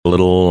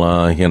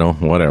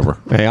whatever.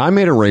 Hey, I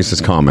made a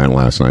racist comment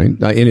last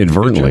night,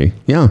 inadvertently.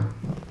 Yeah.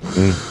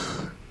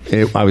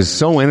 I was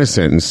so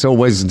innocent, and so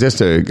was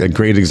just a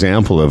great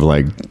example of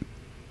like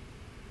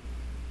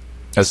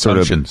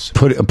assumptions.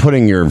 Sort of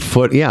putting your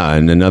foot,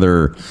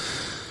 and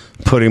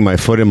putting my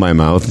foot in my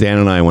mouth. Dan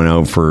and I went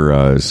out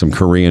for some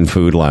Korean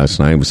food last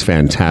night. It was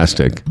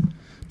fantastic,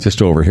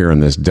 just over here in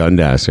this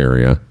Dundas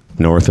area,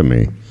 north of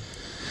me.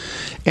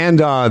 And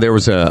there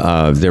was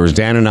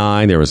Dan and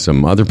I. There was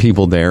some other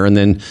people there, and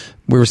then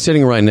we were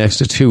sitting right next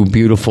to two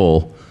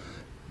beautiful,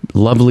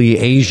 lovely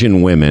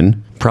Asian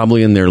women,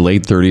 probably in their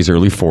late 30s,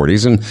 early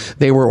 40s, and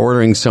they were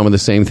ordering some of the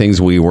same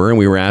things we were, and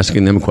we were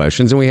asking them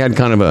questions, and we had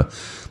kind of a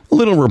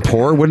little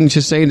rapport, wouldn't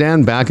you say,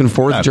 Dan? Back and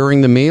forth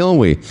during the meal.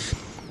 We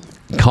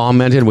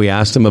commented. We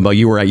asked them about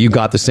you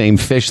got the same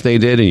fish they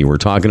did, and you were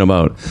talking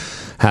about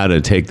how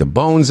to take the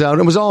bones out.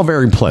 It was all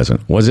very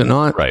pleasant, was it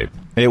not? Right.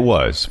 It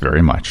was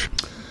very much.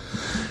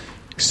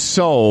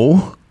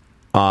 So,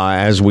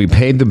 as we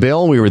paid the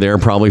bill, we were there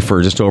probably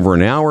for just over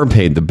an hour,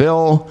 paid the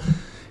bill,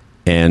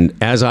 and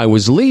as I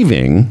was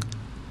leaving,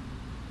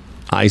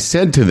 I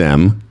said to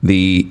them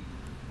the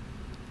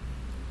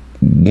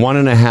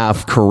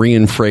 1.5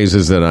 Korean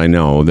phrases that I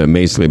know that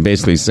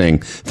basically saying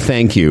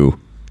thank you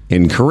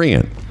in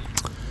Korean.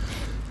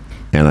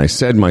 And I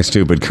said my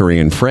stupid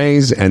Korean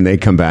phrase, and they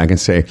come back and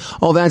say,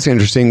 "Oh, that's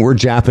interesting. We're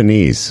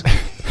Japanese."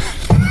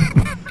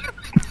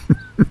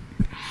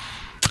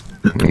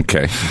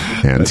 Okay.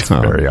 And that's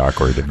very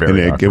awkward.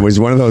 It was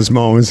one of those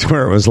moments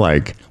where it was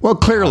like, well,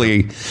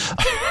 clearly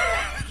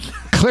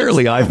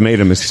I've made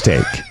a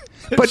mistake.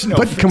 But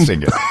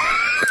fixing it.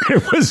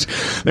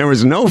 There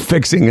was no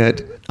fixing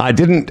it. I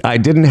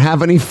didn't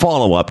have any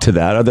follow up to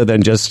that other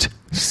than just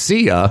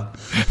see ya,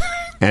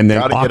 and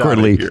then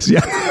awkwardly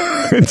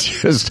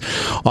just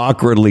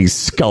awkwardly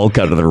skulk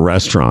out of the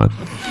restaurant.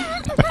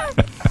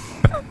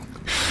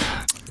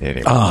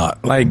 Anyway.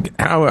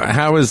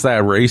 How is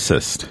that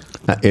racist?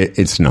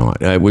 It's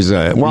not. It was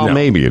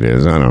maybe it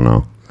is. I don't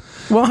know.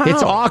 Well, how?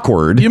 It's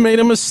awkward. You made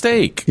a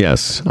mistake.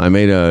 Yes, I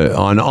made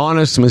an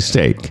honest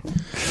mistake.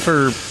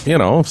 For,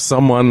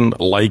 someone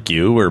like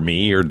you or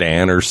me or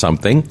Dan or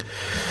something,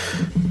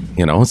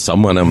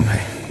 someone,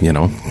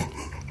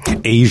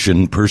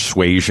 Asian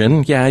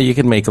persuasion. Yeah, you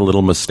can make a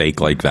little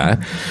mistake like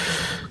that.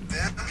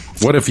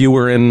 What if you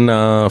were in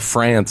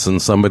France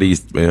and somebody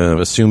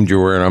assumed you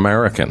were an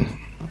American?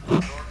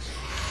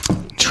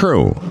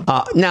 True.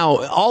 Now,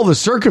 all the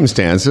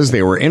circumstances,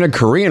 they were in a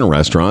Korean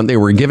restaurant. They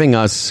were giving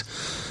us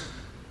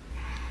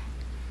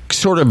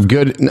sort of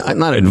good,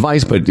 not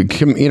advice, but,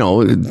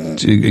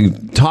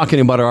 talking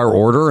about our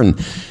order.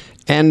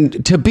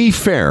 And to be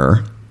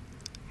fair,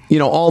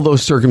 all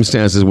those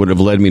circumstances would have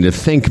led me to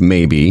think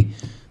maybe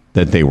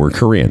that they were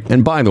Korean.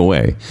 And by the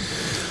way,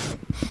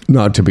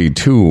 not to be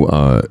too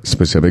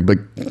specific, but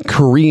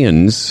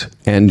Koreans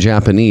and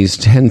Japanese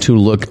tend to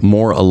look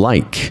more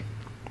alike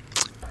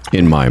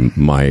in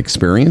my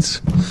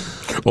experience.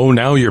 Oh,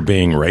 now you're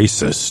being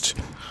racist.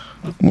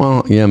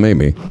 Well, yeah,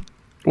 maybe.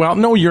 Well,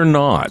 no, you're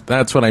not.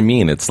 That's what I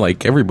mean. It's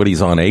like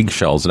everybody's on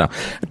eggshells now.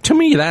 To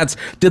me,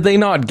 did they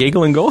not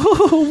giggle and go,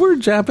 "Oh, we're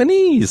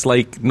Japanese"?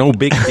 Like, no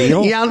big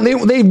deal? Yeah,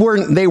 they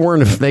weren't,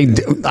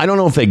 I don't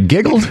know if they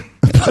giggled,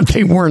 but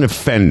they weren't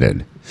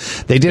offended.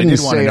 They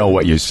didn't want to know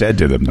what you said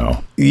to them,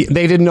 though. They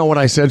didn't know what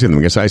I said to them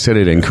because I said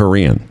it in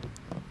Korean.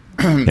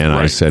 And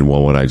right. I said,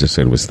 well, what I just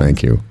said was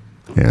thank you.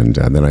 And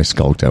then I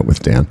skulked out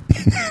with Dan.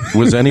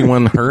 Was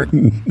anyone hurt?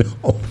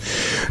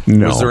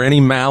 No. Was there any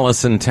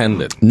malice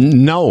intended?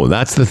 No,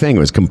 that's the thing. It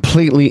was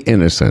completely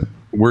innocent.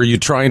 Were you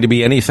trying to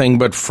be anything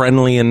but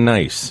friendly and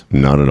nice?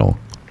 Not at all.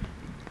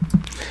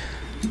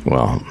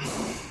 Well,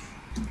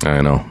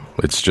 I know.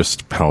 It's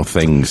just how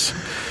things...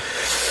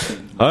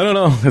 I don't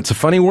know. It's a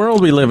funny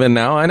world we live in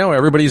now. I know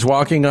everybody's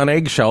walking on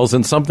eggshells,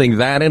 and something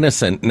that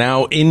innocent.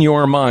 Now, in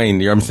your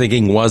mind, I'm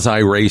thinking, was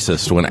I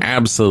racist? When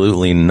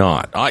absolutely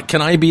not.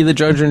 Can I be the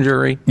judge and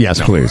jury? Yes,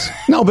 no. Please.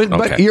 No,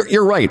 but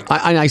you're right.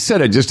 I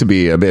said it just to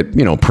be a bit,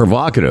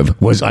 provocative.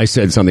 I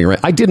said something right.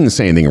 I didn't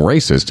say anything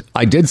racist.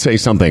 I did say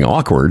something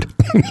awkward,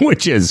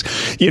 which is,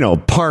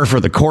 par for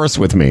the course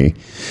with me.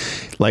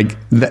 Like,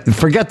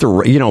 forget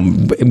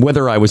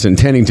whether I was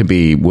intending to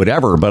be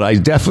whatever, but I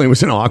definitely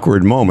was an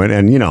awkward moment.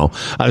 And,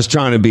 I was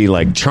trying to be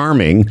like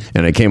charming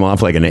and I came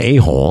off like an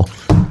a-hole.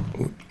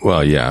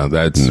 Well, yeah,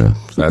 that's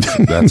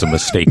a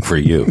mistake for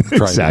you.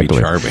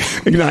 Exactly. Trying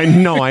to be I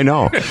charming.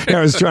 know.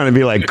 I was trying to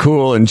be like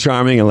cool and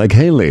charming and like,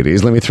 hey,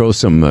 ladies, let me throw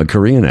some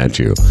Korean at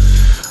you.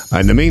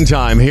 In the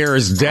meantime,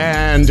 here's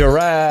Dan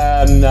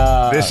Duran.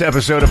 This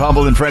episode of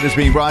Humble and Fred is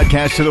being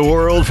broadcast to the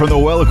world from the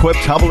well-equipped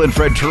Humble and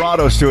Fred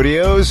Toronto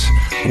studios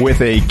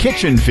with a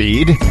kitchen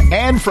feed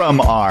and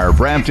from our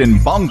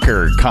Brampton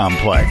Bunker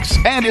complex,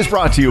 and is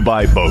brought to you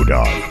by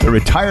Bodog, the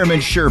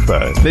Retirement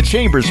Sherpa, the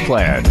Chambers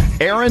Plan,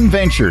 Aaron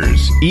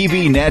Ventures,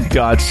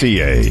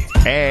 evnet.ca,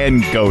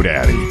 and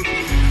GoDaddy.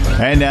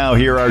 And now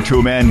here are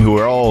two men who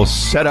are all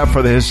set up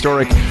for the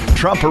historic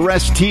Trump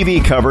arrest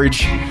TV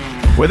coverage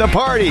with a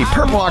party,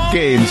 perp walk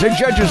games, a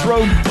Judges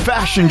Road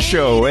fashion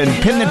show, and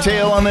pin the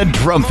tail on the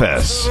drum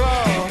fest.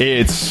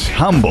 It's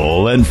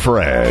Humble and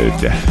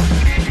Fred.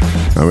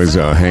 I was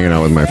hanging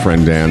out with my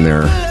friend Dan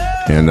there,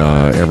 and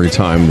every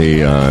time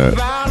the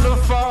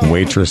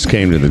waitress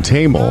came to the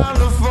table,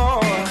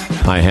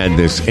 I had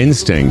this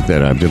instinct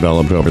that I've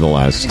developed over the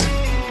last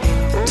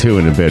 2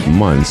 and a bit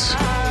months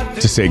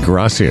to say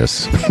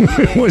gracias.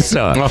 It was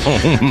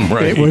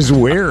Right. it was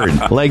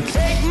weird. Like,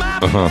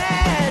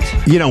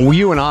 you know,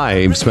 you and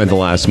I spent the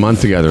last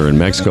month together in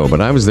Mexico, but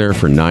I was there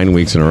for 9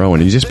 weeks in a row,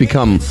 and you just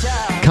become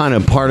kind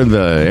of part of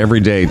the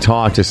everyday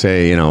talk to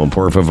say, you know,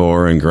 por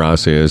favor and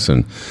gracias,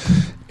 and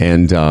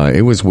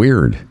it was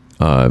weird.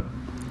 But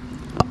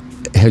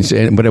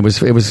it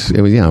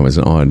was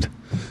an odd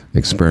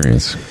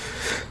experience.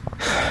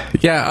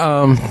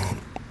 Yeah.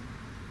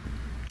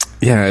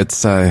 Yeah.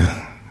 It's.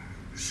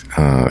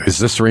 Is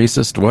this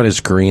racist? What is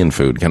Korean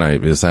food?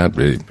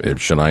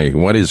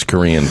 What is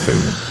Korean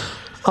food?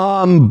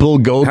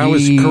 Bulgogi.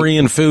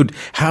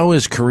 How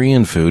is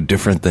Korean food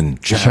different than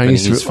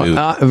Japanese food?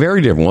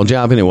 Very different. Well,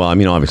 Japanese. Well, I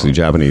mean, obviously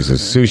Japanese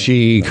is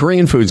sushi.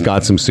 Korean food's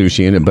got some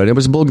sushi in it, but it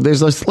was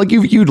there's less, like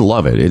you'd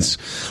love it. It's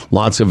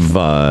lots of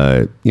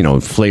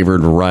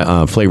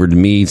flavored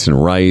meats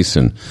and rice.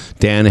 And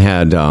Dan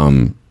had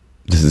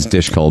this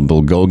dish called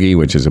bulgogi,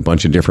 which is a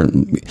bunch of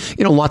different,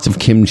 lots of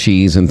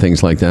kimchis and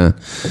things like that.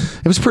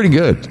 It was pretty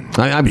good.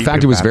 In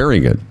fact, it was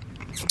very good.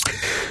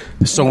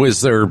 So is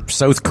there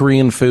South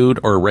Korean food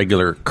or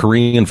regular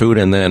Korean food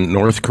and then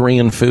North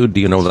Korean food? Do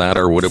you know that,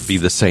 or would it be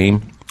the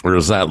same? Or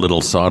is that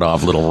little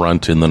sawed-off little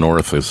runt in the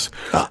north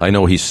I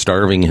know he's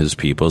starving his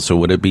people, so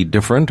would it be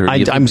different? Or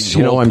I'm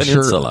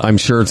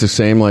sure it's the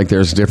same. Like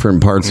there's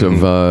different parts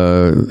of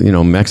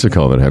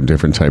Mexico that have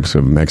different types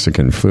of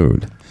Mexican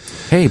food.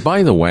 Hey,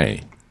 by the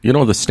way,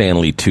 the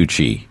Stanley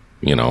Tucci,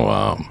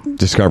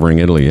 Discovering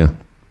Italy, yeah.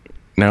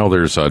 Now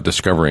there's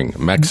Discovering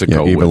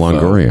Mexico. Yeah, Eva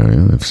Longoria,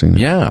 yeah, I've seen it.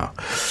 Yeah.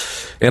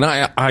 And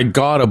I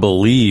gotta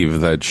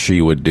believe that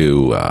she would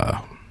do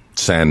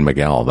San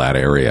Miguel, that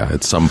area,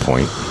 at some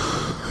point.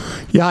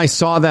 Yeah, I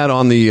saw that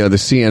on the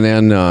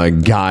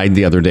CNN guide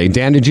the other day.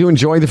 Dan, did you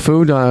enjoy the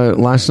food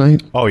last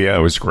night? Oh, yeah,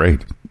 it was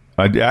great.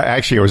 I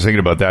was thinking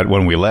about that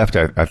when we left.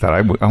 I thought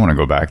I want to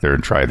go back there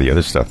and try the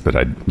other stuff, but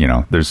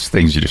there's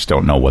things you just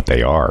don't know what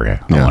they are. I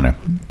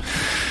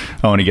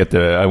want to get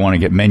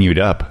menued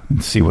up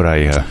and see what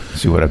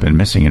I've been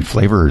missing in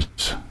flavors.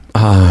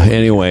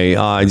 Anyway,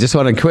 I just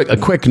want a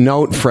quick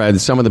note, Fred.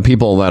 Some of the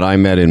people that I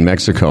met in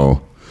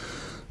Mexico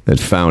that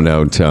found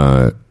out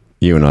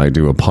you and I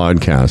do a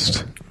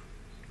podcast.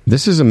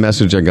 This is a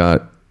message I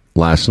got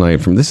last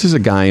night this is a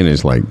guy in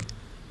his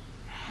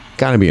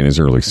got to be in his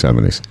early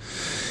 70s.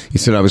 He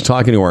said, I was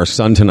talking to our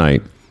son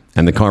tonight,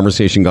 and the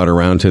conversation got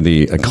around to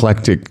the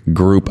eclectic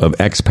group of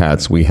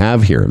expats we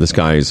have here. This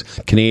guy's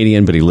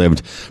Canadian, but he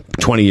lived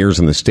 20 years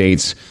in the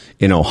States.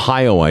 In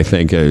Ohio, I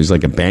think. He's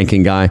like a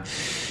banking guy.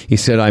 He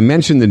said, I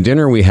mentioned the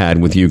dinner we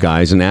had with you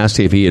guys and asked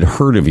if he had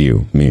heard of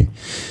me.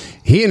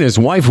 He and his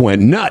wife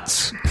went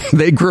nuts.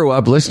 They grew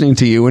up listening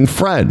to you and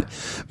Fred.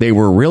 They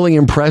were really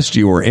impressed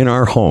you were in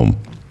our home.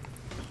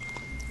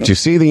 Do you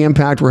see the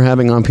impact we're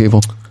having on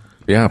people?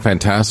 Yeah,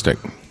 fantastic.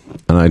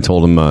 And I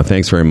told him,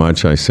 thanks very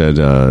much. I said,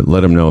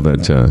 let him know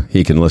that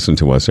he can listen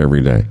to us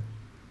every day.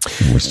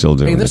 And we're still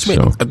doing this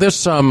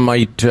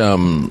might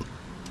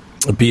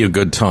be a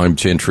good time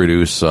to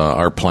introduce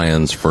our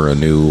plans for a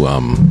new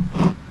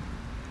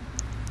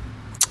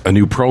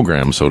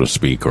program, so to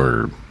speak,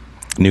 or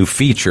new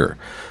feature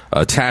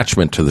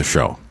attachment to the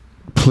show.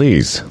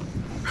 Please.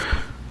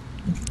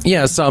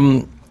 Yes,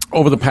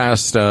 over the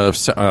past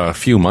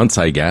few months,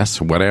 I guess,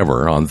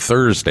 whatever, on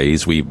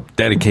Thursdays, we've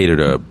dedicated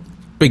a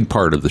big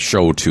part of the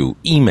show to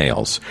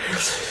emails.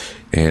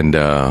 And,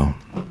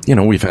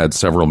 we've had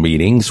several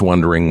meetings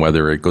wondering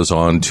whether it goes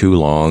on too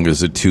long.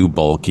 Is it too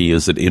bulky?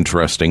 Is it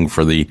interesting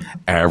for the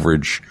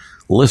average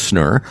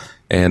listener?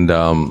 And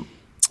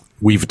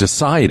we've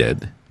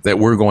decided that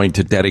we're going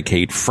to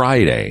dedicate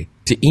Friday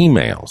to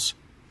emails.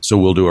 So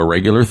we'll do a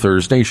regular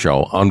Thursday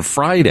show on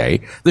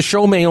Friday. The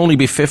show may only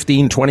be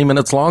 15, 20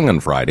 minutes long on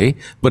Friday,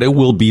 but it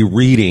will be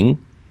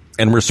reading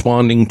and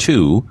responding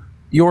to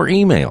your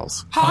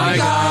emails. Hi,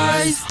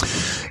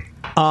 guys.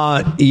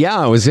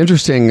 It was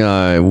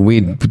interesting.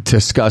 We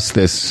discussed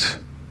this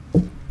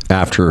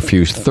after a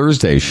few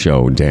Thursdays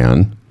show,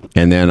 Dan,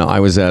 and then I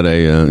was at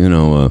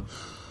a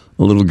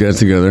little get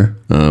together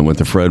with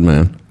the Fred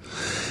man,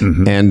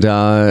 and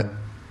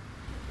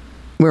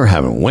we were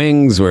having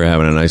wings. We were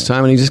having a nice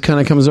time, and he just kind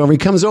of comes over. He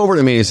comes over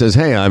to me. He says,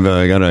 "Hey, I've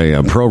got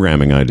a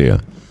programming idea."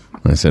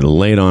 I said,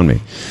 "Lay it on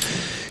me."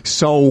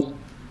 So.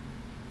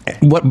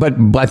 But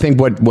I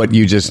think what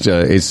you just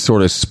is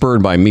sort of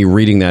spurred by me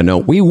reading that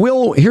note.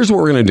 Here's what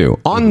we're going to do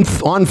on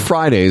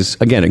Fridays.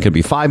 Again, it could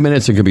be 5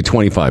 minutes, it could be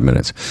 25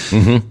 minutes.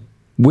 Mm-hmm.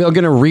 We're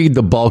going to read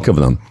the bulk of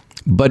them.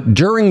 But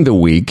during the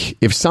week,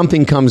 if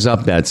something comes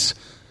up that's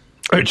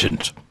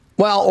urgent,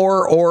 well,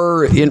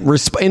 or in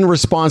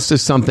response to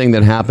something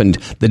that happened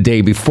the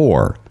day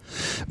before,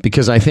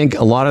 because I think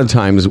a lot of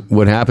times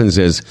what happens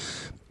is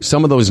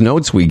some of those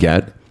notes we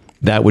get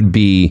that would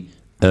be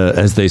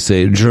as they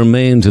say,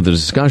 germane to the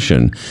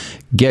discussion,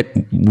 get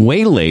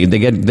waylaid.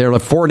 They're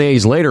like 4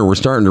 days later, we're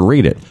starting to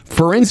read it.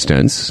 For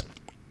instance,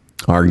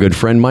 our good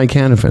friend Mike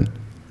Hannafin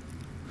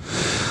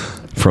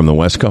from the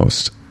West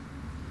Coast.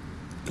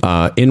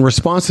 In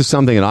response to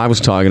something that I was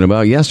talking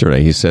about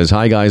yesterday, he says,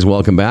 "Hi guys,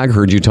 welcome back.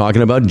 Heard you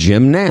talking about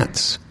Jim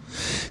Nantz."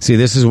 See,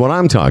 this is what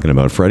I'm talking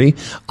about, Freddie.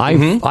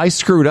 I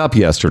screwed up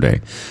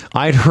yesterday.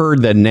 I'd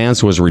heard that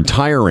Nantz was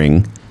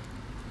retiring.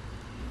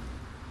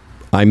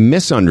 I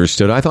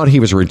misunderstood. I thought he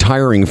was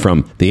retiring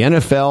from the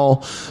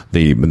NFL,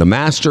 the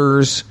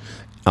Masters,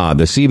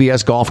 the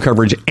CBS golf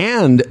coverage,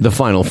 and the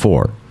Final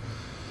Four.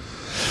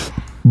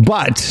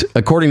 But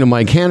according to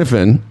Mike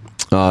Hannafin,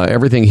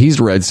 everything he's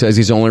read says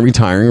he's only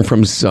retiring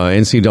from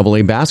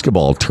NCAA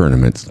basketball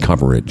tournament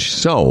coverage.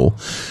 So,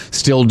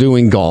 still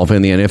doing golf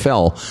in the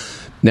NFL.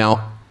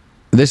 Now,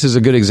 this is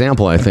a good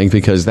example, I think,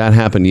 because that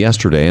happened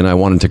yesterday, and I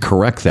wanted to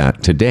correct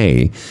that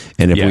today.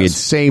 And if we had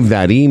saved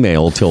that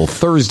email till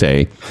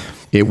Thursday,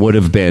 it would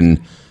have been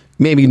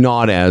maybe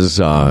not as,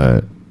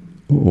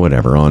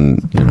 whatever, on,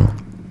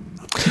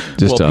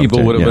 just well,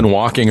 people would have been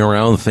walking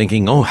around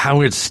thinking, "Oh,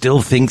 Howard still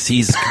thinks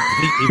he's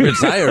completely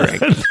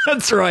retiring."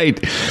 That's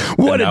right.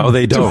 Now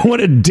they don't.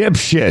 What a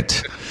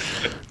dipshit.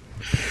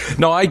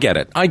 No, I get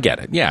it.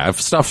 Yeah,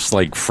 if stuff's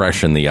like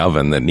fresh in the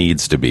oven that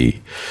needs to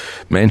be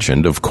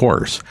mentioned, of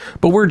course.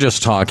 But we're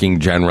just talking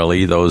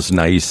generally those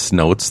nice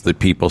notes that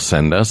people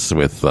send us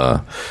with,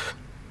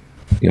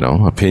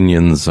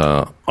 opinions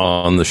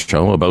on the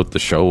show, about the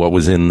show, what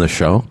was in the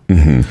show.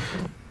 Mm-hmm.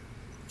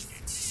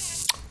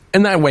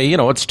 And that way,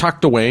 it's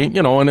tucked away,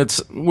 and it's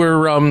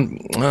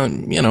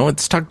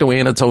tucked away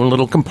in its own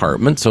little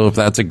compartment. So if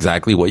that's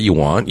exactly what you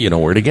want, you know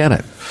where to get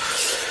it.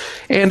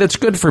 And it's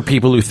good for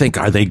people who think,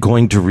 are they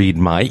going to read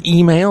my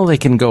email? They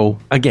can go,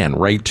 again,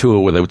 right to it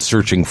without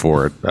searching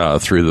for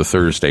it through the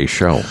Thursday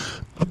show.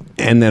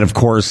 And then, of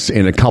course,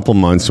 in a couple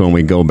months when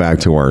we go back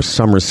to our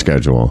summer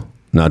schedule,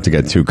 not to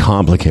get too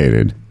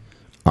complicated,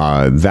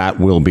 that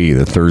will be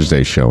the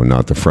Thursday show,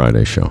 not the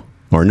Friday show.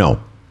 Or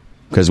no.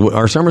 Because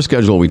our summer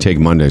schedule, we take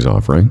Mondays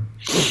off, right?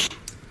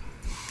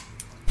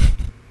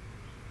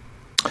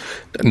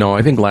 No,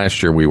 I think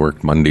last year we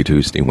worked Monday,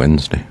 Tuesday,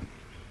 Wednesday.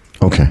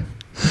 Okay.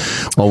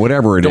 Well,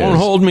 whatever it is. Don't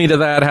hold me to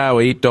that,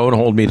 Howie. Don't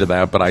hold me to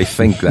that, but I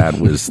think that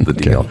was the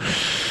deal.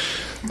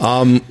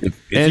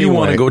 If you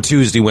want to go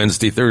Tuesday,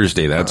 Wednesday,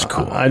 Thursday, that's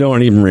cool. I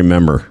don't even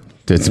remember.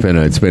 It's been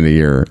a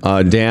year.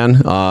 Dan,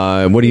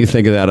 what do you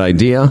think of that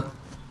idea?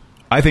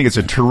 I think it's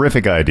a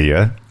terrific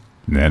idea.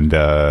 And,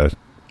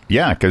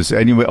 yeah, because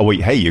anyway,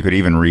 hey, you could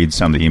even read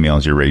some of the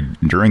emails you read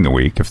during the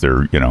week if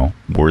they're,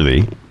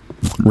 worthy.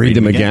 Read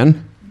them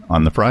again?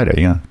 On the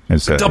Friday, yeah.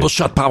 Double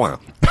shot power.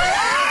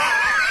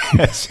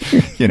 Yes.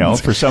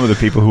 For some of the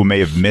people who may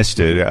have missed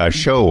a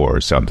show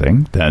or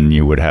something, then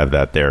you would have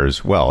that there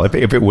as well.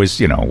 If it was,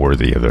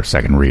 worthy of their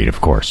second read, of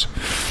course.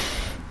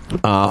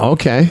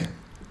 Okay.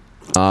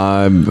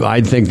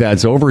 I think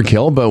that's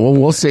overkill, but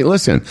we'll see.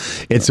 Listen,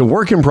 it's a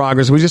work in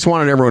progress. We just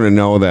wanted everyone to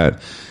know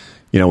that,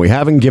 we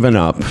haven't given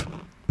up,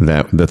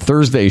 that the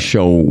Thursday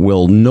show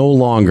will no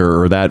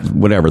longer, or that,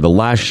 whatever, the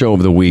last show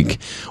of the week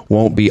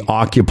won't be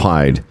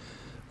occupied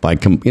by,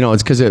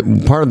 it's because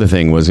part of the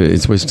thing was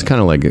it was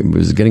kind of like it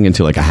was getting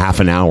into like a half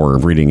an hour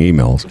of reading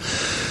emails,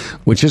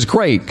 which is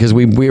great because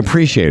we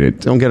appreciate it.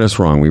 Don't get us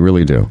wrong, we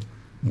really do.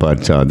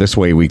 But this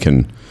way we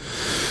can,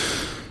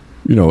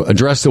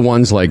 address the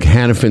ones like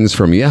Hannafin's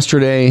from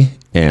yesterday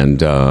and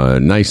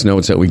nice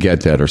notes that we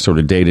get that are sort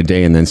of day to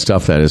day, and then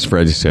stuff that, as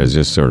Fred says,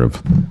 just sort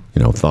of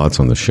thoughts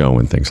on the show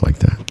and things like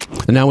that.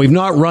 And now we've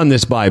not run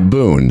this by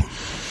Boone,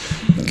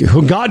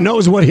 who God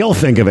knows what he'll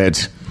think of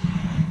it.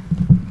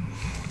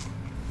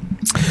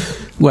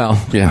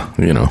 Well, yeah,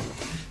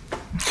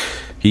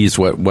 he's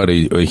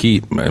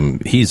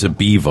he's a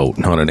B vote,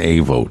 not an A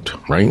vote,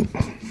 right?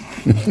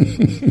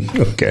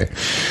 Okay,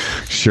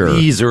 sure.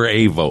 These are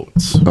A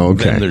votes.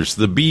 Okay. Then there's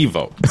the B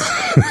vote.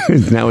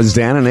 Now, is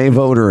Dan an A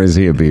vote or is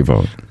he a B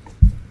vote?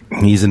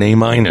 He's an A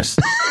minus.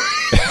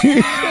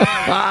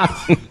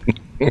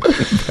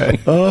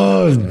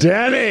 Oh,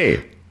 Danny.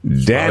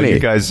 You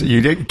guys,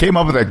 came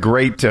up with a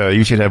great.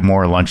 You should have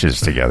more lunches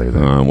together.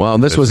 Well,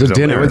 this was a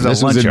dinner.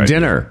 This was a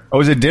dinner. Oh, it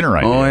was a dinner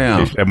idea. Oh, yeah.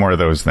 You should have more of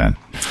those then.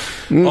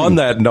 On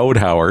that note,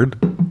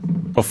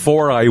 Howard,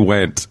 before I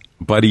went,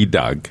 Buddy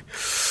Doug,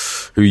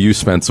 who you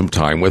spent some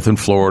time with in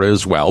Florida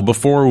as well,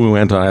 before we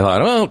went, I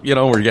thought,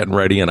 we're getting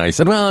ready. And I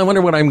said, well, I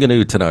wonder what I'm going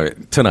to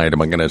do tonight.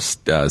 Am I going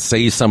to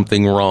say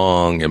something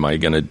wrong? Am I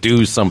going to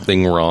do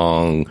something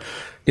wrong?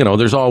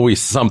 There's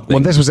always something.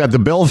 Well, this was at the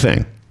Bill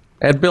thing.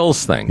 At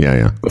Bill's thing.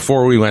 Yeah.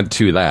 Before we went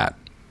to that.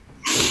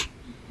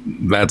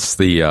 That's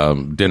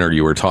the dinner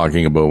you were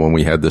talking about when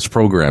we had this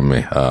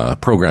programming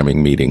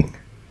meeting.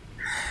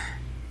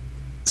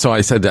 So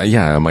I said,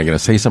 am I going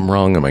to say something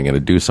wrong? Am I going to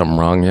do something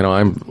wrong?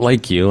 I'm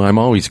like you. I'm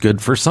always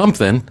good for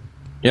something,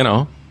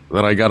 that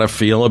I got to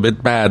feel a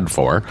bit bad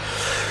for.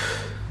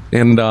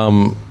 And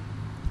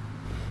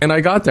And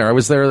I got there. I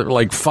was there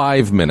like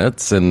 5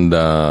 minutes, and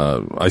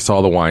I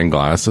saw the wine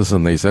glasses,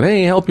 and they said,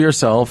 "Hey, help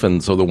yourself."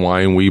 And so the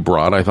wine we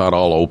brought, I thought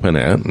I'll open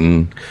it,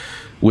 and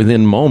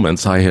within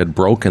moments, I had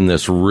broken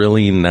this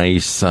really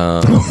nice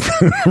right.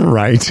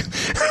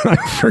 I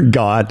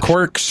forgot.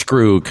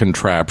 corkscrew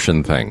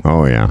contraption thing.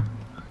 Oh, yeah.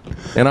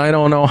 And I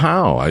don't know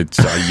how. I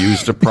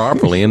used it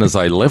properly, and as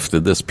I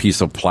lifted, this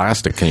piece of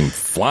plastic came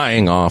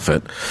flying off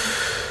it.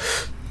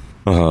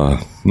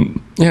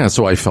 Yeah,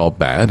 so I felt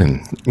bad,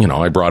 and,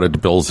 I brought it to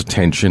Bill's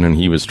attention, and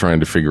he was trying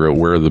to figure out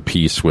where the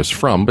piece was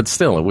from, but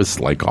still, it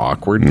was, like,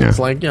 awkward. Yeah. It's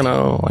like,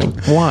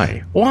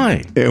 why?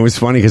 Why? It was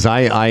funny because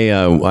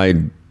I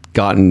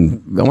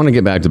want to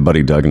get back to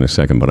Buddy Doug in a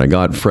second, but I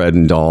got Fred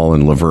and Doll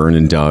and Laverne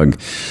and Doug,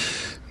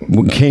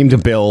 came to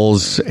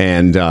Bill's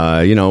and,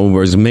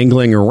 was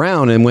mingling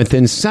around. And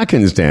within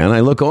seconds, Dan, I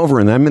look over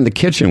and I'm in the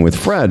kitchen with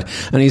Fred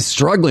and he's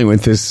struggling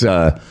with this,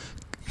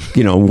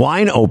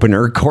 wine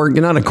opener,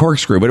 not a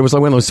corkscrew, but it was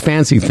like one of those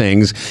fancy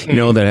things,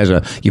 that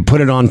has you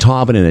put it on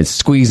top and it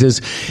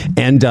squeezes.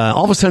 And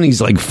all of a sudden he's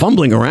like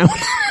fumbling around.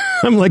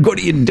 I'm like, what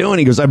are you doing?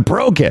 He goes, I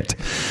broke it.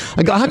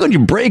 I go, how could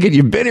you break it?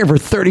 You've been here for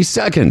 30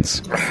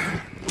 seconds.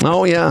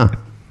 Oh, yeah.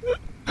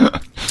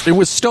 It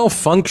was still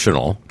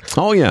functional.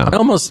 Oh, yeah.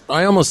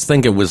 I almost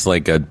think it was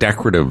like a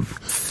decorative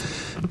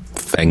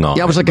thing on it.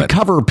 Yeah, it was like a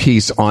cover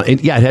piece on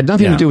it. Yeah, it had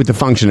nothing to do with the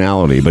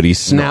functionality, but he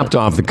snapped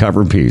off the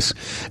cover piece.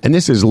 And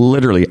this is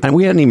literally, and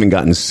we hadn't even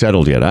gotten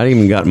settled yet. I hadn't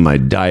even gotten my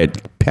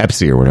Diet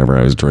Pepsi or whatever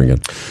I was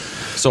drinking.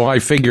 So I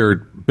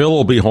figured Bill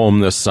will be home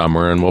this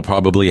summer, and we'll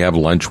probably have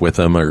lunch with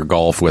him or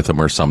golf with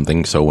him or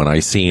something. So when I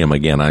see him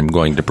again, I'm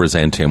going to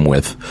present him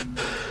with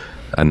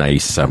a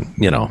nice, a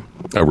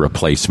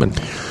replacement.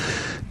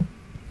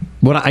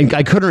 Well, I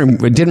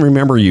didn't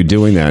remember you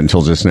doing that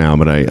until just now,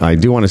 but I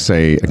do want to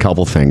say a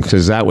couple things,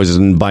 because that was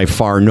by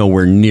far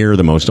nowhere near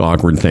the most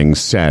awkward thing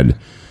said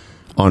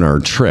on our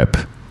trip.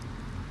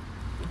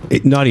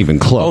 Not even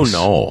close.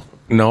 Oh,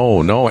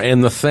 no.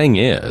 And the thing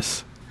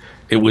is,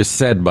 it was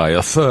said by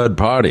a third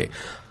party.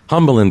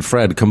 Humble and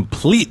Fred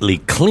completely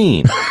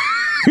clean.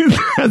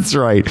 That's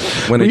right.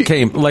 When it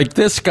came, like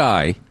this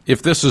guy,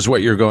 if this is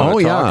what you're going to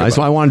talk about. Oh, yeah.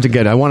 So I wanted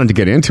to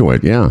get into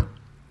it, yeah.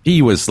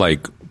 He was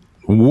like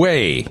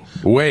way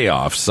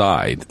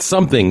offside.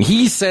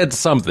 He said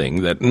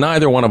something that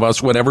neither one of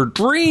us would ever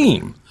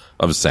dream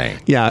of saying.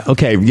 Yeah,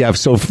 okay, yeah.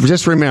 So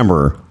just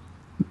remember,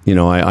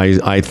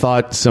 I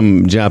thought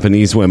some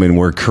Japanese women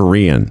were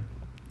Korean.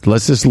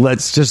 Let's just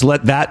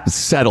let that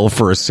settle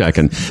for a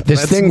second.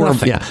 This thing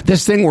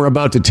we're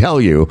about to tell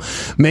you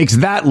makes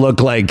that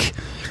look like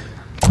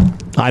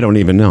I don't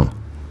even know.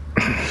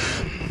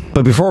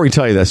 But before we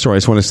tell you that story, I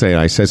just want to say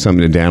I said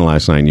something to Dan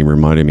last night, and you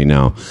reminded me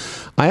now.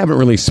 I haven't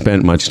really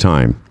spent much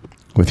time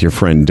with your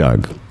friend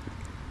Doug.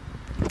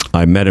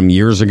 I met him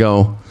years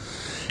ago,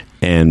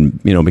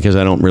 and because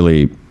I don't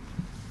really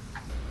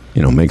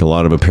make a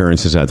lot of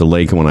appearances at the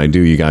lake, and when I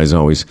do, it's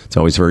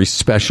always very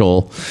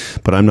special,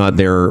 but I'm not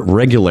there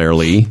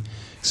regularly,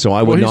 so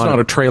I would he's not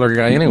a trailer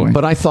guy anyway.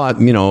 But I thought,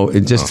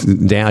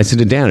 Dan, I said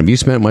to Dan, have you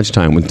spent much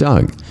time with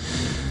Doug?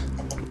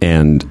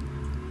 And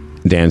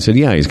Dan said,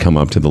 yeah, he's come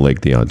up to the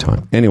lake the odd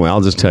time. Anyway,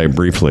 I'll just tell you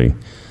briefly.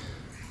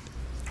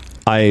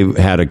 I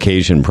had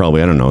occasion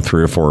probably,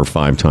 3 or 4 or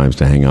 5 times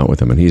to hang out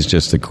with him, and he's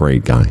just a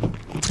great guy.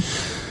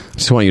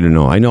 Just want you to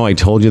know. I know I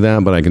told you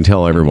that, but I can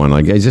tell everyone.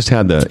 Like, he's just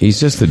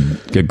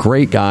a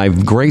great guy,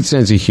 great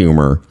sense of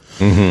humor,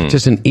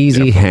 just an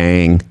easy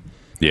hang.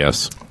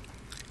 Yes.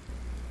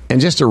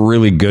 And just a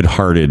really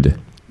good-hearted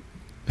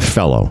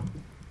fellow.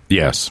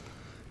 Yes.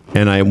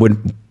 And I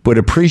would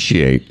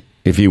appreciate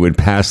if you would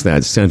pass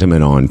that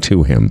sentiment on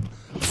to him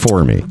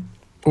for me.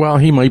 Well,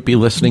 he might be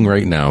listening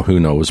right now. Who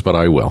knows? But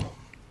I will.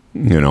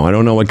 I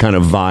don't know what kind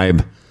of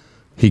vibe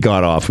he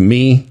got off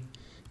me,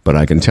 but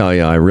I can tell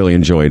you I really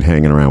enjoyed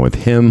hanging around with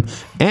him.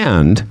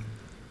 And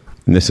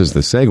this is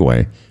the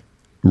segue,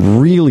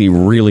 really,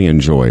 really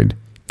enjoyed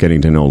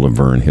getting to know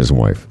Laverne, his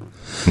wife.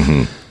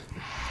 Mm-hmm.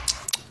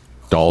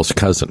 Doll's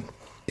cousin.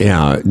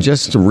 Yeah,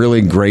 just a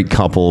really great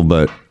couple,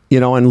 but...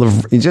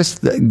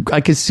 and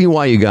I could see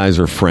why you guys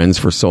are friends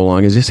for so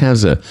long. It just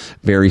has a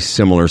very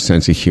similar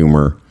sense of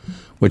humor,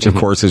 which, of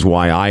course, is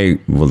why I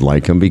would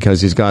like him,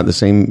 because he's got the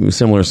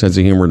similar sense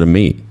of humor to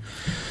me.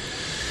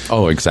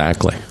 Oh,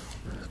 exactly.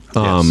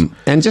 Yes.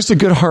 And just a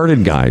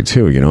good-hearted guy,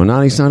 too.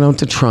 He's not out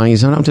to try.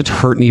 He's not out to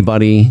hurt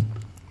anybody.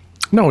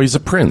 No, he's a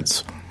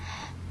prince.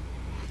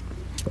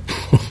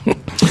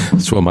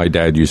 That's what my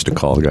dad used to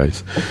call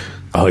guys.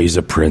 Oh, he's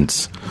a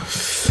prince.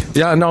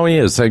 Yeah, no, he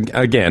is.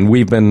 Again,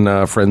 we've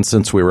been friends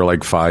since we were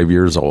like 5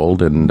 years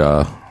old, and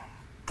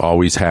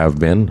always have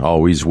been,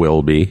 always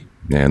will be.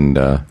 And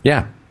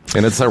yeah,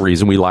 and it's the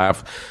reason we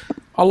laugh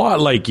a lot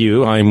like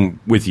you.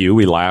 I'm with you.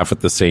 We laugh at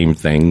the same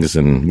things,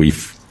 and we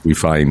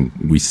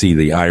see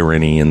the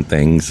irony in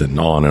things, and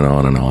on and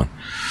on and on.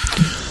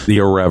 The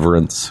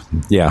irreverence.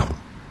 Yeah.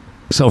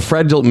 So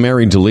Fred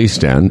married Delise,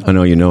 Dan. I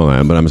know you know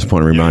that, but I'm just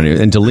want to remind you.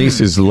 And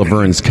Delise is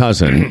Laverne's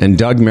cousin, and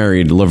Doug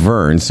married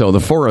Laverne. So the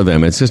four of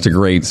them, it's just a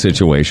great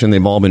situation.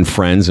 They've all been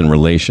friends and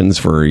relations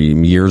for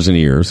years and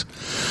years.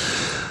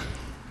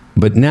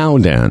 But now,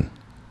 Dan,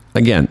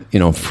 again,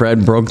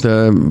 Fred broke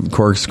the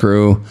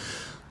corkscrew.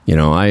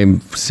 I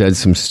said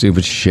some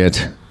stupid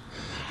shit.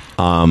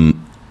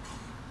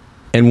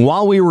 And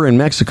while we were in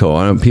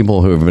Mexico,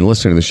 people who have been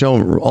listening to the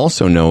show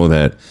also know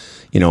that,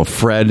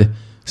 Fred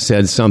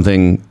said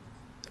something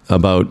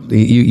about,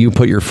 you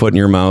put your foot in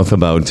your mouth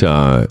about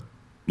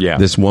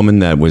this woman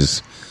that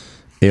was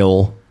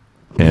ill,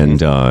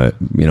 and,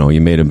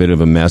 you made a bit of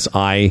a mess.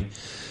 I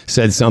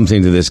said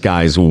something to this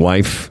guy's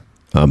wife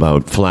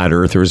about flat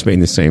earthers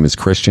being the same as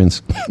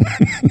Christians,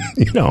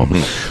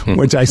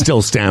 which I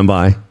still stand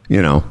by,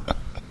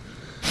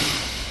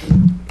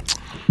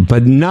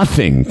 But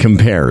nothing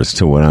compares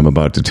to what I'm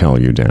about to tell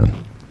you, Dan.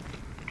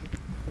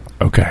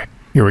 Okay,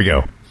 here we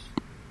go.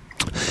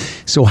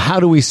 So how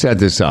do we set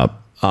this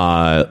up?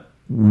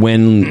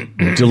 When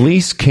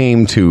Delise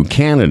came to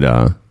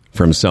Canada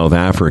from South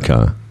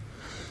Africa,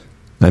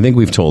 I think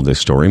we've told this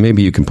story.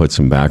 Maybe you can put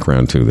some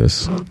background to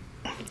this.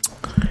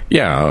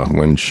 Yeah,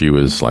 when she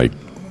was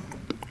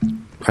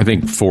I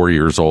think 4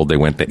 years old, they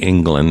went to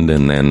England,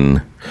 and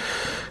then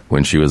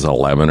when she was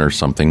 11 or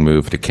something,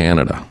 moved to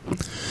Canada.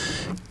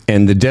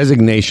 And the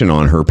designation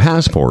on her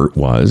passport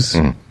was...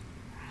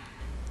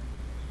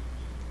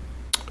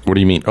 What do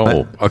you mean?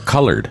 Oh, a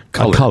colored.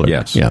 Colored,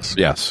 yes.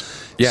 Yeah,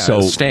 so,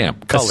 a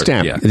stamp. Colored, a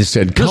stamp. Yeah. It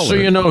said colored. Just so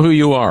you know who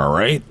you are,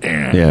 right?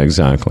 Yeah,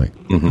 exactly.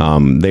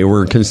 Mm-hmm. They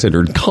were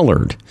considered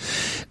colored.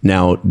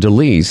 Now,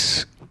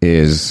 Delise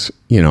is,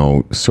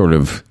 sort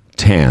of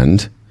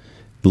tanned.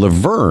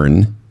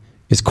 Laverne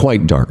is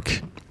quite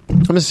dark.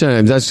 I'm just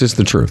saying, that's just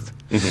the truth.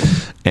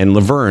 Mm-hmm. And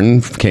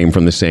Laverne came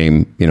from the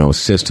same,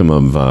 system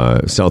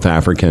of South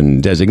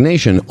African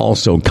designation,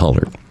 also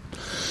colored.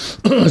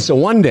 So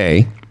one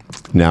day,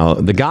 now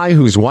the guy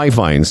whose wife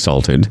I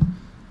insulted,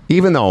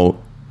 even though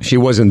she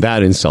wasn't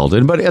that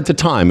insulted, but at the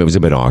time it was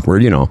a bit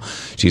awkward.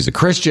 She's a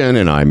Christian,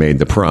 and I made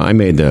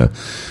the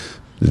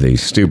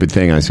stupid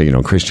thing. I say,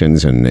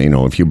 Christians, and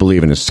if you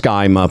believe in a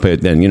sky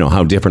muppet, then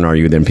how different are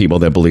you than people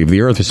that believe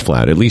the Earth is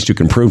flat? At least you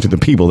can prove to the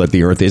people that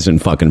the Earth isn't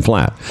fucking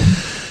flat.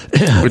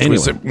 Which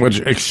was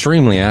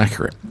extremely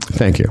accurate.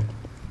 Thank you.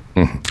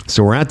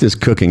 So we're at this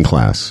cooking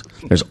class.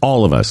 There's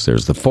all of us.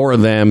 There's the four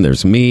of them.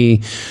 There's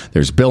me.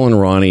 There's Bill and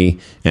Ronnie,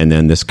 and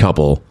then this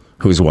couple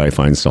whose wife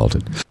I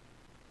insulted.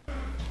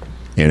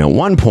 And at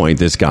one point,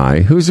 this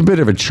guy, who's a bit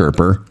of a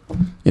chirper,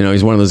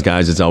 he's one of those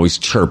guys that's always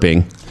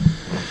chirping,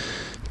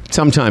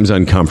 sometimes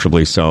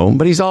uncomfortably so,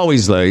 but he's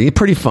always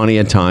pretty funny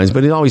at times,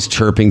 but he's always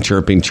chirping.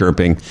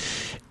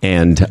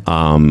 And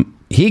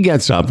he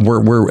gets up.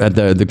 We're at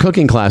the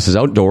cooking class is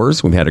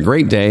outdoors. We've had a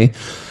great day.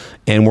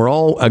 And we're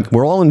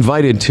all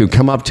invited to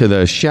come up to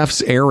the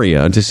chef's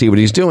area to see what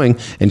he's doing.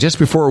 And just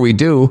before we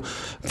do,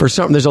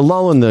 there's a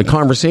lull in the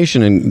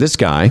conversation, and this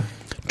guy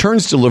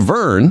turns to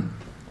Laverne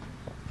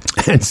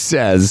and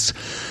says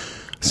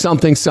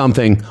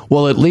something.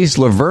 Well, at least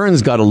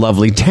Laverne's got a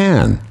lovely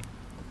tan.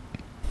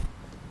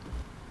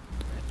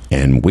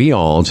 And we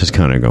all just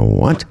kind of go,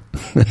 what?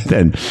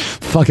 Then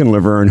fucking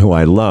Laverne, who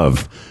I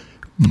love,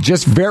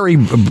 just very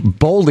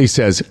boldly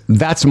says,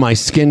 that's my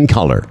skin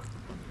color.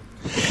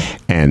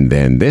 And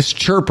then this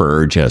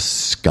chirper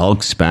just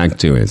skulks back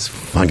to his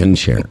fucking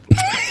chair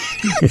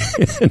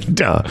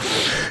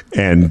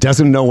and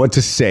doesn't know what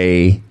to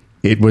say.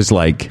 It was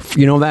like,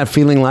 that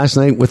feeling last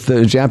night with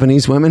the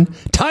Japanese women?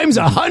 Times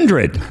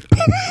 100.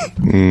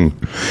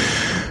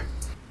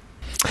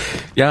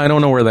 Yeah, I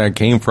don't know where that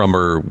came from,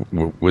 or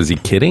was he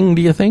kidding,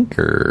 do you think?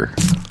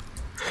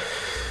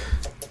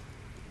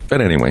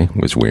 But anyway,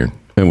 it was weird.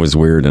 It was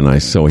weird,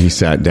 and so he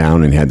sat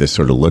down and had this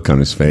sort of look on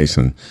his face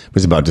and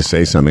was about to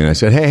say something. I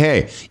said,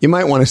 hey, you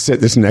might want to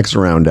sit this next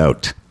round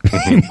out.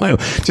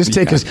 Just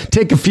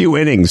take a few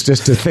innings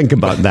just to think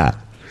about that.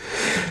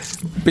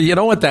 But you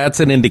know what that's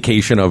an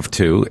indication of,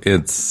 too?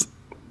 It's,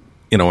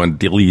 and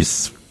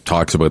Delise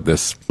talks about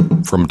this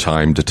from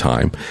time to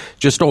time.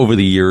 Just over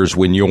the years,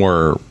 when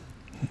you're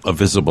a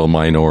visible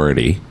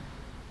minority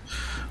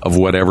of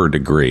whatever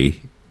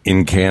degree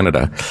in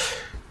Canada,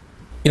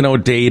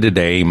 day to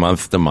day,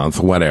 month to month,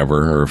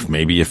 whatever, or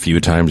maybe a few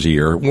times a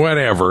year,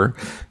 whatever,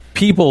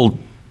 people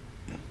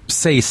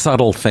say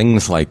subtle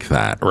things like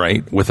that,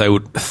 right?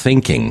 Without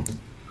thinking.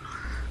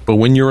 But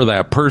when you're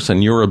that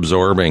person, you're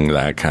absorbing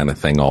that kind of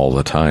thing all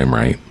the time,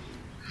 right?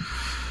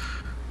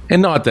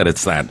 And not that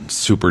it's that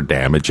super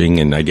damaging,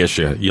 and I guess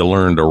you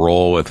learn to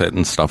roll with it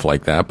and stuff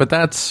like that, but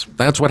that's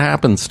what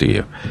happens to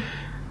you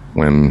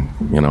when,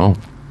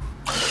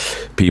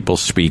 people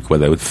speak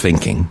without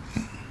thinking.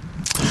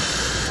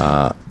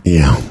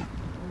 Yeah.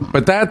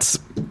 But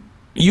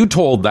you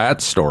told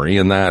that story,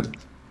 and that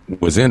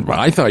was in.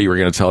 I thought you were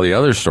going to tell the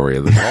other story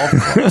of the golf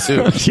course,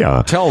 too.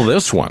 Yeah. Tell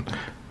this one.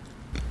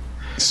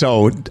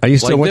 So, are you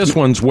still this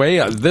one's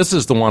this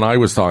is the one I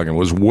was talking,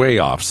 was way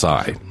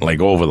offside,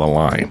 over the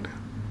line.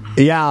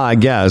 Yeah, I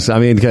guess. I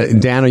mean,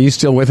 Dan, are you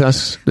still with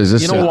us? Is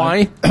this, you know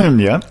why?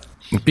 Yeah.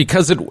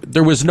 Because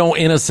there was no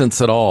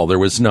innocence at all. There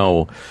was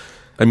no...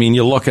 I mean,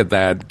 you look at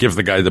that, give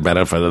the guy the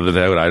benefit of the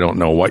doubt. I don't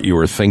know what you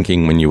were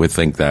thinking when you would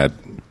think that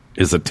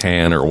is a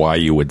tan, or why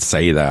you would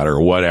say that, or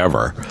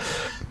whatever.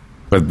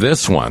 But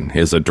this one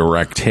is a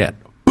direct hit.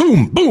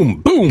 Boom,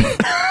 boom, boom.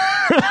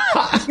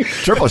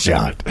 Triple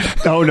shot.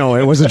 Oh, no,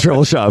 it was a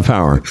triple shot of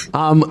power.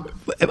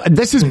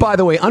 This is, by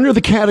the way, under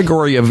the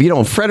category of,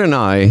 Fred and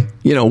I,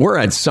 we're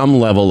at some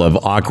level of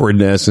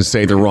awkwardness and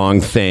say the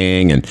wrong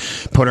thing and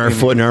put our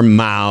foot in our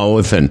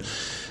mouth.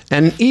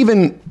 And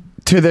even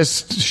to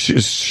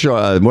this,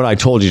 what I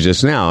told you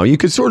just now, you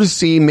could sort of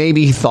see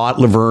maybe he thought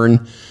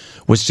Laverne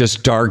was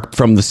just dark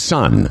from the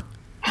sun.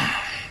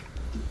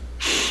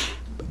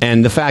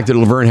 And the fact that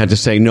Laverne had to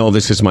say, no,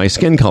 this is my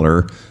skin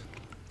color,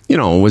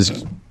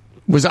 was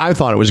I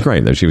thought it was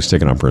great that she was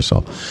sticking up for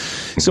herself.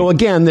 So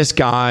again, this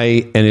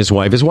guy and his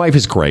wife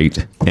is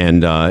great,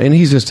 and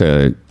he's just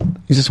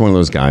one of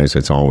those guys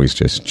that's always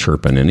just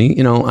chirping, and he,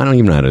 I don't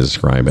even know how to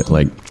describe it.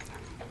 Like,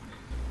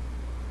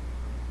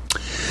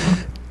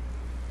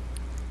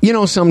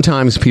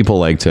 sometimes people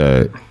like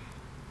to,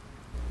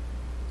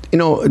 in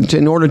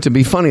order to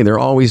be funny, they're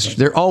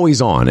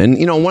always on.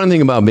 And, one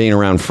thing about being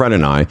around Fred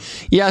and I,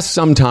 yes,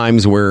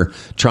 sometimes we're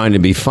trying to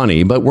be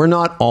funny, but we're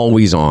not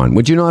always on.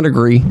 Would you not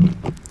agree?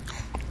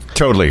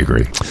 Totally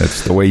agree.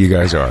 That's the way you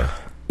guys are.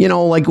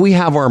 Like we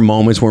have our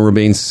moments when we're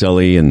being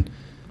silly and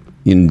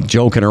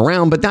joking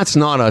around, but that's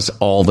not us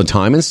all the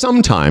time. And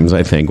sometimes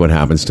I think what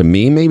happens to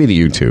me, maybe to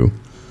you too,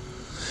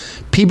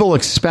 people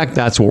expect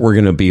that's what we're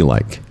going to be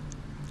like.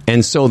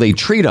 And so they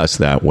treat us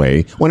that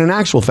way when in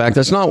actual fact,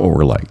 that's not what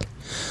we're like.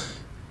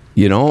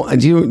 Do you know what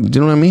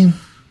I mean?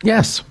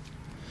 Yes.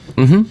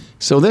 Mm-hmm.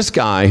 So this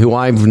guy, who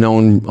I've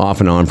known off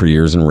and on for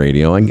years in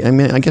radio,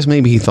 I guess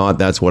maybe he thought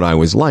that's what I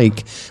was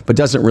like, but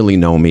doesn't really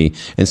know me,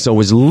 and so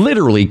was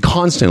literally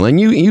constantly, and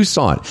you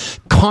saw it,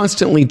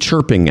 constantly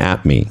chirping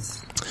at me,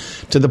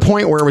 to the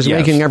point where it was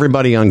making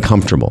everybody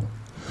uncomfortable.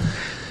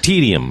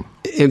 Tedium.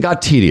 It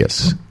got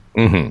tedious.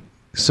 Mm-hmm.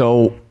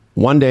 So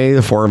one day,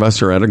 the four of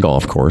us are at a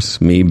golf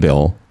course, me,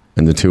 Bill,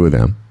 and the two of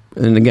them.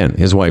 And again,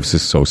 his wife's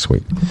just so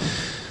sweet.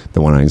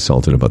 The one I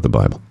insulted about the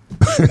Bible.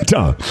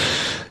 Duh.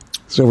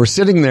 So we're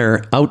sitting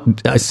there,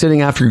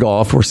 sitting after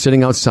golf. We're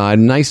sitting outside,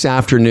 nice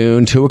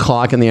afternoon,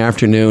 2:00 in the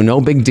afternoon,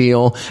 no big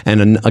deal.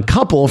 And a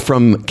couple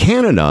from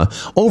Canada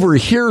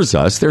overhears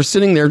us. They're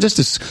sitting there, just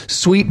as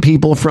sweet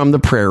people from the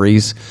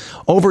prairies,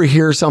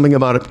 overhear something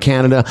about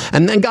Canada.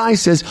 And then guy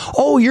says,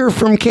 "Oh, you're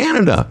from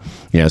Canada."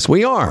 Yes,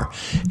 we are.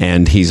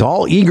 And he's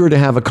all eager to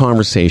have a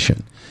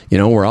conversation.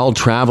 We're all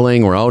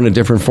traveling. We're all in a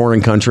different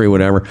foreign country,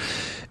 whatever.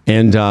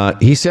 And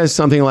he says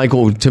something like,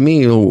 well, to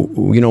me,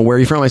 where are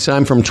you from? I said,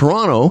 I'm from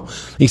Toronto.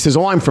 He says,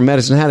 oh, I'm from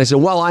Medicine Hat. I said,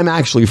 well, I'm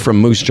actually from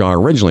Moose Jaw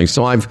originally,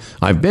 so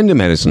I've been to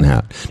Medicine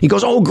Hat. He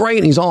goes, oh, great,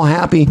 and he's all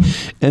happy.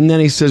 And then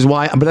he says,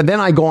 why? But then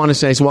I go on to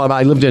say, well,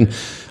 I lived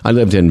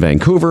in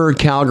Vancouver,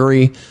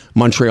 Calgary,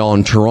 Montreal,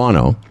 and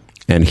Toronto.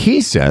 And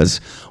he says,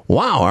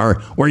 wow,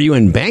 were you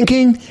in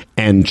banking?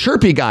 And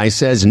Chirpy Guy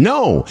says,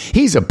 no,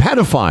 he's a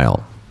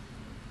pedophile.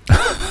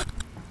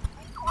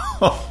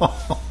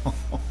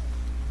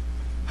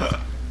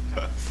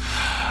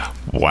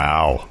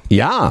 Wow.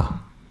 Yeah.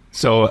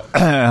 So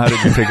how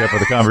did you pick up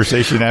with the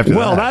conversation after that?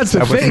 Well, that's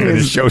the thing. That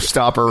was a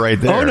showstopper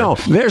right there. Oh, no.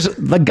 There's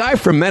the guy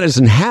from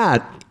Medicine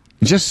Hat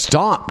just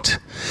stopped.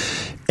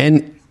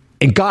 And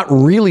it got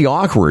really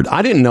awkward.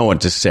 I didn't know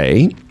what to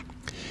say.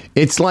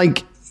 It's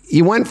like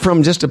he went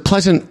from just a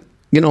pleasant,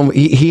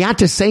 he had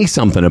to say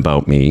something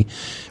about me.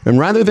 And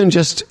rather than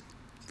just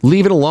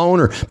leave it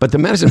alone, but the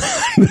Medicine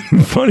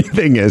the funny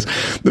thing is,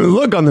 the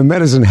look on the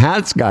Medicine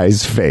Hat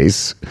guy's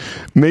face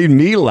made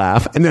me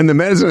laugh, and then the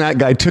Medicine Hat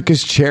guy took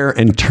his chair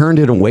and turned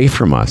it away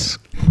from us.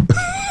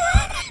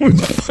 It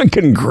was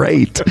fucking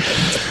great.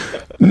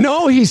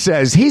 No, he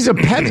says, he's a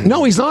pet.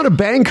 No, he's not a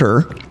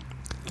banker.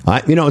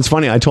 It's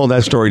funny, I told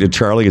that story to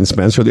Charlie and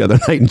Spencer the other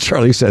night, and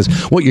Charlie says,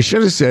 what you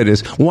should have said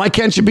is, why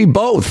can't you be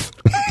both?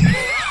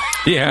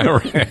 Yeah,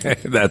 right.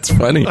 That's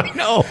funny. I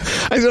know.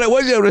 I said, I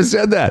wish I would have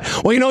said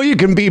that. Well, you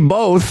can be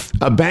both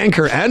a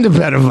banker and a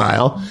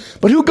pedophile,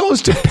 but who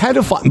goes to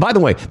pedophile? By the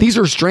way, these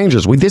are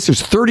strangers. This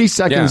is 30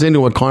 seconds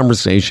into a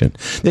conversation.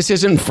 This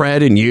isn't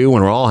Fred and you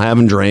and we're all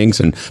having drinks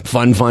and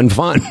fun.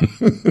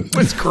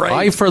 It's great.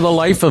 I, for the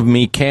life of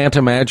me, can't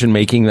imagine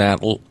making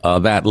that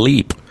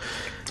leap.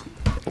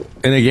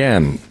 And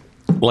again,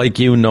 like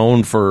you,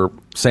 known for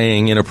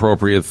saying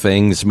inappropriate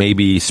things,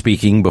 maybe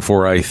speaking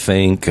before I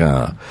think,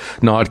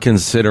 not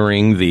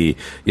considering the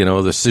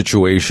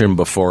situation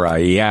before I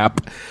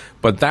yap.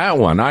 But that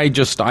one, I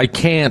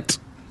can't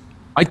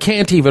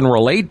even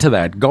relate to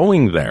that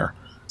going there,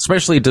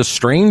 especially to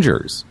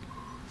strangers.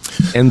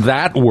 And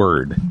that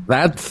word,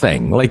 that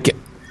thing, like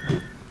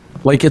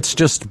it's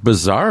just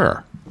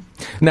bizarre.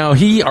 Now,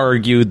 he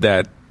argued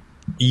that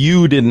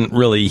you didn't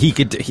really,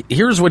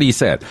 here's what he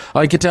said.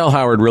 I could tell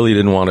Howard really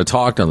didn't want to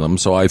talk to them,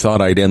 so I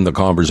thought I'd end the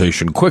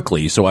conversation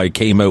quickly, so I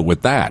came out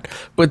with that.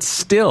 But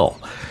still.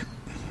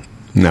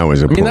 That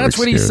was a poor that's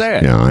what he excuse.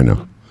 said. Yeah, I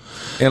know.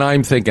 And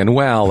I'm thinking,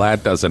 well,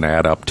 that doesn't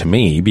add up to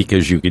me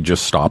because you could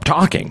just stop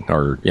talking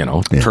or,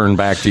 turn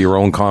back to your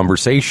own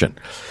conversation.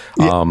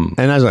 And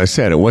as I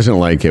said, it wasn't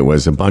like it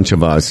was a bunch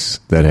of us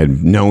that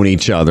had known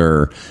each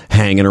other,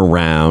 hanging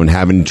around,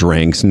 having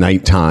drinks,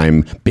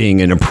 nighttime, being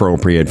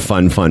inappropriate,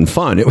 fun.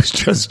 It was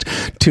just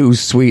two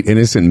sweet,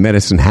 innocent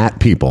medicine hat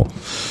people.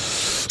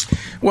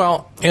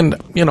 Well, and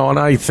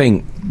I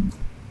think,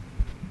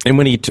 and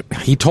when he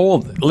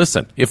told,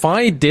 listen, if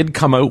I did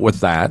come out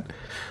with that,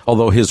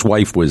 although his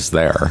wife was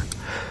there,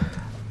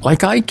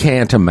 like I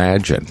can't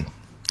imagine.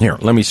 Here,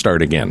 let me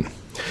start again.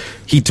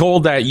 You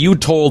told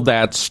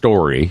that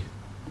story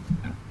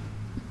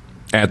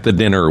at the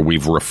dinner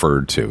we've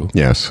referred to.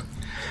 Yes.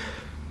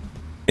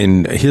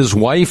 And his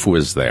wife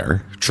was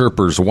there,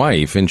 Chirper's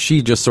wife, and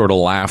she just sort of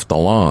laughed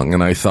along.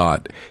 And I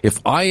thought, if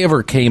I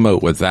ever came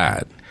out with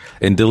that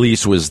and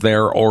Delise was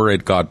there or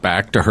it got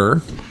back to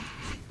her,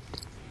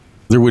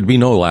 there would be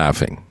no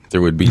laughing.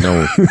 There would be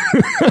no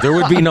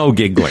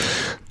giggling.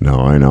 No,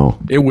 I know.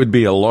 It would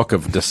be a look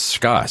of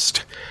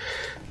disgust.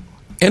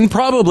 And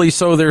probably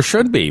so there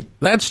should be.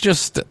 That's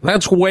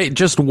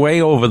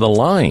way over the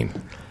line.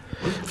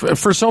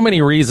 For so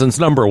many reasons.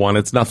 Number one,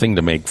 it's nothing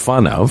to make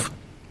fun of.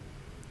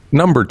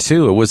 Number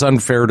two, it was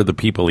unfair to the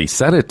people he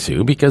said it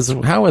to because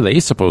how are they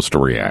supposed to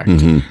react?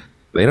 Mm-hmm.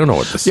 They don't know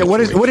what the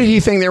situation is. What did he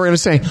think they were going to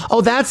say?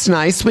 Oh, that's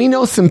nice. We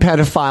know some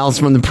pedophiles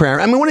from the prayer.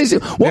 I mean,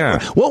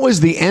 what was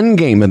the end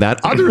game of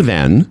that other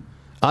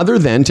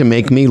than to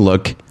make me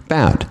look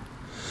bad?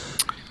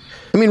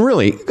 I mean,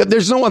 really, by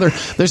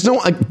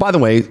the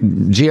way,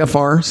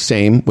 GFR,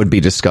 same, would be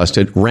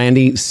disgusted.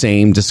 Randy,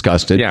 same,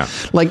 disgusted. Yeah.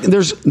 Like,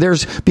 there's,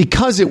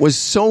 because it was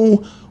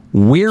so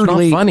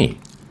weirdly it's not funny.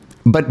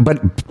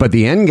 But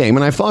the end game,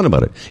 and I've thought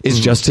about it,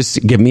 is just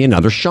to give me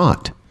another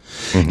shot.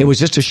 Mm-hmm. It was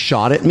just a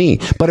shot at me.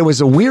 But it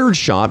was a weird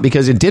shot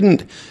because it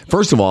didn't,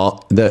 first of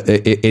all,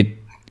 it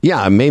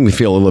made me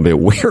feel a little bit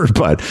weird,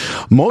 but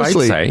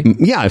mostly,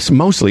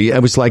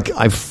 it was like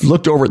I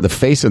looked over at the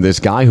face of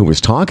this guy who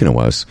was talking to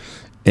us.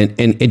 And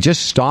it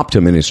just stopped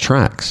him in his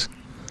tracks.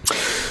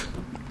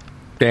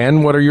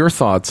 Dan, what are your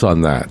thoughts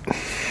on that?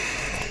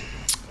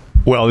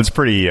 Well, it's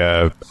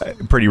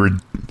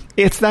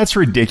that's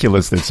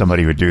ridiculous that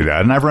somebody would do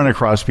that. And I've run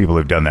across people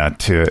who've done that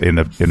too in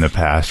the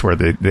past, where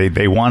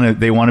they want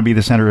to be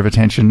the center of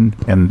attention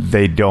and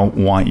they don't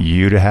want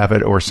you to have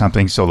it or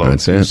something. So they'll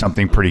do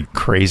something pretty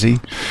crazy.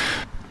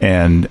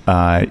 And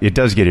it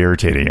does get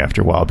irritating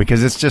after a while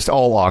because it's just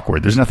all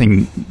awkward. There's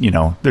nothing,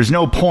 there's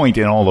no point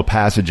in all the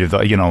passage of the,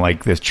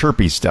 like this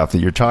chirpy stuff that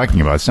you're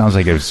talking about. It sounds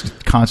like it was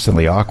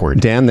constantly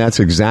awkward. Dan, that's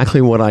exactly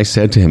what I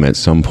said to him at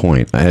some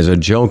point. As a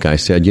joke, I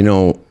said, you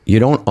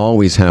don't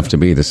always have to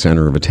be the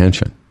center of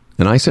attention.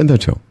 And I said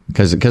that to him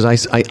because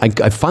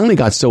I finally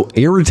got so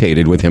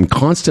irritated with him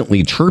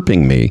constantly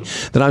chirping me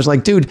that I was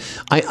like, dude,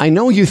 I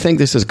know you think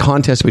this is a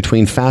contest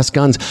between fast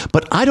guns,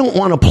 but I don't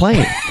want to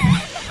play.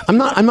 I'm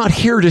not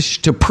here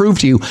to prove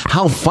to you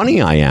how funny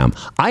I am.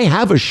 I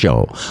have a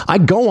show. I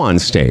go on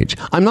stage.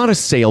 I'm not a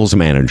sales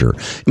manager.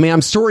 I mean,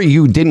 I'm sorry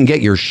you didn't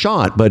get your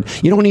shot,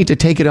 but you don't need to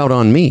take it out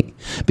on me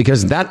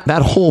because that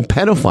whole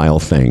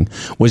pedophile thing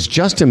was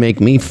just to make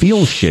me feel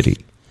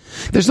shitty.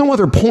 There's no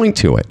other point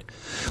to it.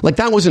 Like,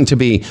 that wasn't to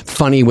be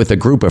funny with a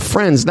group of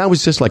friends. That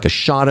was just like a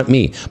shot at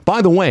me.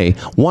 By the way,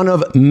 one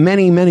of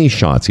many, many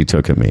shots he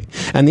took at me.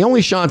 And the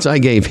only shots I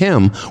gave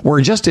him were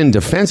just in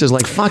defense. Is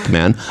like, fuck,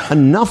 man,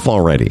 enough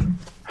already.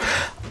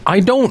 I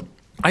don't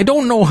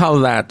know how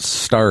that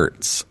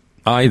starts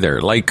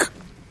either. Like,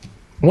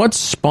 what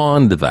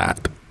spawned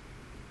that?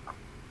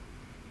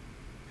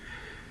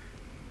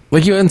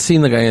 Like, you hadn't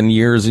seen the guy in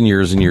years and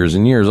years and years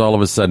and years. All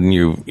of a sudden,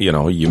 you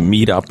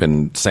meet up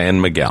in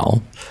San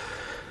Miguel.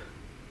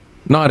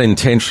 Not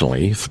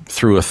intentionally,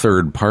 through a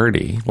third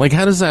party. Like,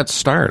 how does that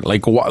start?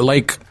 Like,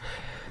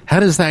 how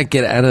does that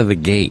get out of the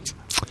gate?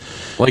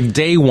 Like,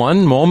 day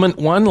one, moment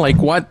one? Like,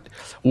 what?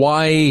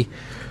 Why?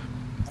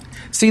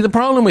 See, the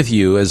problem with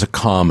you as a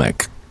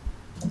comic,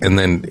 and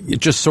then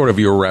just sort of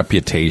your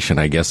reputation,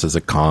 I guess, as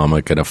a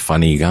comic and a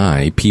funny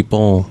guy,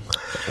 people,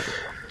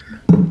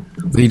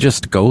 they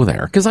just go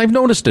there. Because I've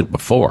noticed it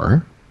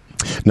before.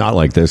 Not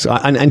like this.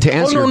 And to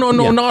answer... No,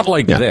 not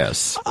like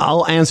this.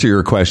 I'll answer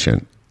your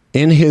question.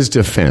 In his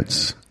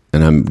defense,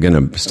 and I'm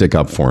going to stick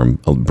up for him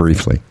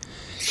briefly,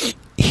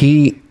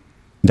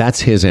 that's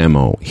his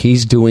MO.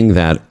 He's doing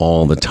that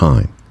all the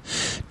time.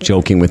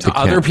 Joking with the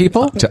other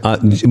people?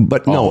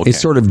 But no, okay. It's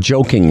sort of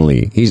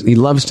jokingly. He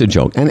loves to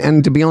joke.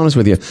 And to be honest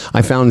with you,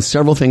 I found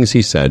several things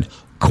he said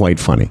quite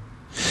funny.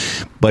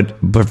 But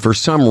for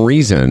some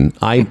reason,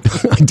 I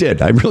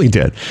really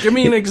did. Give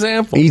me an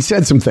example. He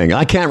said something.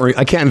 I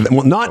can't.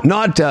 Well, not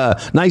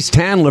nice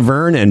tan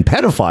Laverne and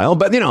pedophile,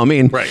 but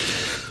right.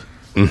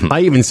 Mm-hmm. I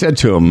even said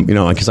to him,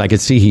 because I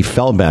could see he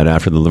felt bad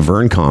after the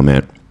Laverne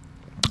comment.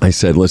 I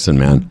said, listen,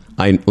 man,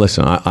 I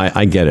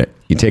get it.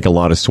 You take a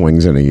lot of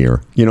swings in a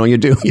year. You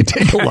do. You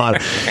take a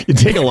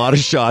lot of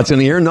shots in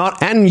a year.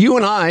 And you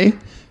and I,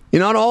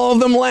 not all of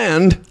them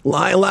land.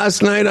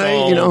 Last night,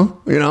 No.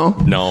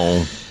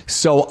 No.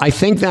 So I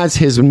think that's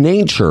his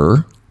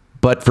nature.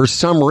 but for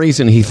some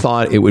reason he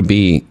thought it would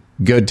be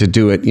good to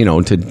do it,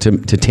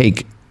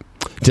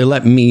 to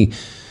let me,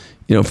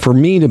 for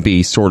me to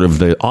be sort of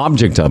the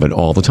object of it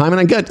all the time. And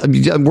I get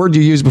a word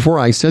you used before.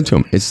 I said to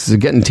him, it's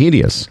getting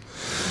tedious.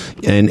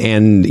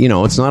 And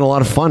it's not a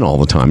lot of fun all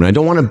the time. And I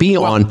don't want to be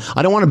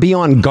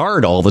on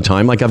guard all the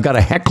time. Like I've got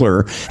a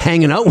heckler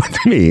hanging out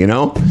with me,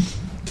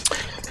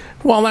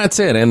 Well, that's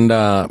it. And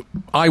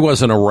I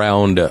wasn't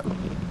around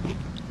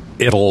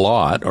it a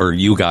lot, or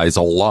you guys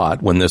a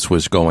lot, when this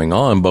was going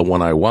on. But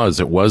when I was,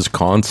 it was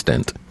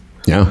constant.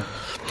 Yeah.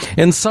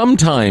 And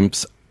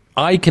sometimes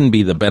I can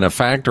be the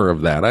benefactor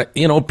of that.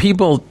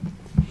 People,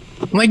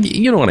 like,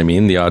 you know what I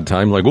mean? The odd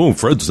time, like, oh,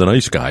 Fred's the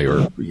nice guy.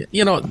 Or,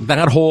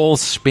 that whole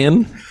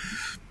spin.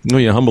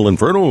 You humble and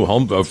Fred,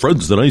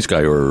 Fred's the nice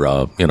guy.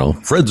 Or,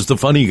 Fred's the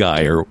funny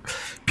guy. Or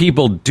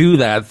people do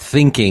that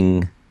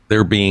thinking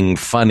they're being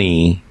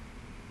funny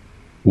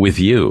with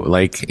you.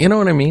 Like, you know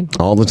what I mean?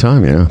 All the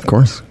time, yeah, of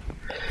course.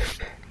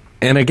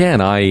 And again,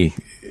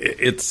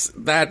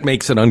 that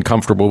makes it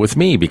uncomfortable with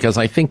me, because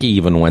I think he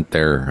even went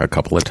there a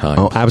couple of times.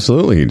 Oh,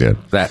 absolutely, he did.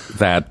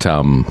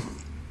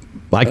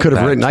 I could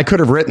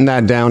have written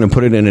that down and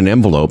put it in an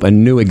envelope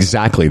and knew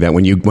exactly that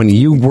when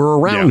you were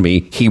around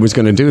me, he was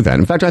going to do that.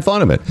 In fact, I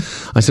thought of it.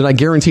 I said, I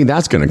guarantee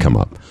that's going to come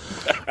up.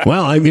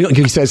 Well,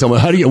 he said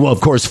something. Well,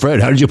 of course,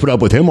 Fred, how did you put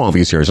up with him all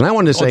these years? And I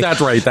wanted to say, that's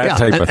right, type of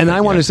thing. And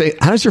I wanted to say,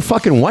 how does your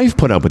fucking wife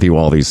put up with you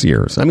all these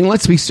years? I mean,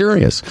 let's be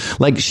serious.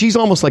 Like, she's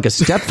almost like a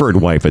Stepford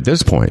wife at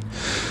this point.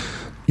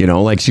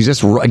 Like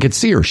I could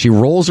see her. She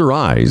rolls her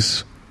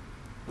eyes,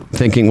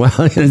 thinking, well,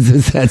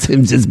 that's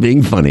him just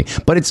being funny.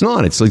 But it's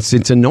not.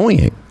 It's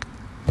annoying.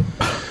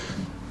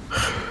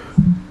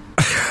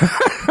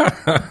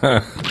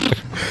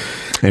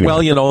 Anyway.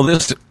 Well,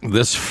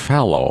 this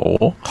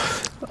fellow,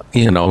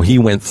 he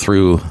went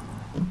through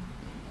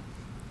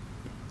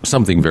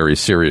something very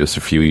serious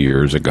a few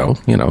years ago.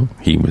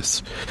 He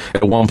was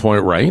at one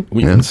point, right?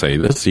 We can say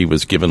this. He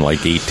was given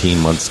like 18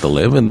 months to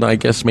live, and I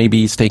guess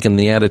maybe he's taken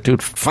the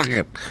attitude, fuck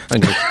it.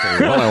 I'm just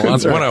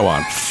saying what I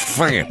want.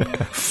 Fuck it.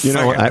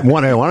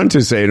 What I wanted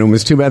to say to him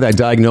was, too bad that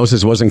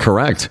diagnosis wasn't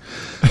correct.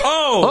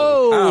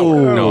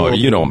 Oh, no,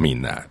 you don't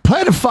mean that.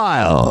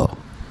 Pedophile.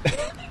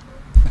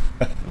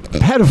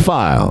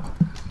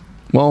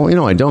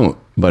 Well, I don't,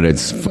 but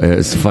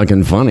it's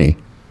fucking funny.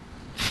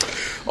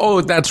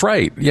 Oh, that's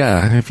right.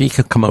 Yeah, if he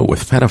could come out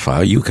with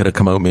pedophile, you could have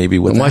come out maybe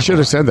with. Well, I should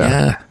have said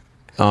that.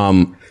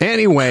 Yeah.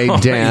 Anyway,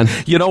 Dan,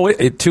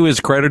 to his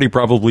credit, he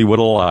probably would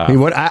have laughed. He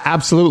would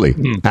absolutely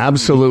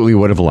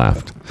would have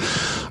laughed.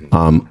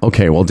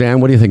 Okay, well,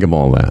 Dan, what do you think of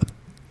all that?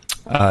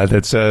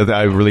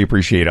 I really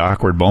appreciate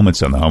awkward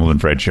moments on the Humble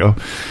and Fred show.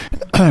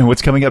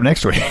 What's coming up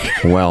next week?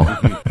 Well,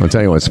 I'll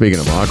tell you what. Speaking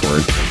of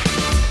awkward,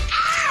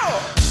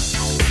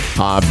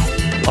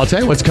 I'll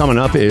tell you what's coming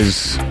up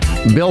is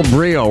Bill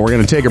Brioux. We're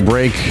going to take a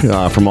break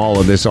from all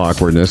of this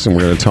awkwardness, and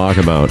we're going to talk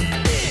about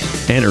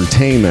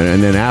entertainment.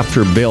 And then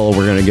after Bill,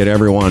 we're going to get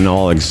everyone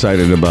all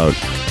excited about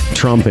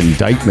Trump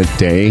Indictment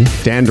Day.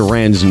 Dan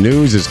Duran's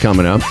News is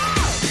coming up.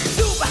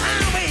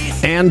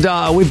 And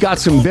we've got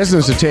some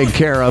business to take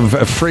care of,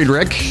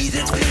 Friedrich.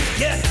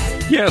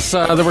 Yes,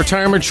 the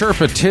retirement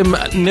Sherpa, Tim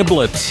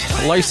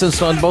Niblett,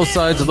 licensed on both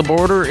sides of the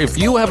border. If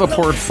you have a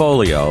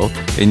portfolio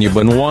and you've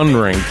been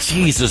wondering,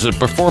 Jesus, is it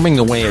performing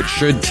the way it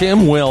should?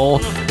 Tim will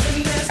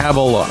have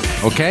a look,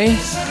 okay?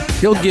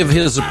 He'll give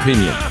his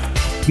opinion.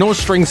 No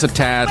strings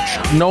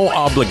attached, no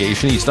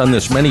obligation. He's done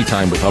this many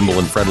times with Humble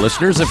and Fred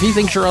listeners. If he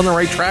thinks you're on the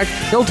right track,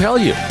 he'll tell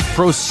you.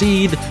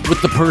 Proceed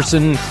with the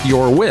person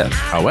you're with.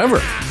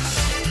 However,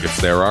 if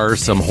there are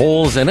some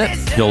holes in it,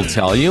 he'll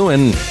tell you,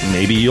 and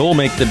maybe you'll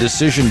make the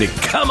decision to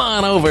come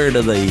on over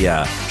to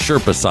the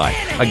Sherpa side.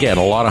 Again,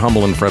 a lot of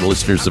Humble and Fred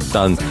listeners have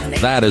done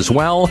that as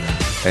well,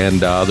 and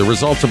the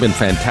results have been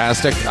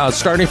fantastic,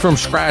 starting from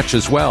scratch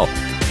as well.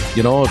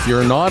 If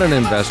you're not an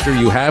investor,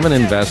 you haven't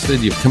invested,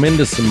 you've come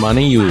into some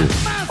money, you're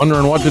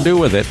wondering what to do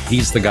with it,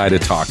 he's the guy to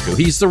talk to.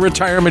 He's the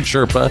retirement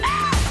Sherpa.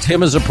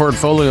 Tim is a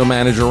portfolio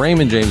manager.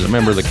 Raymond James, a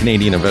member of the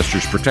Canadian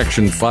Investors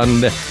Protection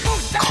Fund.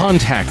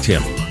 Contact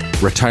him.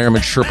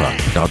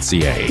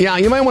 retirementsherpa.ca. Yeah,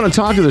 you might want to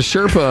talk to the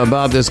Sherpa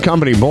about this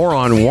company,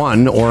 Boron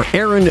One, or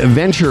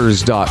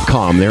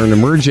AaronVentures.com. They're an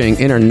emerging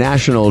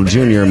international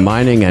junior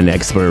mining and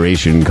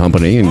exploration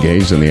company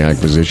engaged in the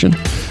acquisition,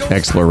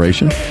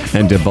 exploration,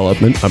 and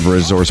development of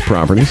resource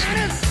properties.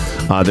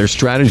 Their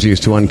strategy is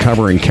to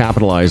uncover and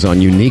capitalize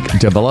on unique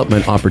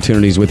development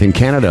opportunities within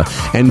Canada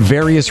and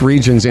various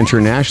regions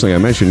internationally. I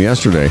mentioned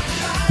yesterday,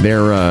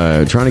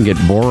 they're trying to get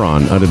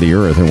boron out of the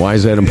earth. And why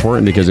is that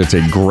important? Because it's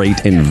a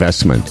great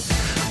investment.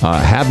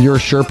 Have your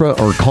Sherpa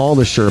or call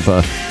the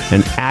Sherpa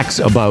and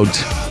ask about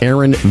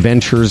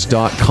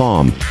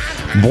AaronVentures.com.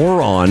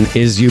 Boron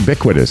is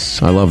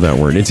ubiquitous. I love that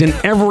word. It's in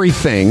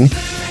everything.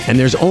 And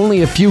there's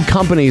only a few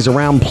companies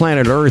around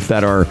planet Earth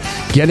that are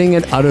getting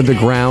it out of the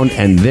ground,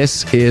 and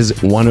this is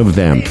one of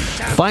them.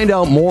 Find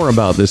out more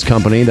about this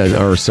company that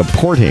are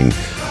supporting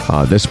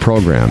this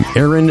program.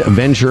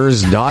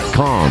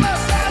 AaronVentures.com.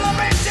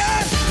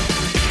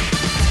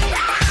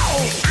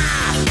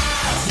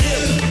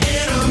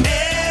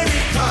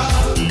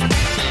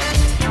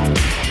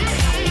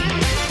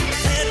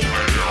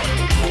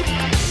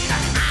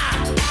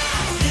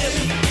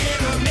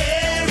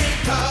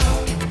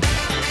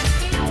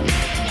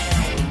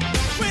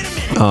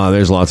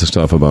 There's lots of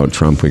stuff about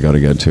Trump we got to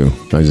get to.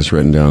 I just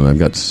written down. I've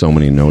got so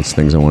many notes,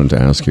 things I wanted to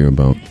ask you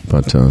about,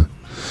 but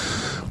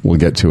we'll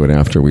get to it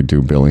after we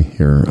do Billy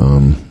here.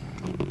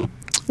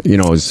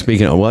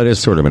 Speaking of, well, it is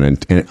sort of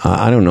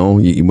I don't know,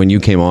 when you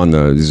came on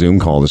the Zoom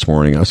call this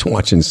morning, I was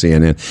watching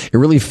CNN. It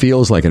really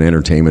feels like an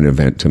entertainment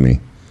event to me.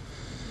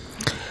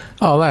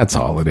 Oh, that's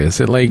all it is.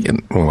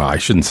 I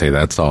shouldn't say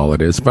that's all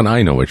it is, but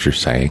I know what you're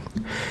saying.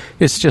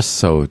 It's just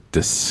so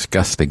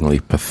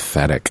disgustingly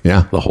pathetic.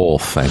 Yeah, the whole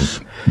thing.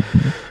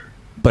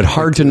 But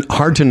hard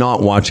to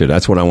not watch it.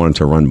 That's what I wanted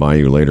to run by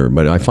you later.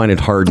 But I find it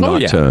hard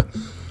not to.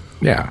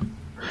 Yeah.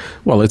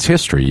 Well, it's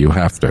history. You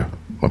have to.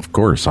 Of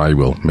course, I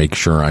will make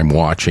sure I'm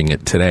watching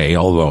it today,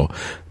 although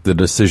the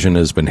decision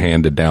has been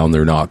handed down.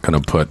 They're not going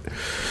to put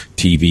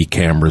TV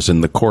cameras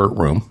in the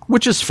courtroom,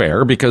 which is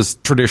fair because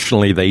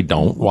traditionally they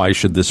don't. Why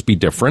should this be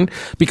different?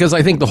 Because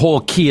I think the whole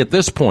key at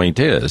this point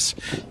is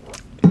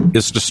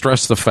to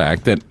stress the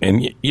fact that,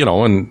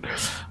 and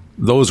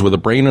those with a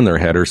brain in their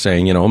head are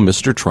saying,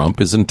 Mr. Trump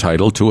is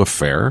entitled to a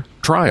fair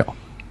trial,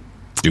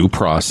 due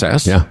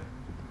process. Yeah.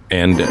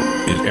 And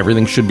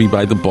everything should be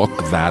by the book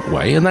that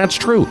way, and that's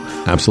true.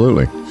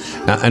 Absolutely.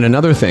 And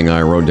another thing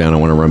I wrote down I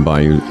want to run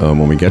by you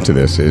when we get to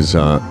this is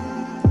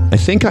I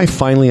think I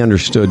finally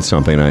understood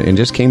something. It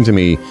just came to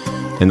me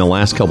in the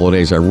last couple of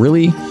days. I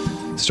really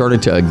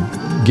started to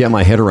get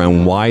my head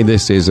around why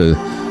this is a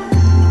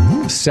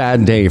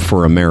sad day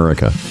for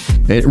America.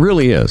 It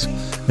really is.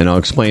 And I'll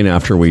explain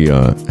after we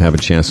have a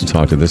chance to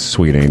talk to this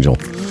sweet angel.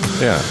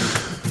 Yeah.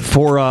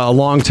 For a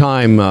long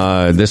time,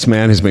 this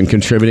man has been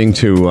contributing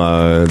to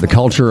the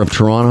culture of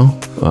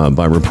Toronto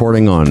by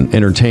reporting on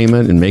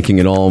entertainment and making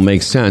it all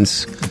make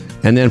sense.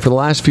 And then for the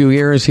last few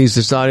years, he's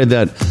decided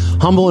that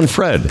Humble and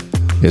Fred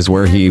is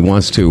where he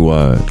wants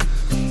to,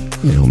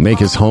 make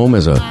his home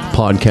as a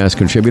podcast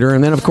contributor.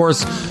 And then, of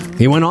course,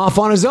 he went off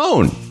on his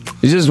own.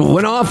 He just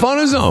went off on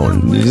his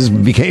own. He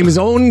just became his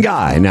own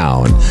guy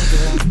now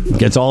and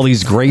gets all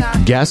these great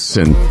guests.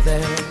 And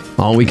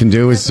all we can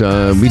do is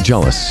be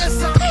jealous.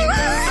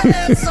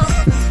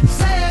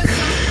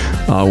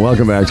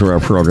 Welcome back to our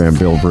program,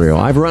 Bill Brioux.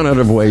 I've run out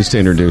of ways to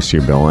introduce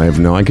you, Bill.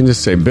 I can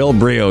just say Bill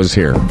Brioux's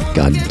here.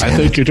 God damn I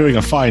think you're doing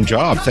a fine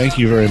job. Thank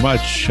you very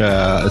much.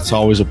 It's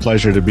always a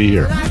pleasure to be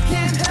here.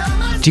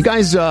 Do you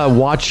guys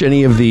watch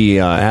any of the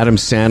Adam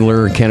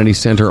Sandler Kennedy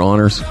Center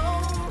honors?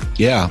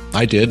 Yeah,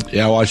 I did.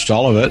 Yeah, I watched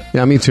all of it.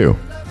 Yeah, me too.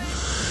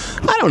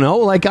 I don't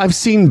know. I've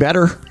seen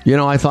better.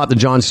 I thought the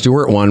Jon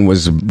Stewart one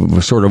was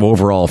sort of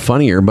overall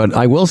funnier, but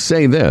I will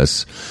say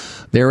this.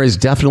 There is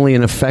definitely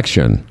an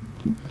affection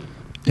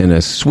and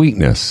a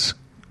sweetness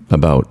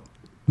about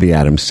the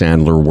Adam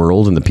Sandler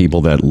world and the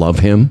people that love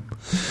him.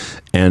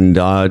 And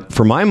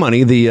for my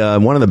money, the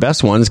one of the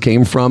best ones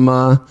came from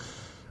a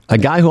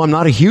guy who I'm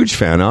not a huge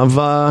fan of.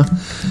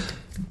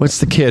 What's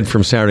the kid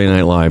from Saturday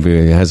Night Live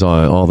who has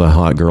all the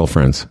hot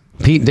girlfriends?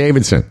 Pete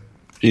Davidson.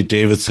 Pete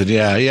Davidson,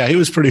 yeah, he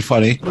was pretty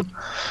funny.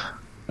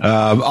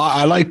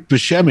 I liked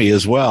Buscemi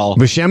as well.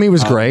 Buscemi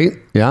was great,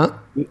 yeah.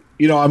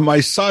 My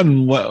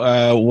son,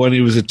 when he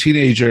was a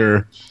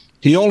teenager,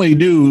 he only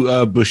knew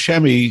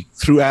Buscemi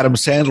through Adam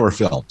Sandler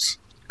films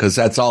because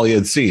that's all he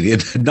had seen. He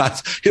had not,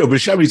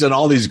 Buscemi's in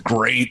all these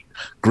great,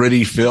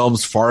 gritty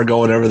films,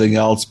 Fargo and everything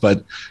else.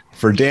 But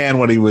for Dan,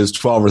 when he was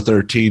 12 or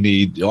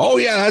 13,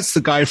 that's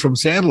the guy from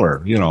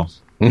Sandler,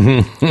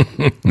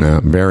 Mm-hmm. Yeah,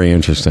 very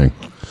interesting.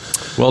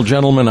 Well,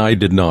 gentlemen, I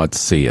did not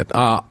see it.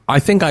 I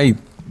think I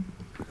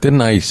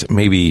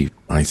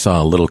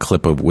saw a little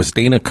clip of, was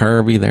Dana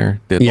Carvey there?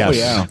 Yes.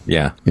 Oh,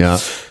 yeah. Yeah.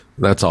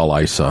 That's all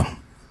I saw.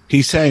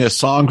 He sang a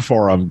song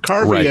for him.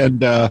 Carvey right. And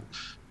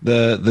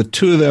the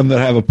two of them that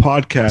have a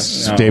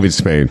podcast now,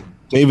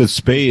 David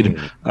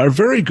Spade are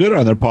very good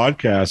on their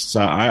podcasts.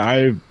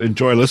 I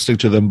enjoy listening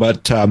to them,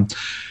 but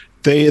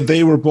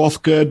they were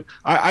both good.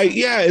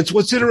 It's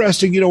what's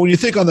interesting, when you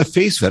think on the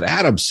face of it,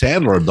 Adam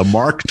Sandler, the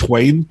Mark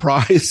Twain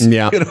Prize,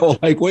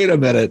 wait a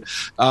minute.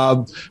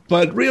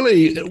 But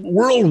really,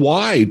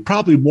 worldwide,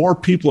 probably more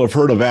people have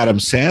heard of Adam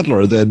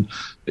Sandler than,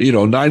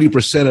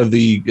 90% of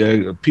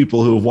the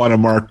people who have won a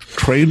Mark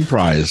Twain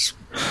Prize.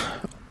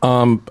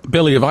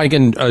 Billy, if I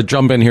can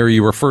jump in here,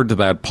 you referred to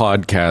that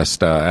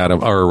podcast,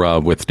 Adam, or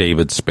with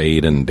David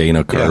Spade and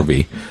Dana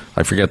Carvey. Yeah.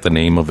 I forget the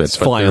name of it. It's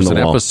Fly on the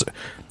Wall.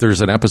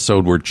 There's an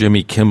episode where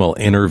Jimmy Kimmel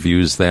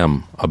interviews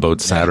them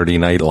about Saturday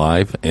Night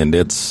Live, and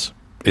it's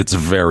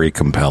very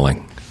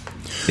compelling.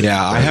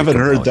 Yeah, I haven't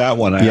heard that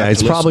one.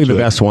 It's probably the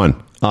best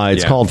one.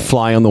 It's called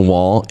Fly on the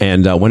Wall,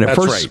 and when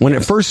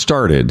it first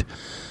started,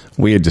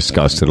 we had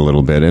discussed it a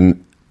little bit,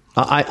 and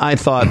I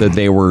thought that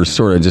they were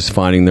sort of just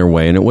finding their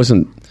way, and it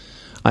wasn't.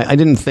 I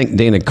didn't think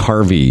Dana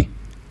Carvey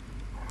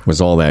was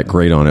all that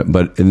great on it,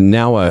 but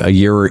now a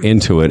year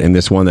into it, and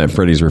this one that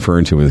Freddie's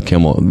referring to with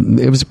Kimmel,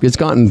 it's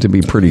gotten to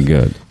be pretty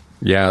good.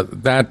 Yeah,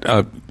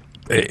 that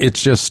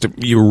it's just,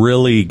 you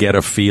really get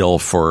a feel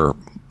for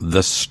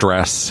the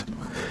stress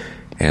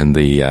and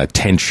the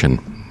tension.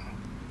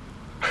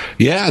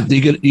 Yeah,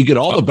 you get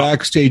all the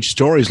backstage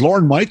stories.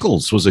 Lorne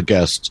Michaels was a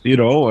guest.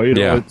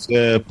 It's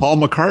Paul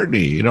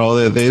McCartney.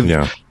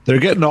 They're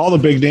getting all the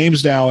big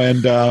names now,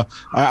 and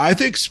I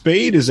think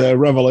Spade is a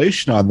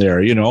revelation on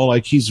there.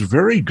 Like he's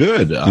very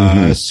good,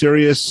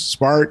 serious,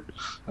 smart.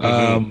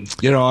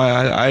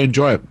 I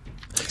enjoy it.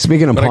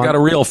 Speaking of, but I got a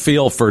real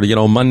feel for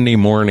Monday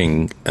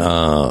morning.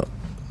 The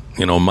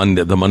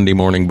Monday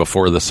morning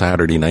before the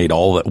Saturday night,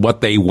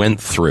 what they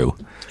went through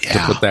to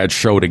put that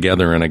show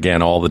together, and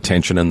again, all the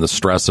tension and the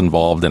stress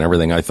involved and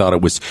everything. I thought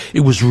it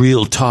was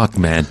real talk,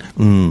 man.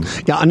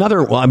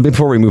 Yeah,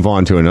 before we move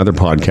on to another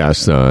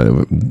podcast,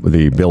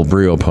 the Bill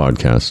Brioux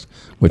podcast,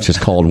 which is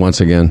called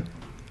once again.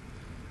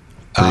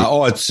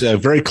 It's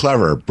very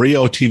clever.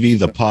 Brioux TV,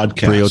 the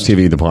podcast. Brioux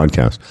TV, the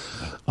podcast.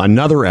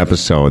 Another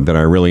episode that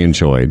I really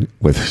enjoyed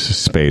with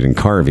Spade and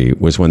Carvey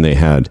was when they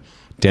had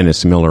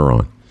Dennis Miller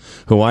on,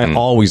 who I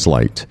always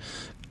liked.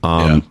 He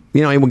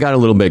got a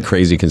little bit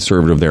crazy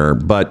conservative there,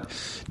 but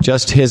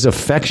just his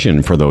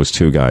affection for those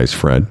two guys,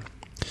 Fred,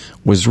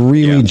 was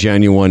really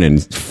genuine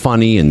and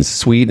funny and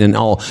sweet, and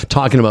all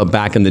talking about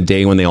back in the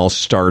day when they all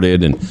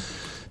started, and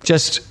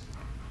just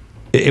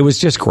it was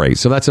just great.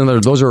 So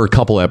those are a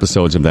couple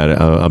episodes of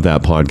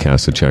that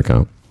podcast to check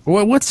out.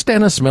 Well, what's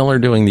Dennis Miller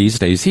doing these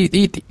days?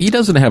 He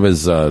doesn't have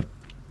his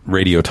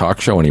radio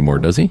talk show anymore,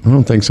 does he? I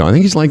don't think so. I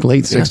think he's like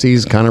late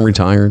 60s, kind of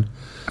retired.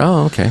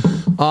 Oh, okay.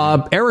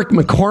 Eric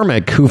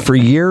McCormick, who for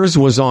years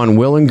was on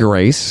Will and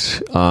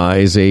Grace,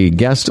 is a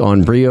guest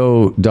on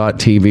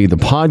Brioux.tv, the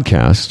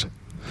podcast.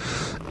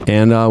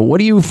 And what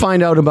do you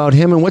find out about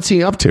him, and what's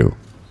he up to?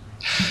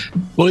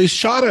 Well, he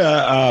shot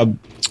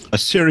a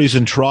series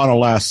in Toronto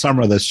last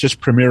summer that's just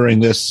premiering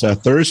this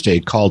Thursday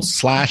called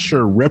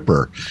Slasher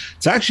Ripper.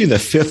 It's actually the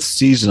 5th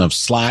season of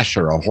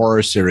Slasher, a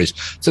horror series.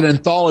 It's an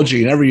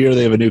anthology, and every year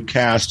they have a new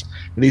cast.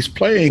 And he's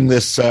playing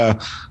this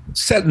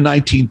set in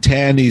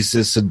 1910. He's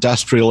this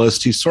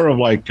industrialist. He's sort of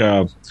like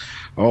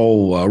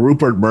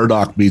Rupert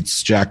Murdoch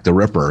meets Jack the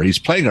Ripper. He's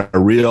playing a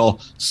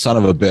real son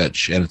of a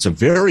bitch, and it's a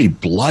very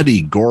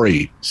bloody,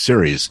 gory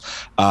series.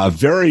 A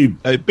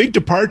big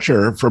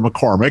departure for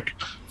McCormick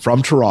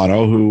from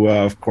Toronto, who,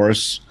 of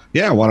course,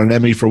 won an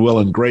Emmy for Will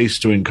and Grace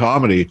doing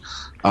comedy.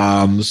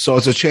 So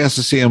it's a chance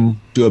to see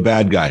him do a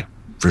bad guy,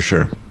 for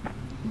sure.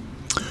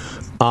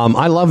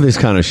 I love these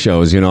kind of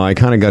shows. I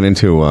kind of got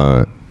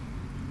into,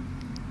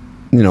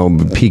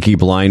 Peaky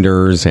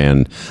Blinders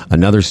and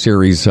another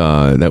series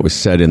that was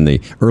set in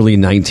the early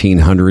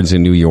 1900s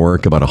in New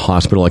York about a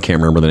hospital. I can't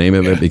remember the name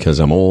of it because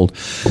I'm old.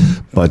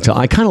 But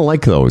I kind of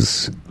like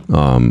those.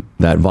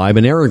 That vibe.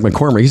 And Eric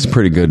McCormick, he's a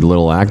pretty good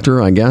little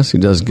actor, I guess. He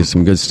does get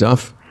some good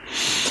stuff.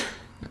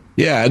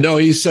 Yeah, no,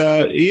 he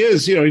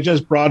is. He does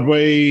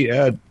Broadway,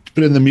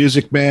 been in The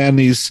Music Man.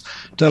 He's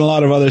done a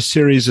lot of other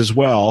series as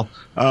well.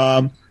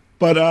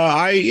 But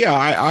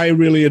I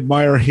really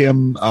admire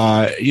him.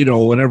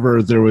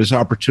 Whenever there was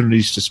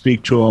opportunities to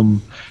speak to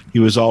him, he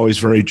was always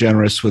very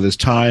generous with his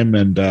time,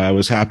 and I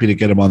was happy to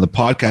get him on the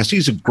podcast.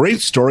 He's a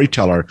great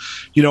storyteller.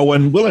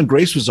 When Will and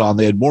Grace was on,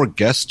 they had more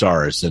guest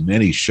stars than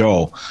any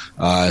show.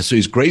 So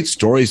he's great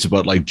stories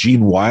about like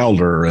Gene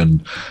Wilder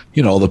and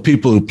the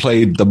people who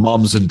played the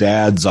mums and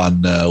dads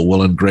on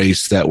Will and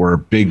Grace that were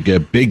big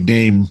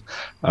name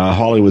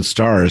Hollywood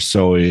stars.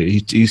 So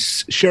he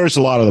shares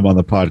a lot of them on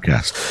the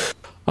podcast.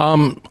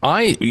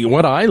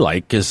 What I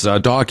like is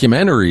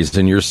documentaries,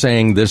 and you're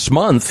saying this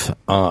month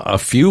a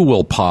few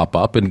will pop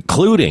up,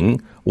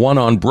 including one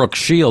on Brooke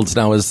Shields.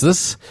 Now, is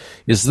this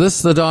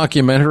the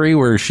documentary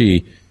where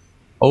she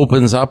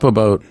opens up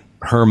about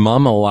her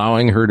mom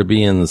allowing her to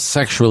be in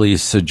sexually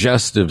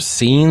suggestive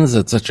scenes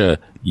at such a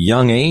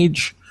young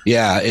age?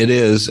 Yeah, it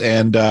is.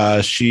 And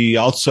she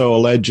also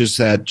alleges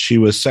that she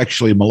was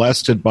sexually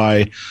molested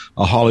by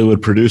a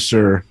Hollywood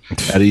producer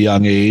at a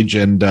young age.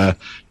 And,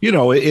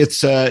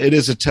 it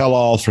is a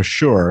tell-all for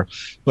sure.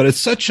 But it's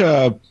such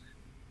a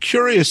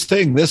curious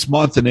thing this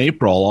month in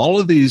April. All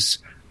of these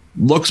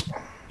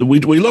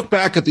we look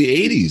back at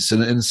the 80s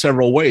in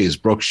several ways.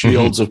 Brooke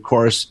Shields, of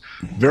course,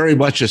 very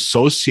much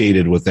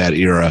associated with that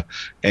era.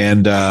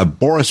 And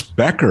Boris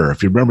Becker,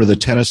 if you remember the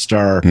tennis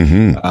star,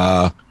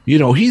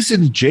 he's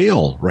in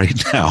jail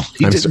right now.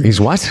 He's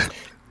what?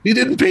 He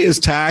didn't pay his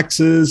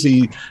taxes.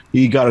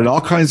 He got in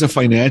all kinds of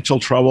financial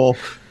trouble.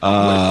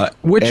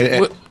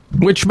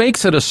 Which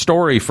makes it a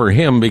story for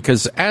him,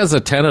 because as a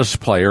tennis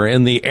player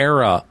in the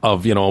era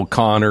of,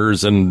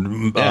 Connors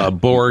and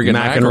Borg and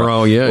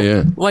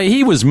McEnroe, like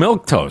he was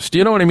milquetoast.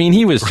 You know what I mean?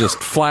 He was just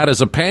flat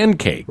as a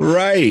pancake.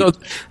 Right. So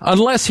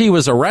unless he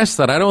was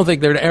arrested, I don't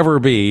think there'd ever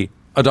be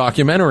a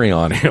documentary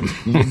on him.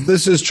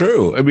 This is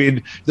true. I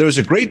mean, there was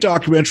a great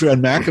documentary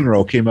on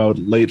McEnroe came out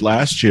late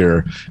last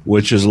year,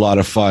 which is a lot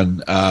of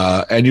fun.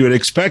 And you would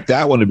expect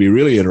that one to be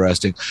really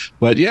interesting.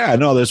 But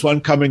there's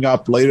one coming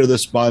up later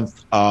this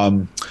month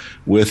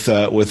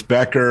with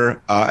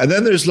Becker. And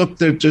then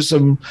there's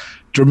some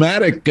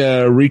dramatic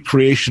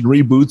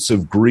reboots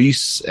of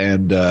Grease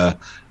and,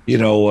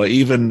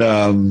 even,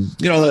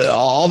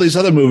 all these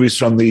other movies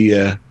from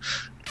the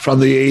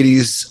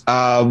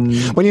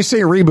 80s. When you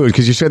say a reboot,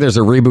 because you said there's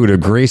a reboot of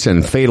Grease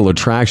and Fatal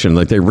Attraction,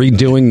 like they're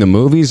redoing the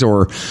movies,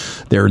 or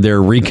they're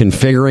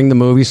reconfiguring the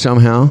movie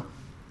somehow?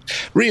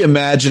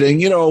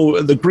 Reimagining.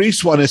 The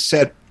Grease one is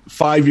set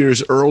 5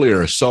 years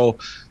earlier. So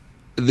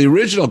the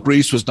original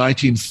Grease was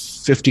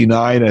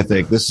 1959, I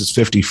think. This is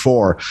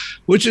 54,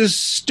 which is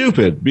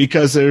stupid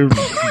because they've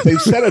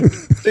said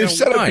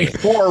it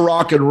before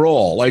rock and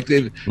roll. Like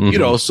they've,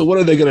 so what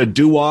are they going to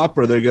doo-wop?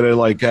 Or are they going to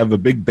like have a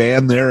big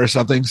band there or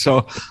something?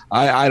 So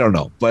I don't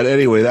know. But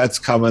anyway, that's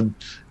coming.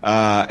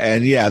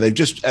 And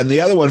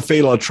the other one,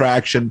 Fatal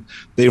Attraction,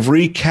 they've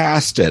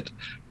recast it,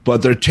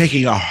 but they're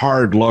taking a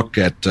hard look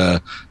at,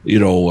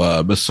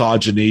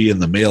 misogyny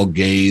and the male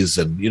gaze.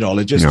 And,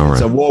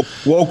 it's a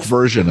woke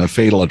version of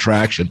Fatal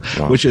Attraction,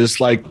 which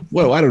is like,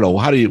 well, I don't know.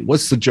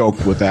 What's the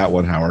joke with that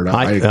one, Howard?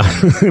 I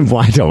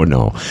don't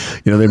know.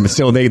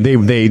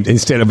 They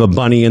instead of a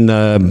bunny in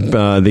in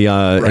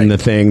the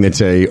thing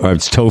that's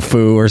it's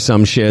tofu or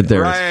some shit.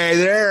 Right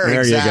there.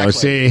 There exactly. you go.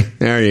 See,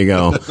 there you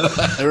go.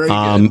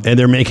 And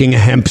they're making a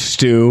hemp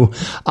stew.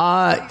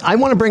 I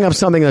want to bring up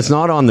something that's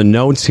not on the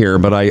notes here,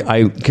 but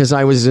because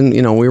I was in,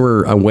 we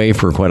were away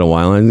for quite a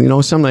while, and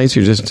some nights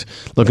you're just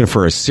looking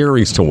for a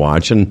series to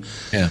watch, and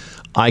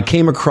I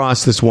came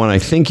across this one I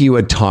think you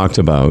had talked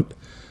about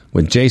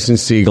with Jason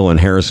Segel and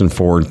Harrison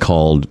Ford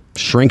called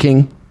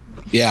Shrinking.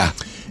 Yeah.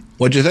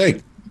 What'd you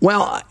think?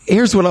 Well,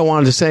 here's what I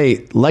wanted to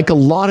say. Like a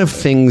lot of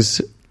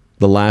things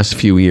the last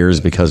few years,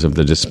 because of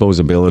the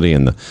disposability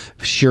and the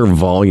sheer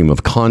volume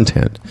of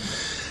content,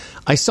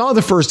 I saw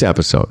the first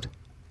episode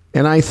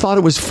and I thought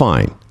it was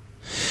fine.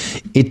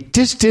 It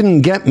just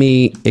didn't get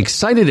me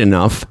excited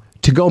enough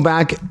to go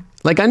back.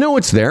 Like, I know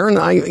it's there,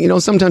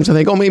 and sometimes I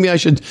think, oh, maybe I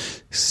should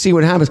see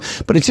what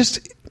happens. But it just,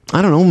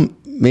 I don't know,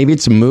 maybe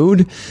it's a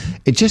mood.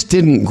 It just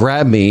didn't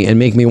grab me and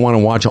make me want to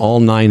watch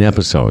all 9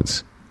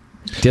 episodes.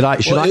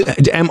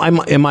 Am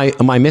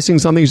I missing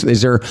something?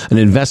 Is there an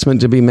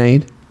investment to be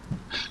made?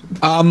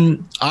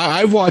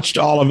 I've watched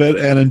all of it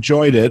and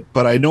enjoyed it,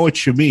 but I know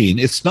what you mean.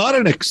 It's not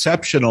an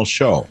exceptional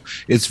show.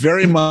 It's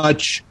very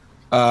much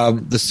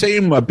the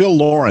same. Bill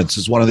Lawrence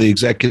is one of the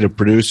executive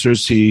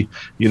producers. He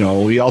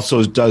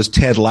also does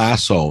Ted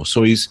Lasso.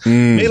 So he's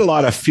made a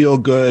lot of feel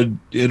good,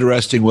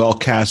 interesting, well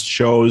cast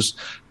shows.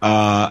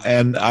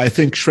 And I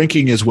think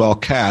Shrinking is well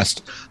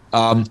cast.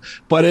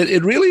 But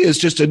it really is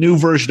just a new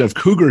version of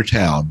Cougar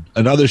Town,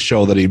 another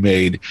show that he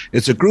made.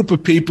 It's a group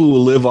of people who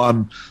live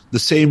on the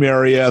same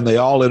area, and they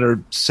all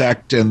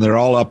intersect, and they're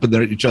all up in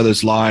each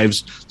other's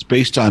lives. It's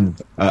based on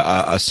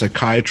a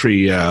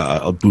psychiatry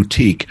a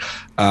boutique.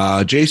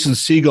 Jason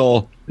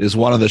Segel is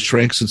one of the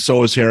shrinks, and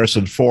so is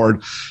Harrison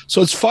Ford.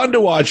 So it's fun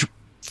to watch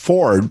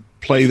Ford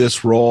play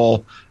this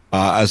role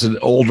as an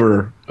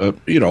older,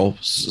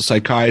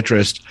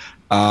 psychiatrist.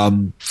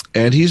 And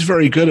he's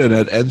very good in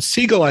it. And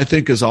Segel, I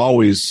think, is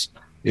always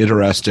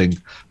interesting.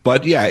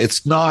 But yeah,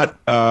 it's not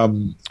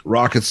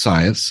rocket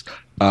science.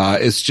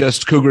 It's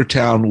just Cougar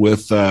Town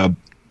with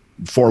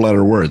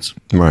 4-letter words.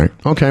 Right.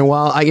 Okay.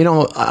 Well,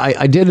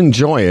 I did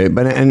enjoy it,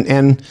 but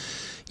and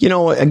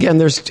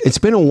again, it's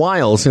been a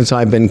while since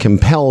I've been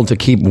compelled to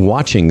keep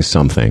watching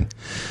something.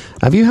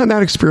 Have you had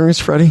that experience,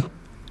 Freddie?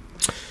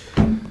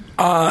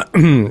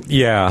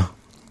 Yeah.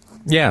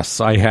 Yes,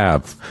 I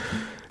have.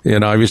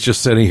 I was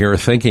just sitting here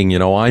thinking,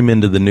 I'm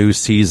into the new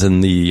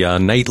season, the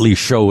nightly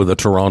show of the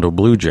Toronto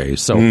Blue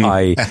Jays. So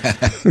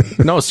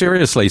no,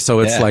 seriously.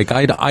 So it's like,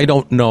 I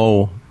don't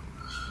know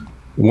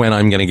when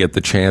I'm going to get the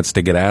chance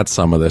to get at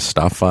some of this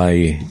stuff.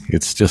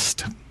 It's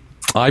just,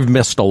 I've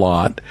missed a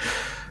lot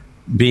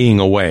being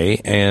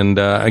away. And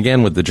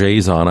again, with the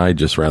Jays on, I'd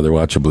just rather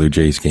watch a Blue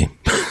Jays game.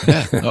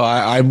 Yeah,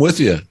 I'm with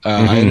you.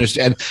 I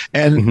understand.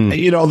 And,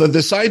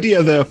 this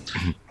idea of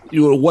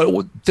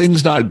what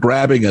things not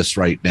grabbing us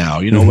right now.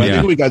 I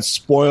think we got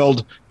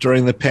spoiled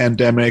during the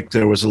pandemic.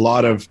 There was a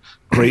lot of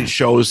great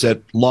shows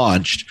that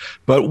launched,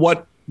 but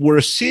what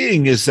we're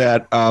seeing is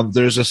that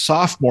there's a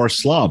sophomore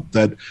slump,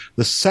 that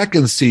the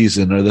second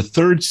season or the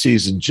third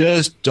season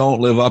just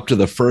don't live up to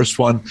the first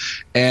one.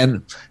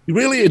 And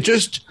really,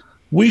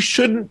 we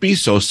shouldn't be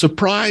so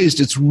surprised.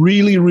 It's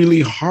really,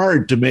 really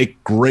hard to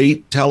make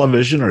great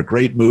television or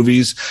great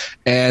movies,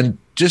 and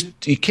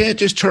you can't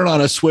just turn on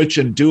a switch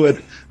and do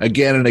it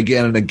again and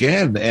again and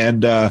again.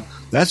 And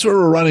that's what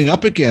we're running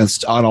up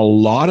against on a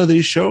lot of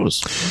these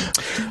shows.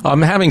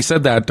 Having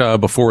said that,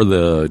 before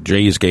the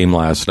Jays game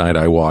last night,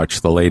 I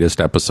watched the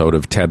latest episode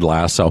of Ted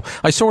Lasso.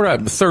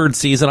 Third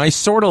season, I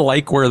sort of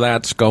like where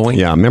that's going.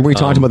 Yeah, remember we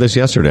talked about this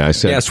yesterday. I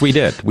said, yes, we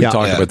did. We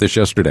talked about this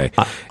yesterday.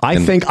 I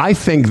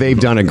think they've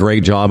done a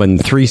great job,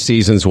 and 3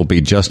 seasons will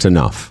be just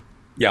enough.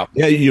 Yeah,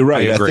 you're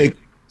right. I think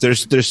they're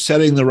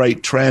setting the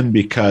right trend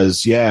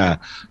because,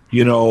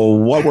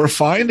 what we're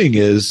finding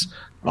is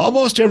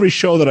almost every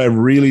show that I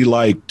really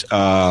liked,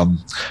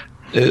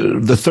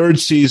 the third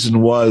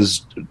season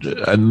was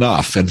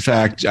enough. In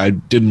fact, I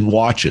didn't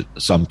watch it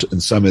in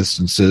some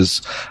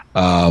instances.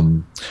 I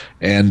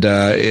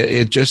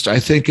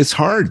think it's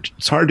hard.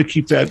 It's hard to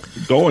keep that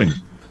going.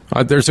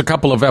 There's a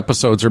couple of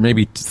episodes, or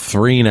maybe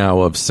 3 now,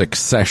 of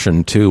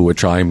Succession, too,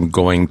 which I'm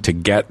going to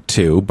get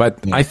to. But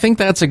I think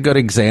that's a good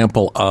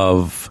example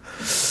of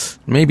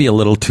maybe a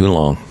little too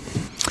long.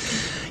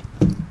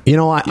 You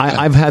know,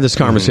 I've had this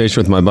conversation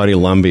with my buddy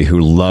Lumbee,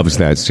 who loves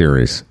that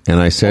series, and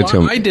I said to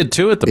him, I did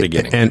too at the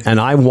beginning, and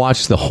I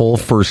watched the whole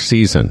first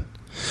season,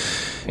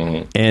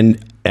 and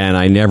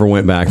I never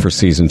went back for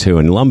season 2.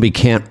 And Lumbee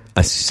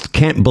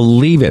can't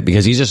believe it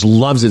because he just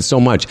loves it so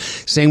much.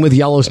 Same with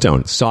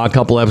Yellowstone. Saw a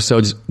couple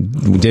episodes,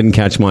 didn't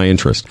catch my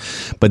interest.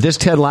 But this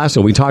Ted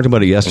Lasso, we talked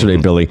about it yesterday,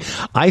 Billy.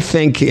 I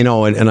think, you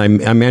know, and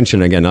I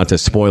mentioned again, not to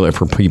spoil it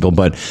for people,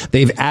 but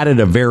they've added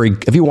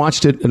have you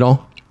watched it at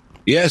all?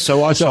 Yes, I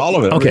watched all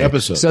of it, every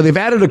episode. So they've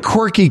added a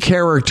quirky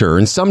character,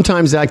 and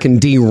sometimes that can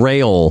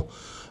derail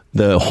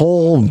the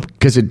whole,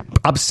 because it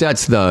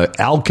upsets the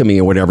alchemy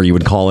or whatever you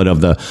would call it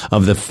of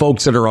the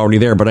folks that are already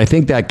there. But I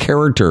think that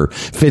character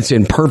fits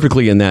in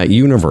perfectly in that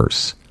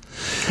universe.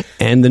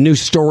 And the new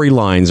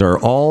storylines are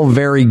all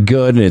very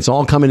good, and it's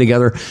all coming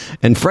together.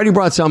 And Freddie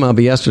brought something up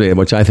yesterday,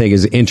 which I think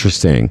is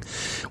interesting,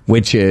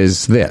 which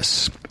is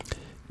this.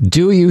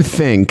 Do you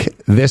think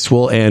this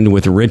will end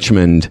with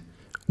Richmond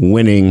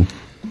winning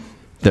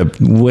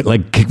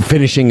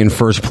finishing in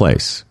first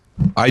place?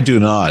 I do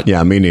not.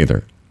 Yeah, me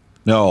neither.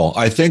 No,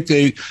 I think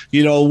we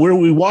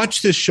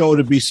watch this show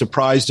to be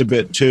surprised a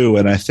bit too.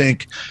 And I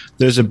think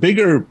there's a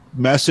bigger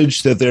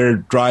message that they're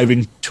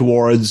driving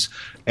towards,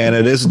 and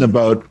it isn't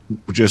about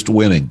just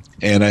winning.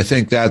 And I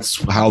think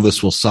that's how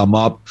this will sum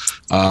up.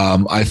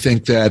 I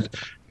think that,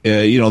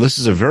 this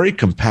is a very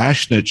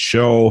compassionate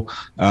show,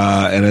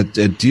 and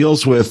it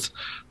deals with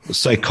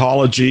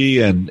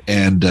psychology and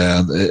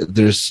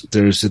there's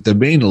the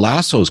main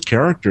Lasso's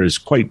character is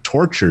quite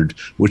tortured,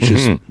 which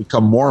has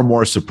become more and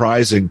more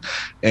surprising.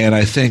 And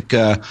I think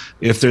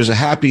if there's a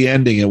happy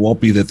ending, it won't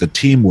be that the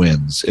team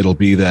wins, it'll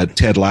be that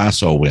Ted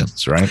Lasso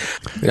wins, right?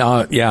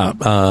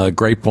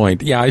 Great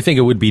point. Yeah, I think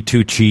it would be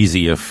too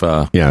cheesy if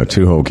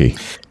too hokey.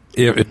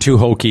 Too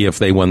hokey if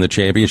they won the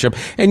championship.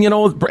 And,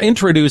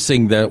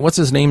 introducing what's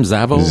his name?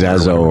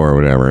 Zazo or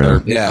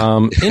whatever.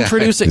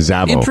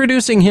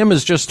 Introducing him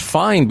is just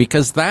fine,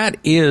 because that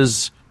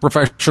is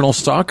professional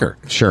soccer.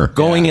 Sure.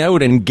 Going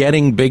out and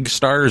getting big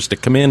stars to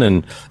come in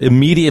and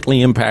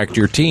immediately impact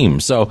your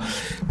team. So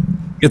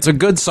it's a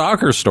good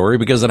soccer story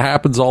because it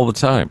happens all the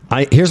time.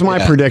 Here's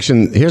my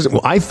prediction.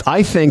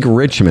 I think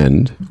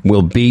Richmond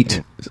will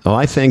beat,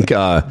 as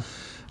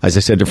I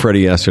said to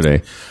Freddie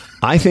yesterday,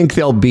 I think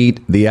they'll beat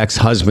the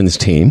ex-husband's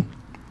team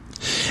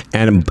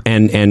and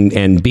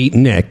beat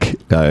Nick,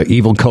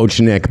 evil coach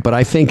Nick. But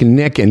I think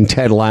Nick and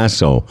Ted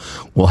Lasso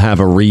will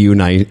have a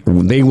reunite.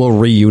 They will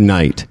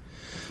reunite.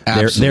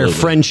 Their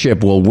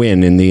friendship will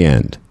win in the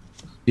end.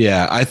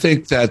 Yeah, I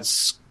think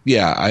that's.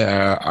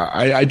 Yeah,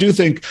 I do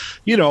think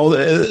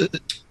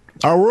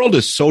our world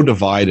is so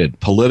divided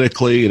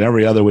politically and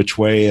every other which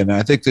way, and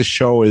I think this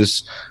show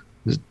is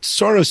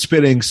sort of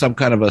spinning some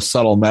kind of a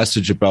subtle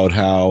message about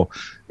how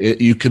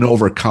you can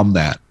overcome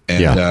that.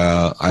 And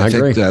I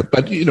think that,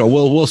 but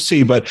we'll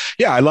see. But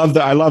yeah, I love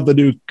the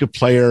new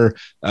player.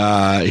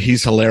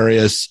 He's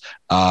hilarious.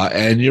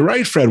 And you're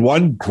right, Fred.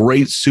 One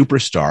great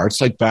superstar.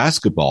 It's like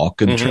basketball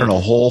can turn a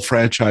whole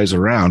franchise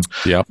around.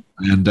 Yeah,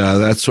 and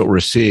that's what we're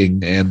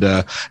seeing. And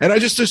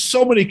there's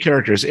so many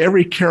characters.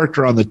 Every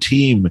character on the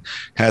team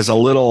has a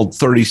little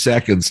 30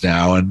 seconds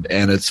now, and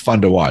it's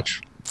fun to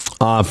watch.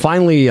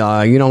 Finally,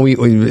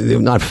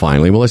 not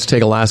finally, but let's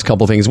take a last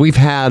couple things. We've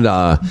had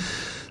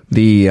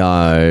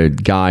the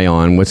guy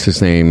on, what's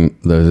his name?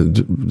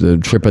 The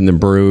trip in the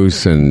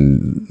Brioux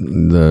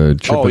and the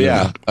trip.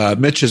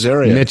 Mitch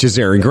Azaria. Mitch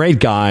Azaria, great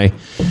guy.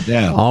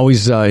 Yeah,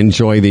 always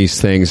enjoy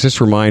these things.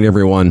 Just remind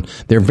everyone,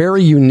 they're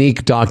very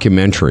unique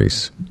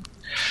documentaries.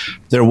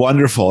 They're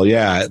wonderful.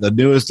 Yeah, the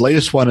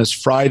latest one is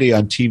Friday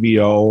on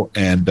TVO,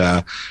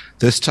 and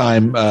this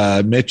time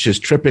Mitch is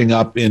tripping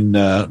up in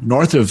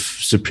north of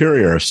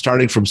Superior,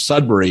 starting from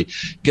Sudbury,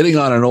 getting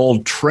on an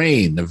old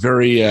train, a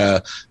very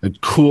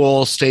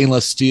cool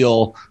stainless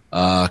steel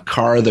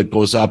car that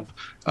goes up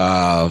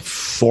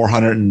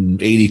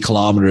 480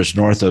 kilometers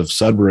north of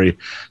Sudbury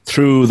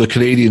through the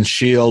Canadian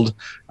Shield.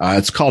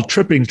 It's called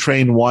Tripping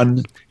Train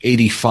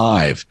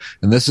 185,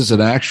 and this is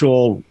an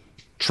actual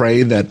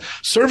train that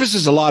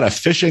services a lot of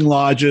fishing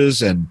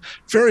lodges and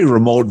very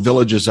remote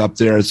villages up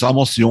there. It's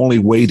almost the only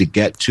way to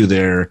get to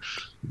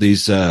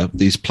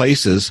these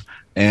places.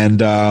 And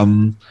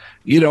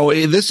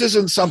this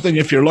isn't something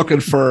if you're looking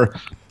for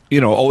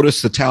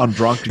Otis the town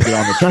drunk to get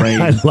on the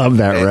train. I love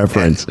that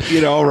reference.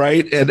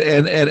 Right?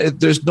 And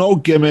there's no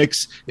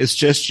gimmicks. It's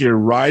just you're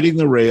riding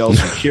the rails,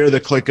 you hear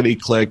the clickety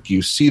click,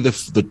 you see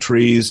the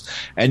trees,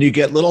 and you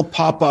get little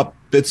pop-up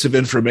bits of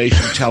information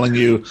telling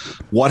you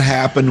what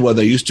happened when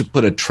they used to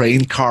put a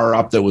train car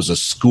up that was a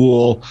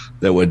school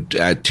that would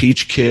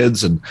teach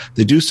kids, and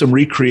they do some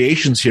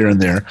recreations here and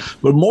there.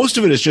 But most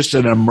of it is just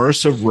an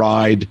immersive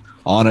ride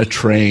on a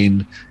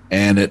train,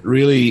 and it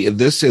really, in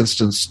this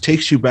instance,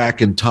 takes you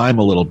back in time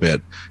a little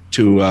bit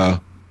to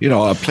a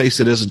place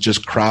that isn't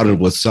just crowded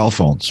with cell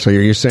phones. So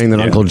you're saying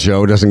that Uncle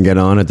Joe doesn't get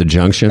on at the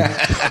junction?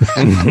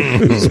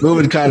 He's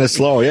moving kind of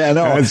slow. Yeah,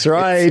 no. That's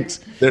right.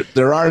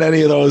 There aren't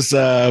any of those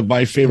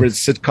my favorite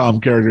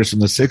sitcom characters from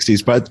the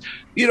 60s. But,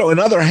 in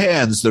other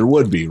hands, there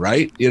would be,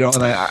 right?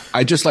 And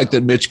I just like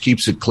that Mitch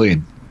keeps it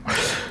clean.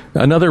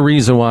 Another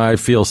reason why I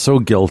feel so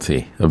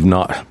guilty of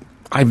not...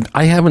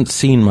 I haven't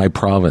seen my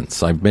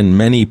province. I've been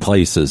many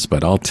places,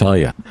 but I'll tell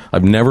you,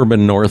 I've never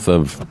been north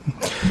of,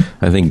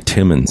 I think,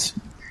 Timmins.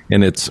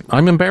 And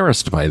I'm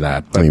embarrassed by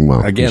that. But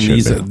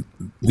again,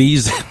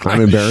 these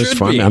I'm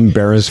embarrassed. I'm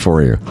embarrassed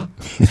for you.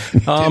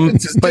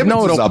 But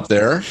no, it's up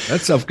there.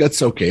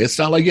 That's okay. It's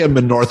not like you haven't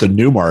been north of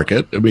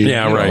Newmarket. I mean,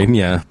 right.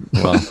 Yeah.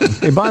 Well,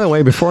 hey, by the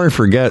way, before I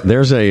forget,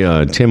 there's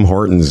a Tim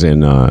Hortons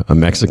in a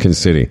Mexican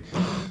city.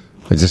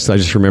 I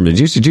just remembered.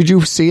 Did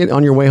you see it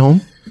on your way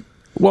home?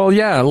 Well,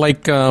 yeah,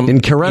 like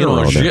in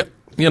Querétaro.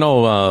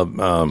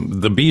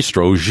 The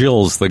bistro,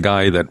 Gilles, the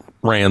guy that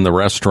ran the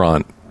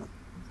restaurant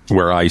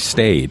where I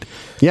stayed.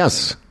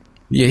 Yes.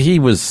 Yeah, he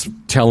was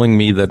telling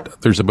me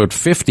that there's about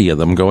 50 of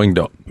them going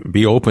to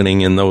be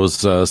opening in those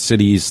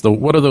cities.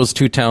 What are those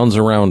two towns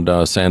around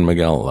San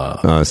Miguel?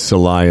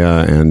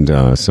 Celaya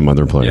and some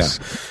other place.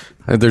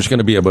 Yeah. There's going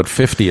to be about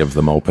 50 of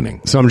them opening.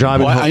 So I'm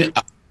driving home.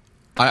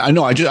 I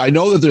know. I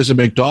know that there's a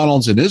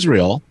McDonald's in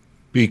Israel.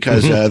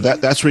 Because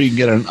that's where you can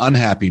get an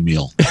unhappy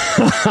meal.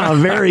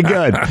 Very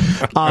good.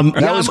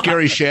 That was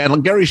Gary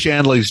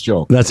Shandley's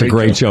joke. That's a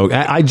great joke.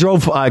 I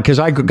drove because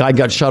I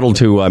got shuttled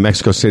to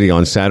Mexico City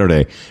on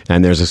Saturday,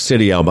 and there's a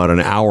city about an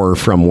hour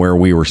from where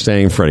we were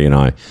staying, Freddie and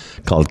I,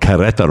 called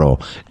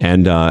Querétaro.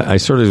 And I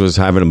was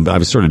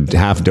sort of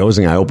half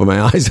dozing. I opened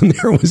my eyes, and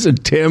there was a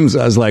Tim's.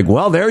 I was like,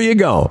 well, there you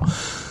go.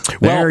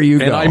 There you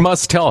go. And I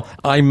must tell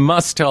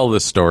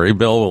this story.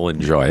 Bill will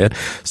enjoy it.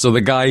 So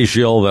the guy,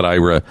 Gilles, that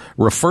I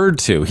referred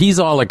to, he's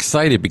all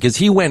excited because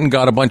he went and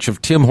got a bunch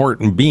of Tim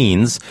Horton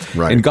beans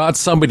and got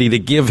somebody to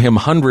give him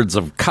hundreds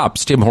of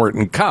cups, Tim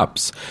Horton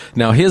cups.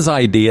 Now, his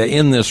idea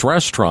in this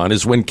restaurant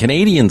is when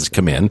Canadians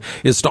come in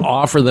is to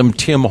offer them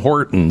Tim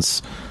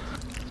Hortons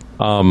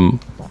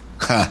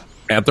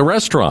at the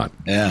restaurant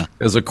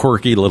as a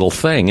quirky little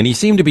thing. And he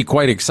seemed to be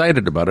quite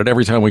excited about it.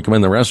 Every time we come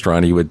in the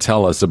restaurant, he would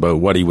tell us about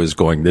what he was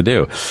going to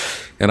do.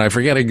 And I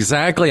forget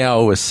exactly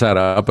how it was set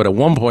up, but at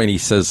one point he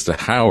says to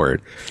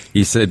Howard,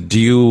 he said,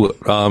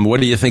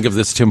 what do you think of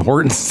this Tim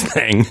Hortons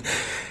thing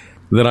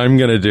that I'm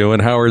going to do?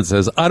 And Howard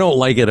says, I don't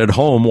like it at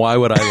home. Why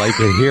would I like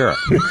it here?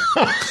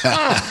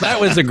 That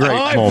was a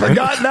great moment. I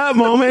forgot that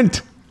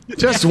moment.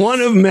 Just one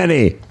of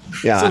many.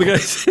 Yeah. So the guy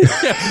said,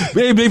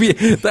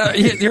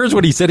 here's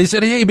what he said. He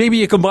said, hey, maybe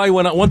you can buy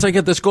one. Once I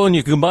get this going,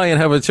 you can buy and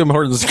have a Tim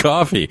Hortons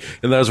coffee.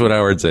 And that's what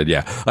Howard said.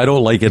 Yeah, I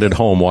don't like it at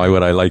home. Why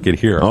would I like it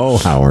here? Oh,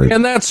 Howard.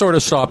 And that sort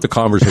of stopped the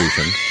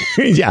conversation.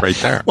 Right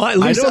there.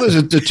 Well, I know there's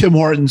a Tim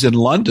Hortons in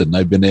London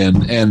I've been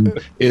in, and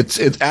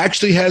it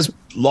actually has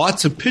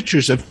lots of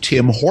pictures of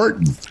Tim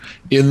Horton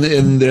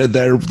in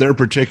their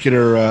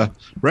particular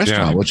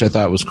restaurant, which I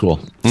thought was cool.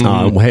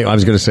 Hey, I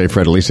was going to say,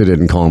 Fred, at least I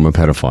didn't call him a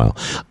pedophile.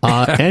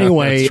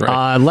 Anyway,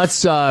 right.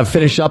 Let's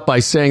finish up by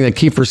saying that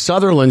Kiefer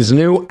Sutherland's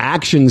new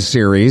action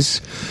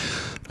series,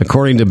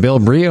 according to Bill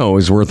Brioux,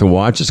 is worth a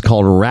watch. It's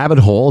called Rabbit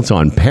Hole. It's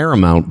on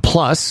Paramount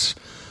Plus.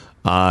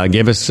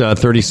 Give us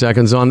 30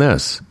 seconds on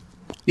this.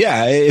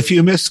 Yeah, if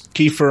you miss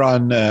Kiefer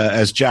on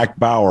as Jack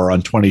Bauer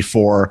on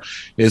 24,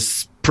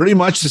 it's pretty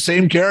much the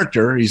same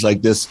character. He's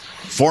like this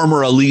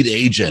former elite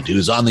agent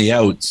who's on the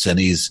outs, and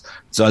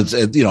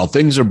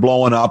things are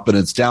blowing up, and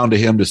it's down to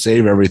him to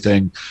save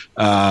everything.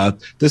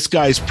 This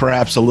guy's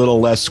perhaps a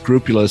little less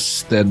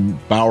scrupulous than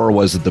Bauer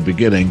was at the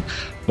beginning,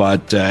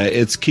 but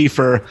it's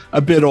Kiefer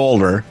a bit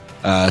older,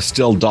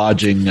 still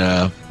dodging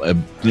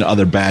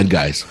other bad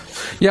guys.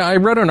 Yeah, I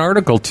read an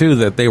article too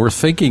that they were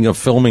thinking of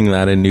filming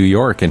that in New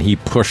York, and he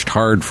pushed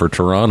hard for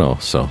Toronto.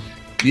 So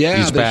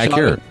he's back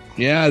here.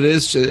 Yeah, it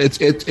is.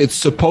 It's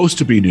supposed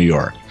to be New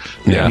York.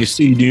 Yeah. You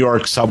see New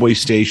York subway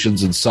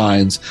stations and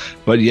signs,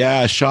 but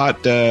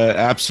shot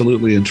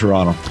absolutely in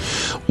Toronto.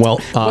 Well,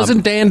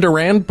 wasn't Dan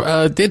Duran?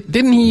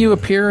 Didn't he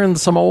appear in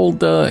some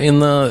old in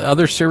the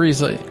other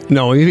series?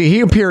 No,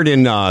 he appeared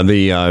in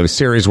the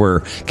series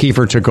where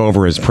Kiefer took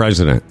over as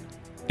president.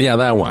 Yeah,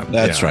 that one.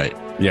 That's right.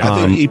 Yeah,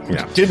 I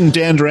think didn't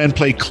Dan Duran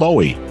play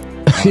Chloe?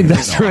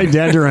 That's right.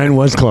 Dan Duran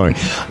was Chloe.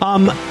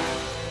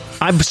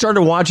 I've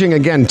started watching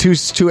again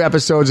two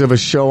episodes of a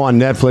show on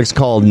Netflix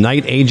called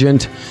Night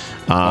Agent.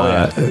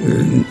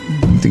 Again,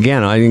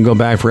 I didn't go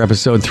back for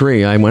episode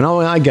 3. I went,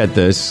 I get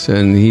this,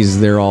 and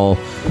they're on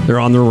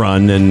the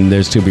run, and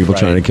there's two people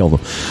trying to kill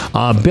them.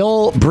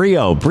 Bill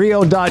Brioux,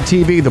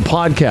 Brioux.tv, the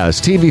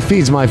podcast. TV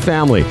feeds my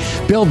family.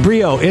 Bill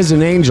Brioux is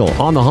an angel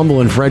on the Humble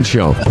and Fred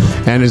Show,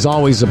 and is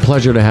always a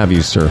pleasure to have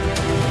you, sir.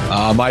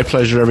 My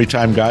pleasure every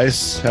time,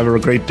 guys. Have a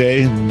great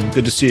day. And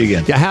good to see you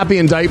again. Yeah, happy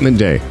Indictment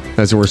Day.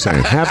 That's what we're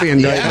saying. Happy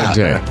Indictment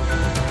Day.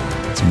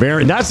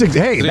 That's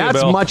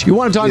much. You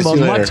want to talk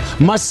about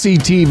must-see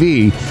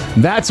TV?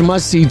 That's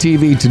must-see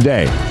TV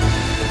today.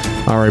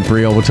 All right,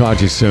 Brioux, we'll talk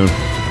to you soon.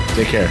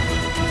 Take care.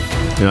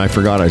 I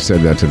forgot I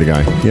said that to the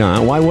guy. Yeah,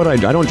 why would I?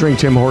 I don't drink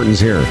Tim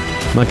Hortons here.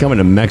 I'm not coming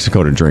to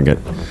Mexico to drink it.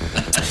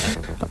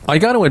 I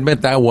got to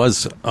admit, that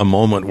was a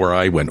moment where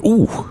I went,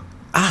 ooh,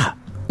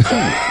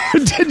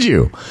 Did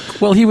you?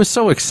 Well, he was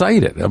so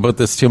excited about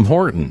this Tim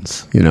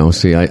Hortons.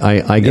 See, I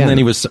and then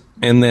he was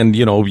And then,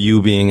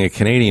 you being a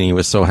Canadian, he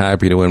was so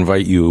happy to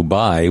invite you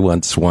by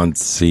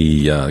once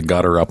he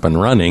got her up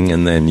and running,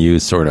 and then you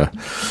sort of,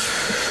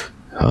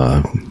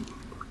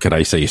 could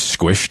I say,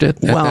 squished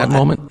it at that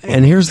moment?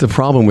 And here's the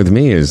problem with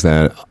me is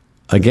that,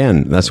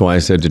 again, that's why I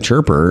said to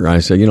Chirper, I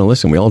said,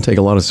 listen, we all take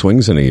a lot of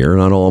swings in a year,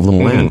 not all of them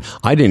land.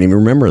 I didn't even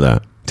remember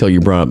that till you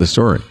brought up the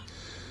story.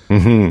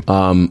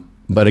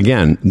 But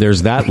again,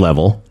 there's that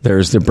level.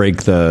 There's the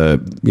break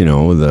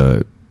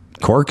the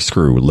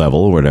corkscrew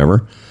level or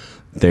whatever.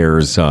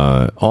 There's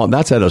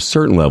that's at a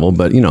certain level,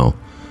 but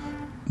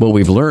what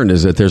we've learned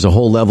is that there's a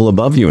whole level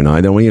above you and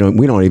I.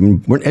 We're not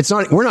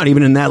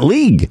even in that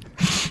league.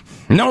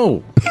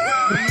 No.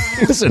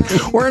 Listen,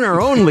 we're in our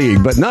own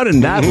league, but not in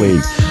that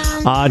league.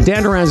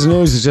 Dan Duran's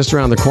News is just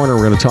around the corner.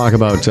 We're going to talk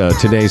about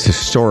today's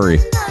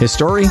historic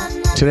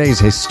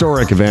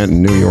event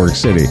in New York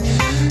City.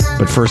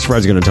 But first,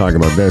 Fred's going to talk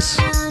about this.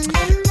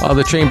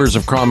 The Chambers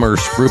of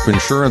Commerce Group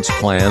Insurance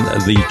Plan,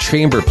 the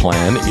Chamber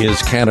Plan, is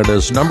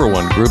Canada's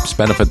 #1 groups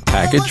benefit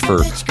package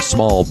for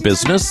small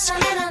business,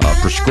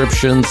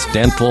 prescriptions,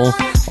 dental,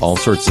 all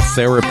sorts of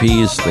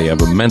therapies. They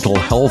have a mental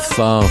health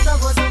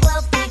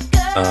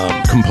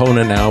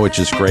component now, which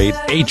is great.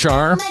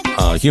 HR,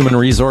 human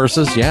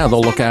resources,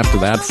 they'll look after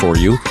that for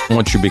you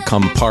once you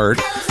become part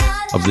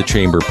of the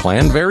Chamber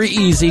Plan. Very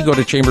easy. Go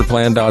to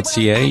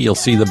chamberplan.ca. You'll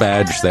see the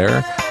badge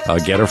there.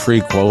 Get a free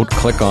quote.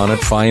 Click on it.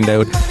 Find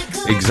out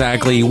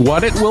exactly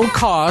what it will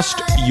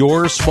cost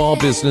your small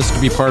business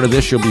to be part of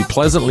this. You'll be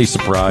pleasantly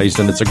surprised,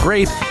 and it's a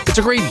great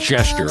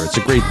gesture. It's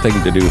a great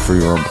thing to do for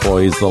your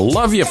employees. They'll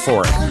love you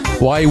for it.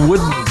 Why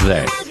wouldn't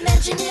they?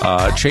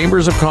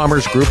 Chambers of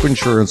Commerce Group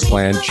Insurance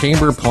Plan,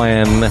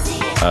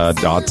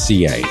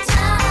 chamberplan.ca.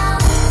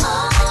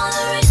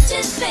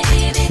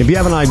 If you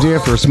have an idea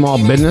for a small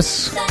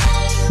business,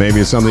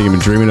 maybe it's something you've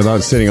been dreaming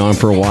about sitting on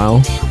for a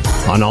while,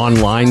 an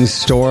online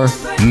store,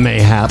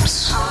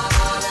 mayhaps.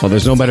 Well,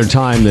 there's no better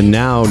time than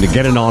now to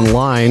get it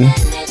online.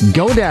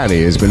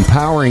 GoDaddy has been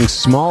powering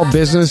small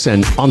business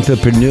and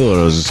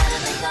entrepreneurs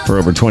for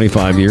over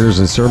 25 years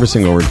and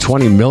servicing over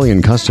 20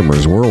 million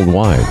customers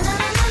worldwide.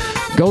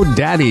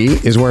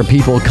 GoDaddy is where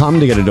people come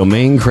to get a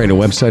domain, create a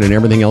website, and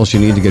everything else you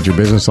need to get your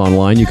business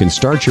online. You can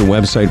start your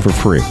website for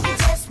free.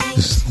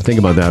 Just think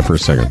about that for a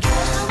second.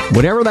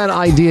 Whatever that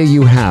idea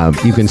you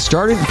have, you can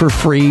start it for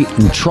free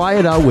and try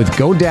it out with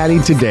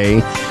GoDaddy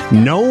today.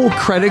 No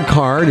credit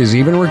card is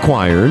even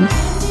required.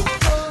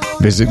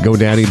 Visit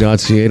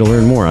GoDaddy.ca to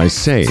learn more. I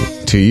say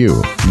to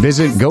you,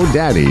 visit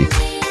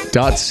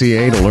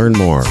GoDaddy.ca to learn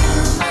more.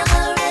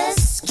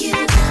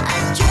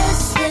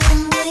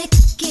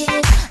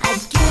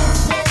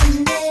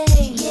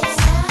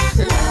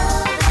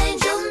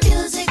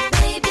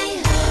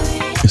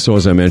 So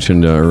as I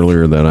mentioned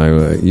earlier,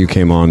 that you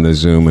came on the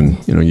Zoom, and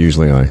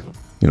usually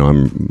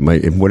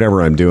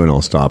whatever I'm doing,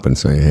 I'll stop and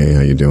say, "Hey,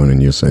 how you doing?"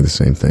 And you'll say the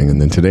same thing.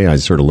 And then today, I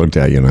sort of looked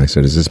at you and I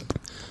said, "Is this?"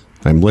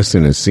 I'm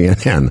listening to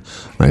CNN. And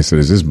I said,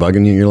 "Is this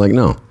bugging you?" And you're like,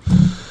 "No."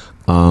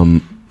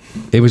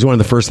 It was one of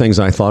the first things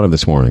I thought of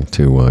this morning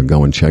to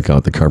go and check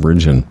out the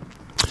coverage. And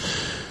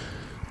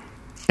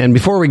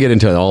before we get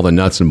into all the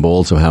nuts and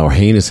bolts of how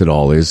heinous it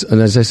all is,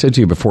 and as I said to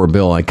you before,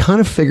 Bill, I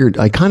kind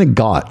of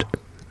got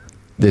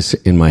this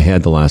in my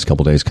head the last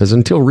couple of days, because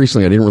until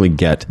recently I didn't really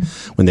get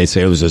when they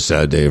say it was a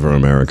sad day for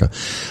America.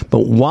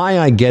 But why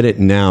I get it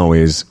now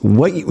is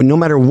no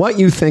matter what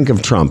you think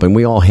of Trump, and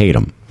we all hate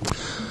him,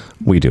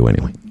 we do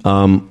anyway.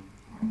 No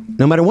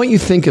matter what you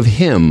think of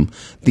him,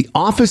 the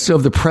office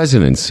of the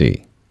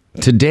presidency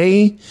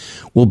today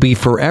will be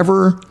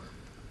forever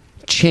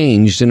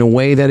changed in a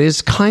way that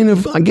is kind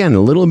of, again,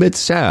 a little bit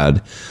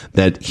sad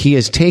that he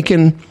has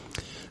taken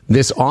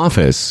this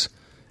office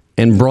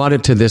and brought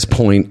it to this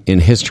point in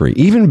history.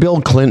 Even Bill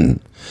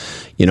Clinton,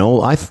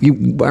 I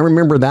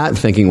remember that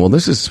thinking, well,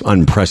 this is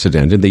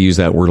unprecedented. They use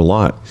that word a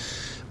lot.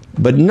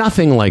 But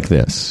nothing like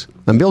this.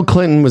 And Bill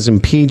Clinton was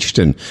impeached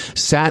and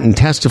sat and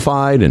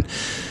testified. And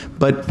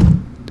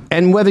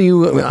whether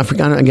I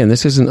forgot, again,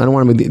 this isn't, I don't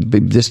want to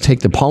just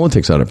take the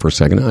politics out of it for a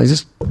second. I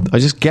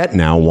just get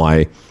now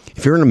why,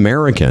 if you're an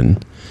American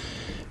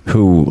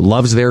who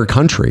loves their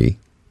country,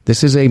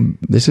 this is a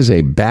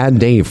bad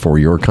day for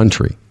your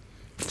country.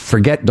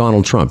 Forget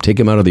Donald Trump. Take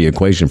him out of the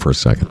equation for a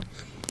second.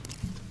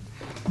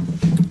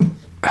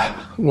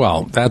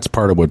 Well, that's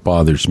part of what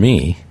bothers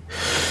me.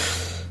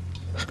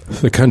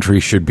 The country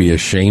should be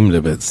ashamed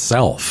of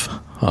itself.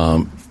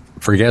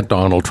 Forget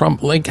Donald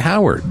Trump. Like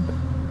Howard,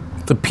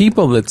 the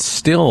people that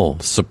still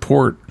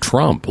support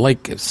Trump,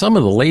 like some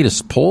of the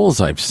latest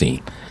polls I've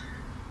seen,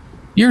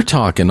 you're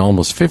talking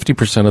almost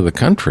 50% of the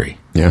country.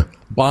 Yeah.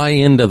 Buy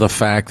into the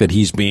fact that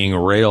he's being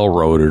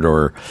railroaded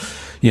or,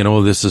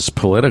 this is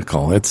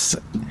political. It's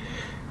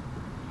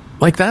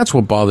like, that's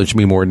what bothers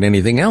me more than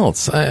anything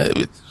else.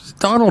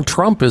 Donald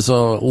Trump is a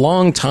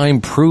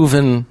long-time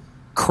proven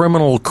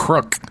criminal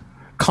crook,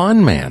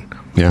 con man.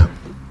 Yeah.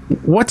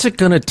 What's it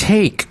going to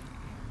take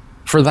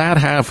for that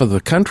half of the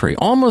country,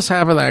 almost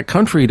half of that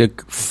country, to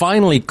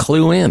finally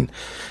clue in?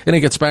 And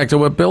it gets back to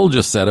what Bill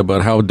just said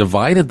about how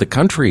divided the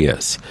country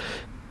is.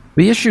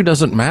 The issue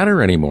doesn't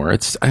matter anymore.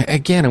 It's,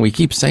 again, and we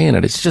keep saying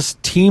it, it's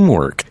just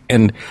teamwork,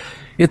 and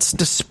it's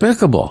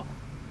despicable.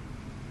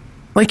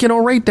 Like,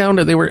 right down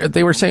to,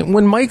 they were saying,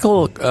 when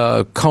Michael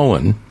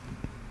Cohen,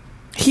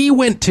 he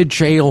went to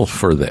jail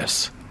for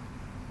this.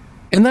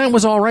 And that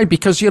was all right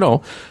because,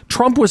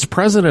 Trump was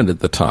president at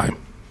the time.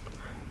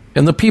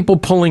 And the people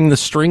pulling the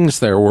strings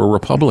there were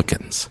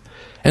Republicans.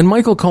 And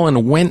Michael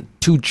Cohen went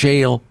to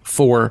jail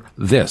for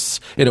this.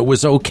 And it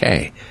was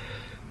okay.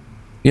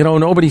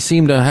 Nobody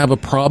seemed to have a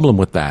problem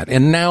with that.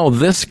 And now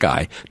this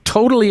guy,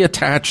 totally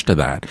attached to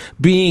that,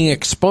 being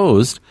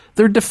exposed,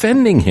 they're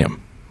defending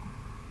him.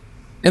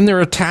 And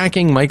they're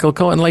attacking Michael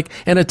Cohen,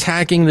 and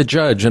attacking the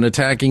judge and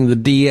attacking the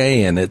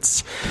DA. And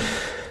that's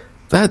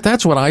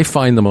what I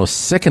find the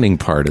most sickening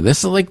part of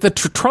this. Like,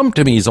 Trump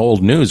to me is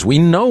old news. We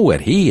know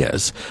what he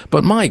is.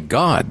 But my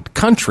God,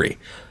 country,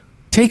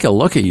 take a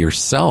look at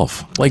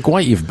yourself, like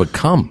what you've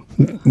become.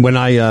 When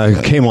I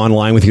came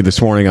online with you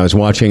this morning, I was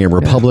watching a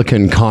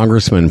Republican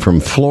congressman from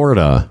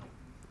Florida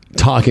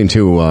talking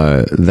to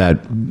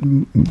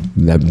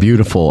that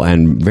beautiful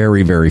and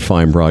very, very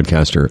fine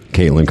broadcaster,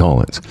 Caitlin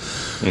Collins,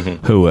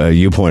 who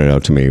you pointed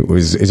out to me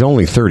is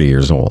only 30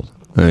 years old.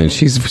 And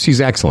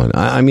she's excellent.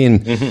 I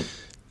mean,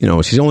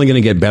 she's only going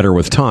to get better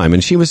with time.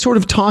 And she was sort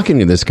of talking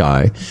to this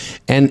guy,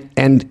 and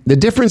the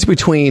difference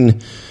between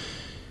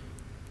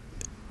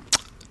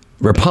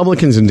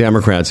Republicans and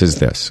Democrats is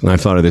this, and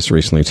I've thought of this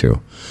recently too.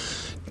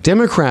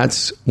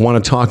 Democrats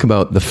want to talk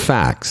about the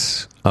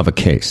facts of a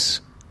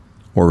case,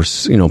 or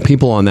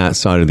people on that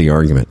side of the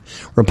argument.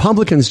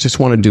 Republicans just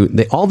want to do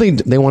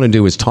they want to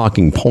do is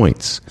talking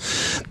points.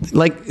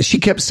 Like she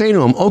kept saying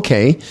to him,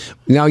 "Okay,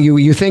 now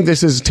you think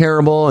this is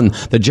terrible and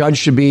the judge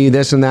should be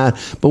this and that,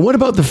 but what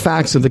about the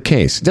facts of the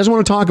case?" He doesn't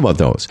want to talk about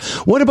those.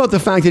 What about the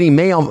fact that he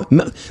may have?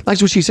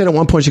 That's what she said at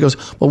one point. She goes,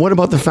 "Well, what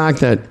about the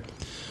fact that?"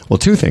 Well,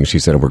 two things she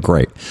said were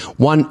great.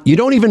 One, you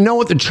don't even know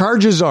what the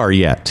charges are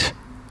yet.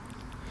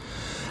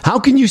 How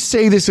can you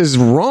say this is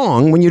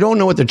wrong when you don't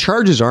know what the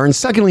charges are? And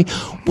secondly,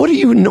 what do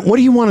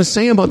you want to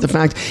say about the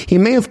fact he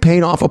may have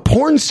paid off a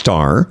porn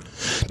star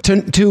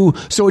to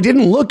so it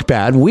didn't look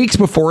bad weeks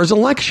before his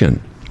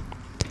election?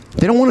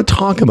 They don't want to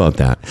talk about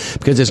that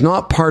because it's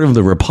not part of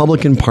the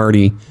Republican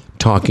Party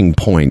talking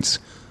points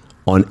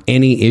on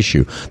any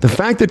issue. The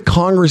fact that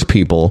Congress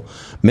people,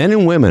 men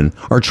and women,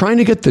 are trying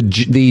to get the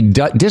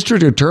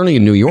district attorney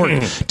in New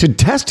York to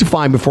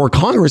testify before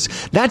Congress,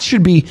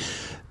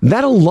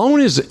 that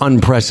alone is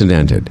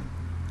unprecedented.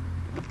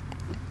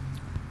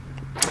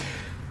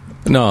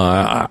 No,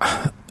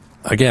 I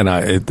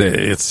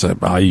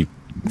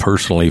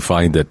personally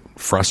find it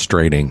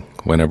frustrating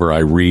whenever I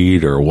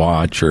read or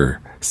watch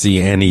or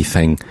see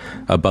anything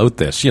about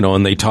this,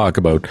 and they talk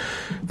about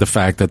the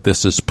fact that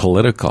this is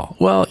political.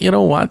 Well, you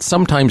know what?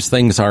 Sometimes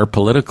things are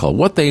political.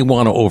 What they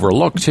want to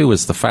overlook, too,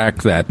 is the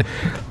fact that,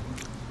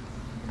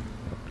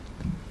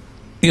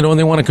 and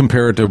they want to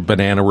compare it to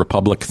banana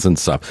republics and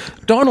stuff.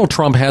 Donald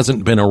Trump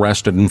hasn't been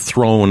arrested and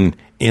thrown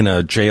in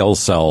a jail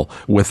cell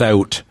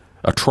without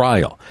a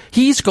trial.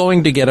 He's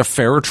going to get a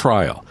fair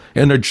trial.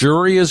 And a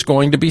jury is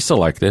going to be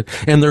selected,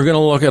 and they're going to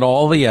look at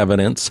all the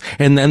evidence,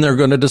 and then they're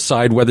going to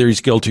decide whether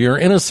he's guilty or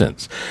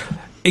innocent.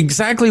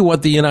 Exactly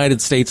what the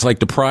United States like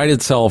to pride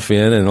itself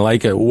in, and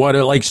what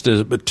it likes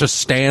to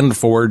stand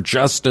for,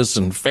 justice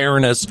and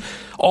fairness.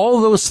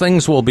 All those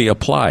things will be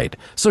applied.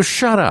 So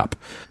shut up.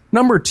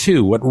 Number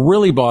two, what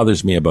really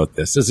bothers me about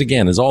this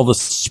is all the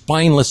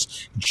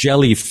spineless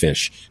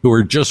jellyfish who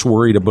are just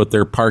worried about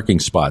their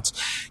parking spots.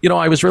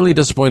 I was really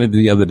disappointed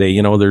the other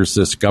day. There's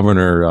this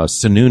Governor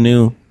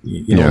Sununu,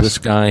 yes. This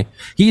guy.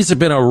 He's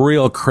been a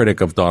real critic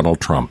of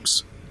Donald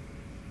Trump's.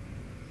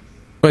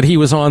 But he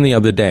was on the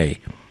other day,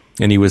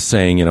 and he was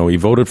saying, he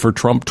voted for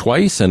Trump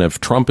twice, and if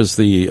Trump is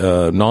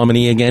the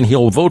nominee again,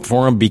 he'll vote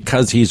for him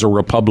because he's a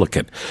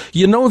Republican.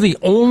 The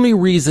only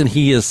reason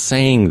he is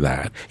saying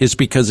that is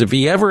because if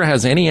he ever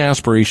has any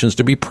aspirations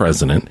to be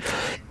president,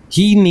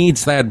 he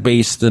needs that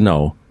base to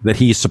know that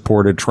he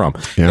supported Trump.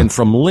 Yeah. And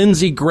from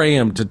Lindsey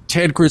Graham to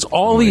Ted Cruz,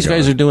 all these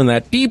guys are doing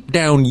that. Deep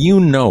down,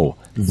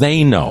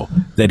 they know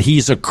that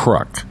he's a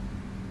crook.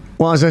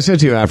 Well, as I said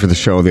to you after the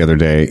show the other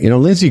day,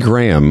 Lindsey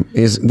Graham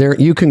is there.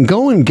 You can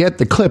go and get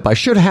the clip. I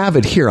should have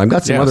it here. I've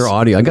got some other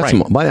audio. I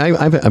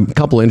have a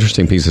couple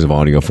interesting pieces of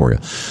audio for you.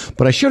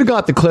 But I should have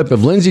got the clip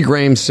of Lindsey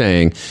Graham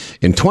saying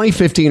in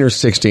 2015 or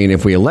 16,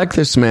 if we elect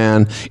this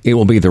man, it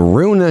will be the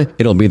ruin.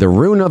 It'll be the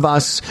ruin of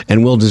us,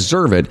 and we'll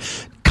deserve it.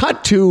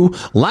 Cut to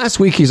last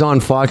week, he's on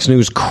Fox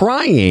News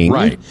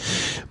crying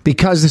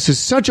because this is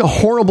such a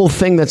horrible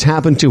thing that's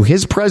happened to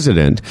his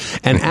president,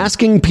 and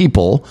asking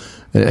people.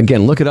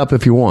 Again, look it up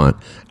if you want.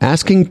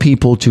 Asking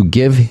people to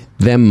give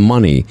them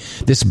money,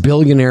 this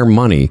billionaire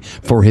money,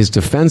 for his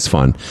defense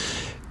fund.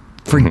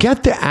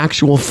 Forget the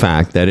actual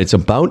fact that it's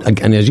about,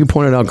 and as you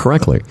pointed out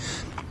correctly,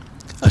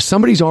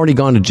 somebody's already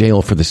gone to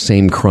jail for the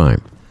same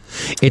crime.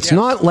 It's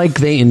not like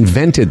they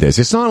invented this.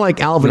 It's not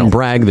like Alvin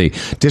Bragg, the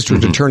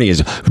district attorney,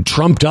 has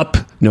trumped up,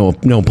 no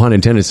pun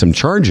intended, some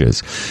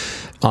charges.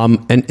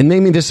 And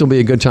maybe this will be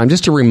a good time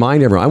just to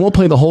remind everyone. I won't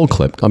play the whole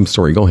clip. I'm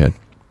sorry, go ahead.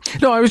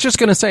 No, I was just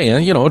going to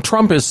say,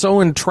 Trump is so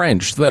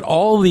entrenched that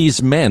all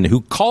these men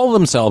who call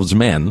themselves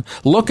men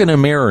look in a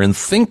mirror and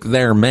think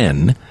they're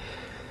men.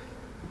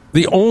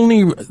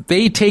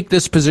 They take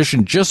this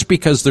position just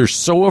because they're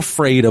so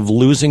afraid of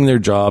losing their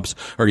jobs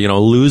or,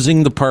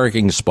 losing the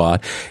parking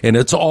spot. And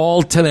it's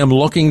all to them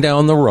looking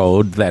down the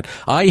road that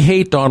I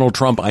hate Donald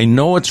Trump. I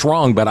know it's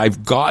wrong, but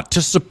I've got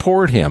to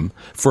support him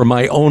for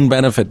my own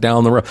benefit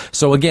down the road.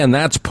 So again,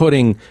 that's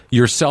putting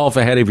yourself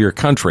ahead of your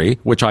country,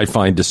 which I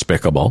find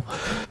despicable.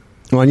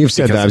 Well, and you've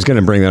said that. I was going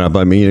to bring that up.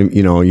 I mean,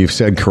 you've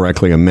said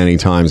correctly many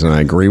times, and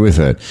I agree with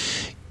it.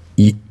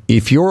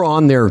 If you're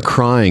on there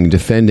crying,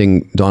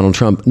 defending Donald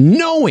Trump,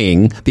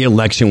 knowing the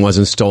election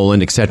wasn't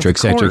stolen, et cetera, et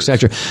cetera, et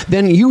cetera,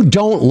 then you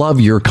don't love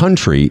your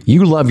country.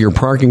 You love your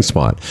parking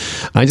spot.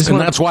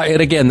 That's why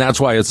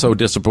it's so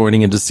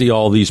disappointing, and to see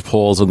all these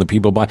polls and the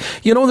people buy.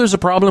 There's a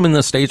problem in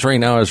the States right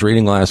now. I was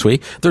reading last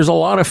week. There's a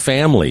lot of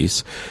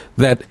families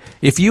that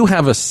if you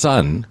have a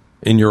son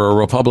and you're a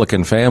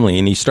Republican family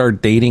and you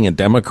start dating a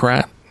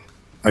Democrat,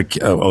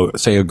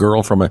 say a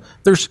girl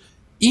there's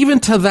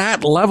even to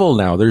that level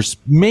now, there's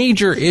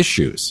major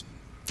issues.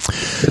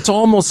 It's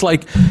almost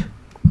like,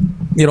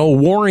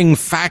 warring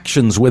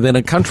factions within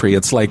a country.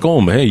 It's like,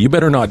 hey, you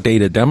better not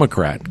date a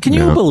Democrat. Can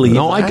you believe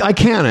that? I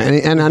can.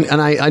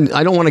 And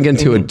I don't want to get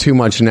into it too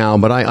much now,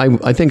 but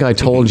I think I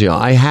told you,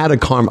 I've had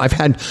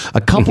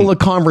a couple of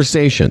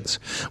conversations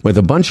with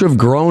a bunch of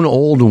grown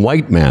old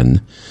white men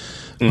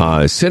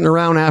sitting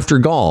around after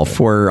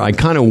golf where I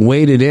kind of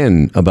waded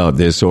in about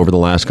this over the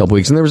last couple of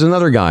weeks. And there was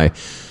another guy.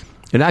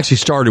 It actually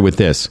started with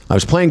this. I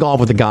was playing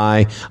golf with a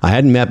guy I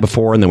hadn't met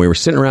before, and then we were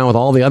sitting around with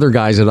all the other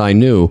guys that I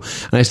knew.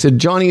 And I said,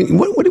 Johnny,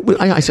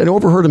 I said, I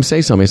overheard him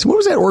say something. I said, what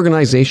was that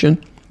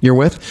organization you're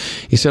with?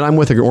 He said, I'm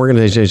with an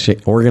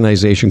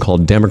organization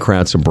called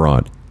Democrats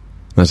Abroad.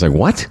 And I was like,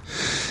 what?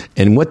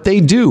 And what they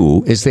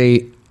do is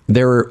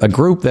they're a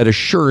group that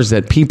assures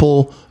that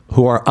people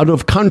who are out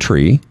of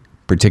country,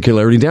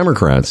 particularly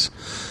Democrats,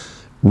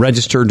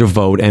 register to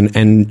vote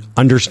and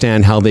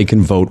understand how they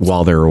can vote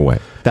while they're away.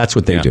 That's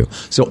what they do.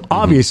 So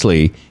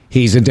obviously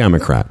he's a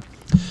Democrat.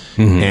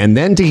 And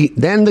then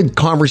the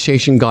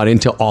conversation got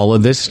into all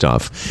of this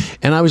stuff.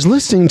 And I was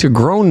listening to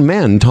grown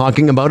men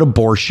talking about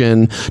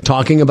abortion,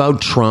 talking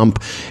about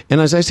Trump.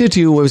 And as I said to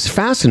you, it was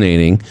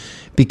fascinating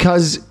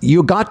because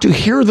you got to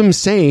hear them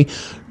say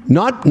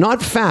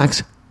not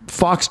facts,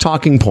 Fox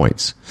talking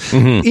points.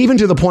 Even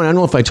to the point, I don't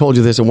know if I told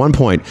you this at one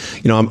point,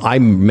 I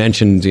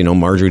mentioned,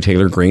 Marjorie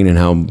Taylor Greene and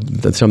how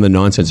some of the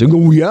nonsense. They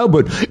go, yeah,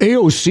 but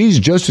AOC is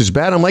just as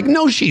bad. I'm like,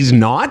 no, she's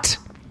not.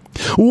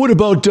 What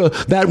about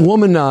that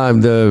woman,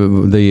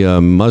 the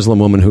Muslim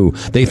woman who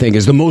they think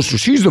is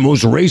she's the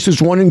most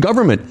racist one in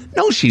government?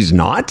 No, she's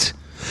not.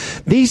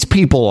 These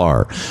people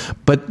are.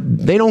 But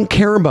they don't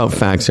care about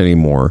facts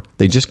anymore.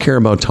 They just care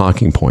about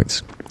talking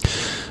points.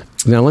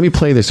 Now, let me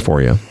play this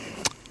for you.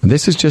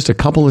 This is just a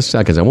couple of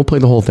seconds. I won't play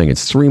the whole thing.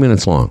 It's 3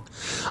 minutes long.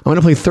 I'm going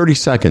to play 30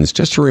 seconds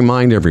just to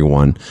remind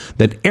everyone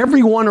that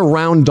everyone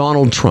around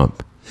Donald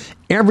Trump,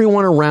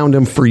 everyone around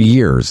him for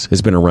years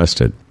has been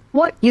arrested.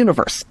 What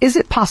universe is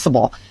it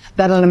possible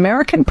that an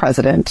American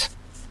president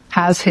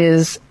has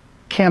his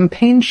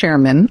campaign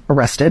chairman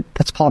arrested,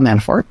 that's Paul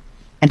Manafort,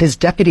 and his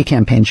deputy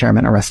campaign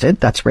chairman arrested,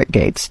 that's Rick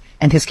Gates,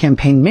 and his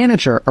campaign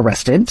manager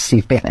arrested,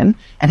 Steve Bannon,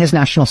 and his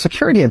national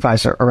security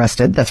advisor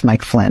arrested, that's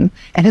Mike Flynn,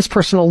 and his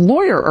personal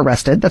lawyer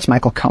arrested, that's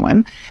Michael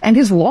Cohen, and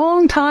his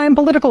longtime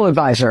political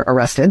advisor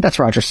arrested, that's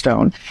Roger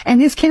Stone,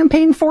 and his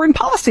campaign foreign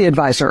policy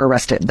advisor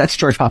arrested, that's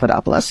George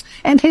Papadopoulos,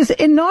 and his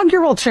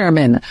inaugural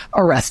chairman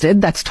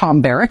arrested, that's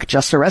Tom Barrack,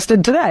 just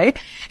arrested today,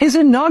 his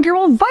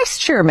inaugural vice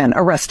chairman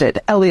arrested,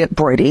 Elliot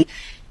Broidy,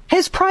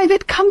 his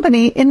private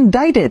company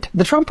indicted,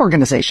 the Trump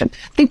Organization.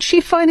 The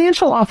chief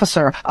financial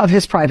officer of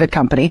his private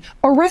company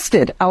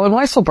arrested, Alan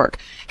Weisselberg.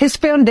 His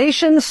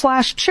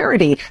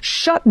foundation/charity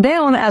shut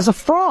down as a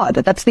fraud.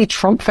 That's the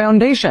Trump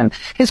Foundation.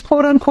 His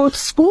quote-unquote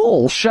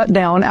school shut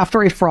down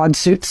after a fraud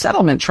suit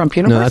settlement, Trump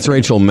University. No, that's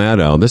Rachel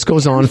Maddow. This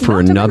goes on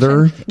for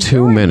another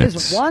 2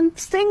 minutes. His one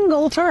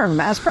single term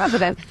as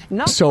president.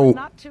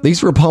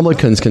 These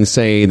Republicans can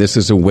say this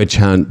is a witch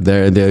hunt,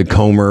 the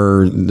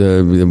Comer,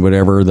 the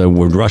whatever,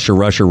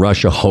 the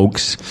Russia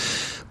hoax.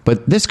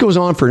 But this goes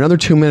on for another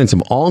 2 minutes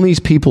of all these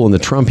people in the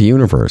Trump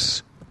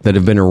universe that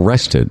have been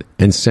arrested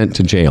and sent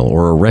to jail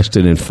or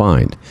arrested and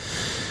fined.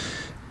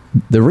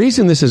 The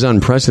reason this is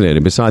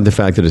unprecedented, beside the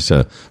fact that it's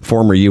a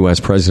former U.S.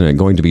 president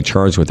going to be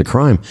charged with the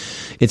crime,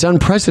 it's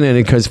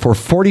unprecedented because for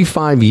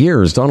 45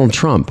 years, Donald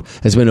Trump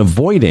has been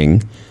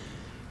avoiding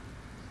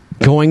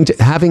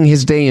having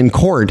his day in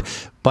court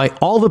by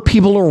all the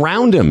people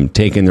around him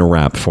taking the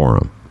rap for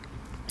him.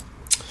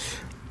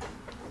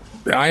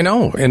 I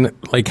know. And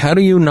how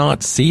do you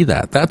not see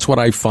that? That's what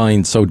I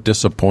find so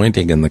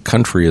disappointing in the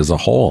country as a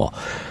whole.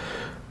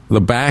 The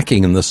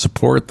backing and the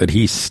support that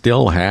he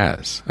still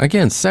has.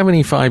 Again,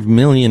 75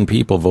 million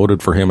people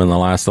voted for him in the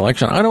last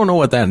election. I don't know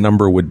what that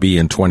number would be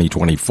in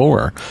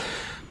 2024,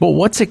 but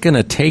what's it going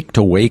to take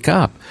to wake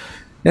up?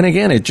 And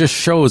again, it just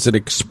shows, it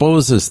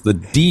exposes the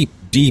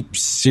deep,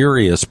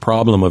 serious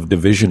problem of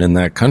division in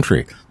that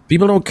country.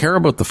 People don't care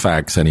about the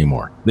facts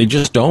anymore. They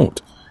just don't.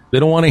 They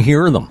don't want to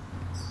hear them.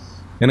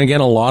 And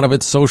again, a lot of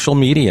it's social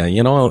media,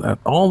 all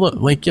the,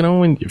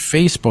 in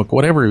Facebook,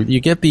 whatever, you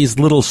get these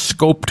little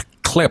scoped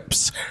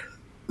clips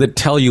that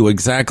tell you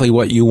exactly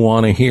what you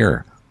want to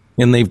hear.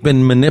 And they've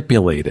been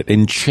manipulated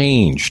and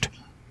changed.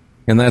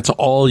 And that's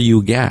all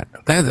you get.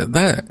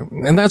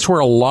 And that's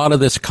where a lot of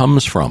this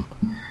comes from.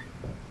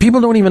 People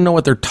don't even know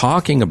what they're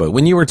talking about.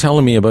 When you were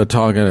telling me about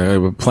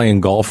playing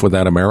golf with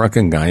that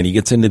American guy, and he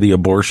gets into the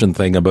abortion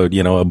thing about,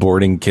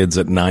 aborting kids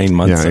at 9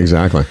 months. Yeah,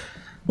 exactly.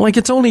 Like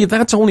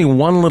that's only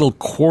one little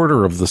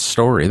quarter of the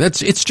story.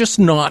 It's just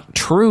not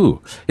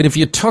true. And if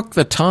you took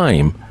the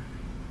time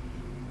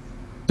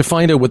to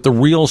find out what the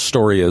real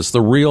story is,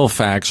 the real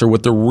facts, or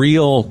what the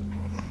real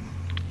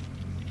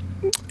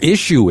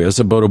issue is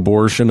about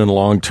abortion and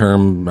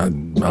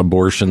long-term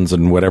abortions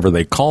and whatever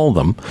they call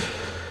them,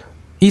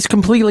 he's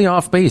completely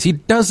off base. He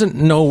doesn't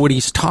know what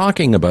he's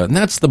talking about. And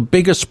that's the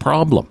biggest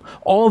problem.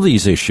 All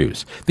these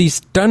issues,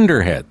 these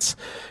dunderheads,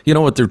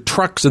 with their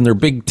trucks and their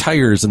big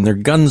tires and their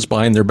guns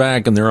behind their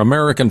back and their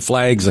American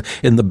flags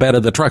in the bed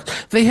of the truck,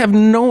 they have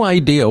no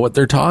idea what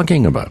they're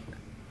talking about.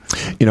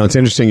 It's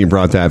interesting you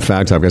brought that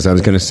fact up, because I was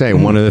going to say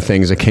one of the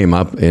things that came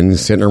up in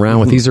sitting around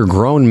with these are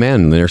grown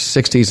men in their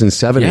 60s and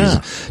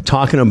 70s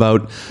talking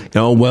about,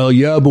 but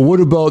what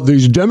about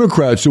these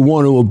Democrats who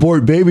want to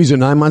abort babies at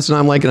 9 months?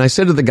 And I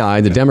said to the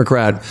guy, the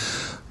Democrat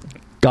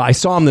guy, I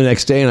saw him the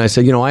next day, and I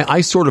said,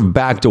 I sort of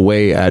backed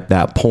away at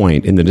that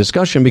point in the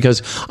discussion,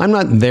 because I'm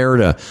not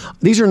there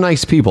these are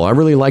nice people. I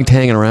really liked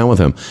hanging around with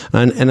him.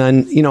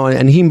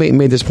 And he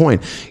made this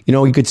point,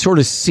 you could sort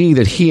of see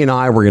that he and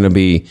I were going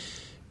to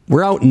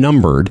we're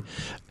outnumbered.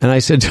 And I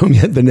said to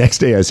him the next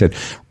day, I said,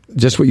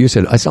 just what you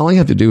said. I said, all you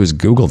have to do is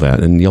Google that,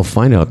 and you'll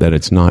find out that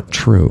it's not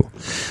true.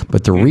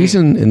 But the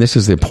reason, and this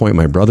is the point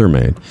my brother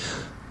made,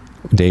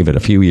 David, a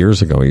few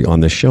years ago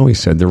on this show, he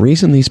said, the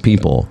reason these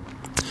people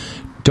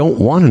don't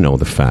want to know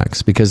the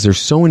facts, because they're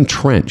so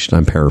entrenched,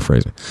 I'm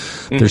paraphrasing,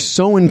 they're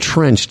so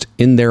entrenched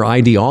in their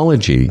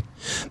ideology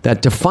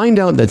that to find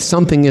out that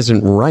something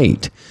isn't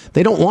right,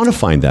 they don't want to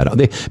find that out.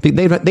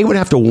 They would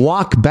have to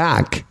walk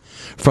back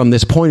from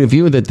this point of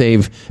view that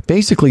they've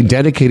basically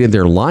dedicated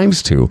their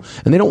lives to,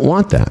 and they don't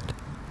want that.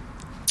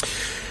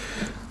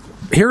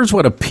 Here's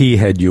what a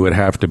peahead you would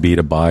have to be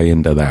to buy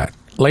into that.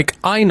 Like,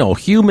 I know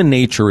human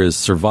nature is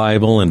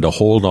survival and to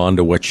hold on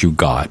to what you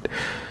got.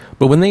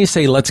 But when they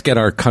say, let's get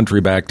our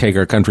country back, take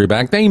our country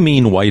back, they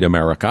mean white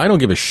America. I don't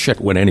give a shit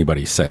what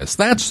anybody says.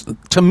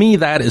 To me,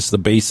 that is the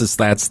basis.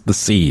 That's the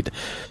seed.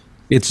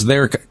 It's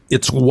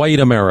white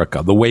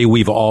America, the way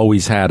we've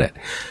always had it.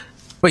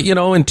 But,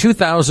 in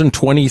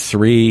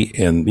 2023,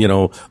 and,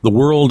 the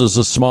world is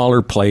a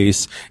smaller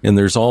place, and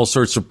there's all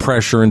sorts of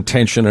pressure and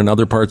tension in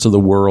other parts of the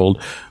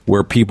world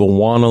where people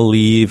want to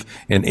leave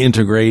and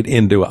integrate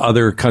into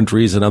other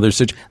countries and other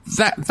situations.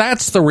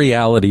 That's the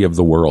reality of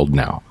the world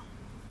now.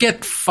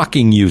 Get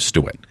fucking used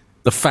to it.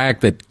 The fact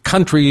that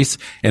countries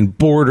and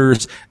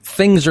borders,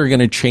 things are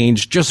going to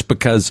change just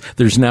because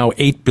there's now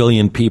 8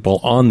 billion people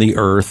on the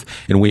earth,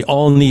 and we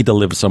all need to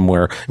live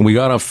somewhere, and we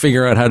got to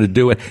figure out how to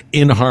do it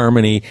in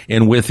harmony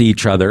and with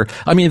each other.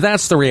 I mean,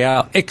 that's the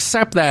reality.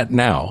 Accept that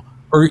now,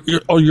 or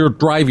you'll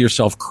drive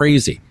yourself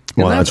crazy.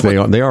 Well,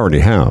 they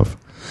already have.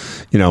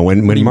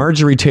 When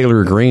Marjorie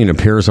Taylor Greene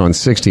appears on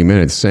 60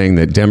 Minutes saying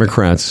that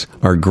Democrats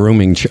are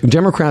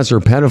Democrats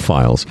are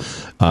pedophiles,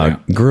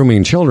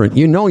 grooming children,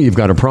 you've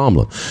got a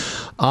problem.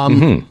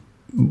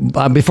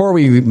 Before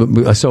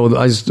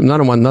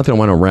nothing I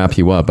want to wrap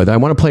you up, but I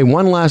want to play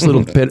one last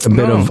little bit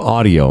of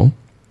audio.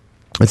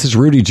 This is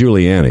Rudy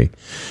Giuliani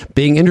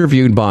being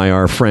interviewed by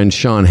our friend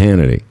Sean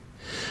Hannity.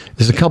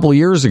 This is a couple of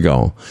years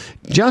ago.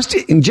 Just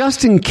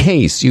in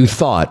case you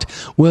thought,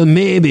 well,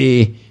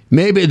 maybe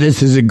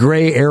this is a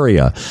gray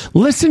area.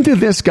 Listen to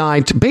this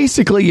guy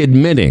basically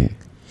admitting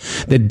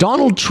that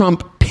Donald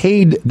Trump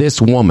paid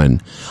this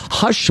woman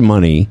hush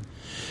money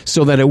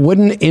so that it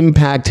wouldn't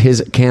impact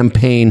his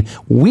campaign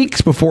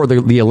weeks before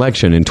the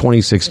election in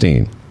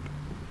 2016.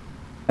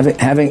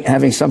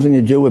 Having something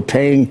to do with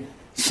paying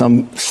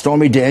some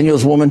Stormy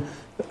Daniels woman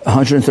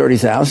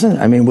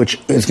 $130,000, which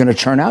is going to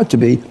turn out to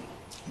be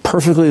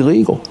perfectly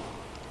legal.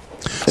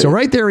 So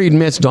right there he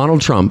admits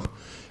Donald Trump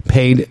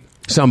paid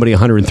somebody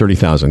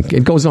 $130,000.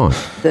 It goes on.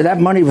 That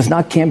money was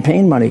not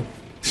campaign money.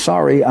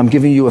 Sorry, I'm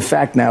giving you a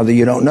fact now that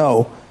you don't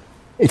know.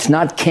 It's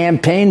not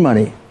campaign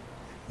money.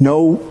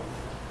 No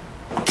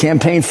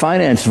campaign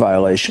finance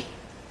violation.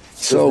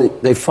 So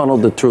they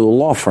funneled it through the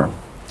law firm.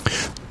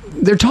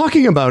 They're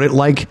talking about it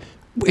like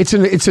it's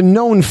a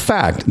known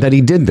fact that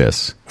he did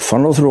this.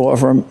 Funneled through the law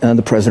firm, and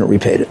the president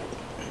repaid it.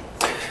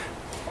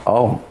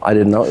 Oh, I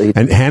didn't know.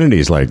 And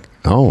Hannity's like,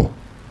 oh.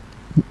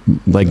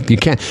 Like you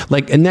can't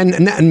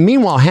and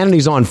meanwhile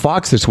Hannity's on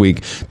Fox this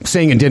week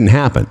saying it didn't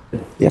happen.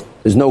 Yeah,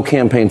 there's no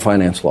campaign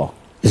finance law.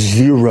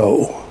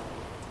 Zero.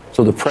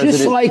 So the president,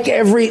 just like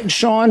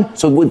Sean.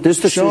 So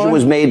this decision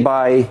was made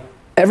by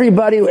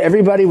everybody.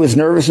 Everybody was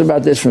nervous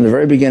about this from the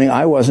very beginning.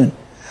 I wasn't.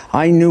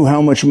 I knew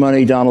how much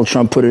money Donald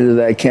Trump put into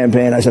that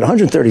campaign. I said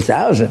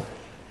 $130,000.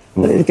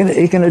 He's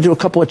going to do a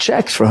couple of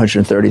checks for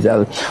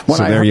 $130,000.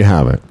 So there you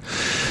have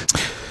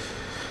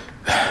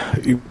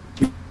it.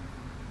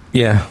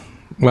 Yeah.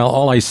 Well,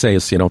 all I say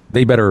is,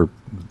 they better,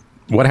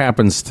 what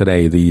happens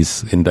today,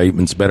 these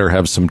indictments better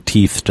have some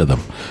teeth to them.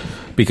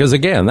 Because,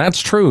 again,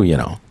 that's true,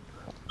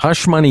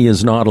 Hush money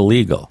is not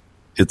illegal.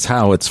 It's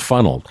how it's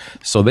funneled.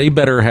 So they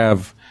better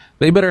have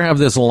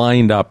this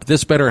lined up.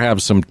 This better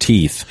have some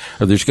teeth,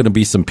 or there's going to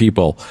be some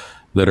people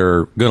that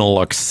are going to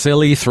look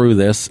silly through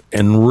this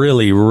and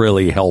really,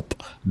 really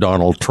help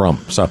Donald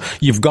Trump. So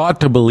you've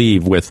got to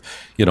believe with,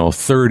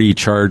 30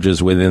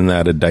 charges within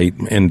that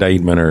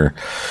indictment, or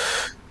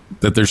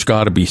that there's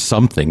got to be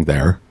something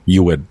there.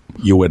 You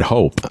would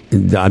hope.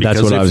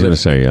 That's what I was going to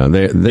say. Yeah.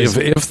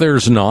 If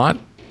there's not,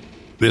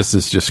 this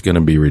is just going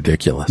to be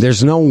ridiculous.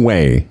 There's no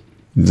way.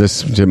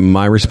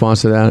 My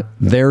response to that,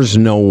 there's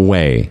no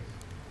way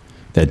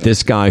that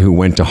this guy who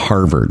went to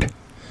Harvard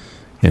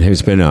and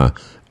has been a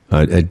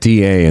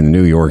DA in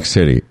New York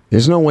City,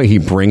 there's no way he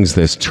brings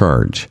this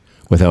charge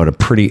without a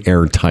pretty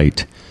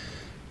airtight,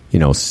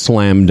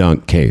 slam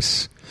dunk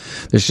case.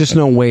 There's just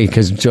no way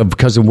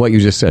because of what you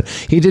just said.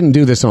 He didn't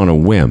do this on a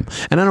whim.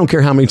 And I don't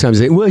care how many times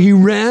they say, well, he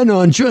ran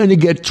on trying to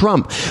get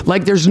Trump.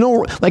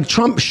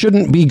 Trump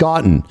shouldn't be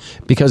gotten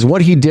because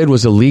what he did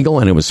was illegal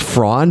and it was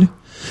fraud.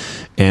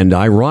 And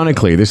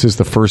ironically, this is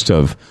the first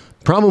of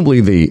probably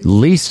the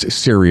least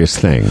serious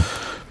thing.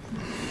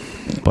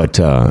 But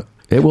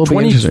it will be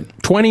interesting.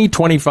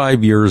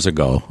 25 years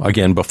ago,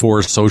 again,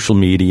 before social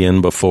media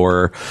and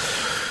before,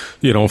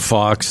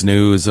 Fox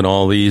News and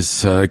all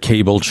these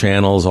cable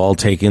channels all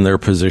taking their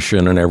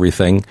position and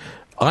everything,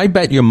 I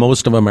bet you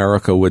most of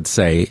America would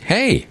say,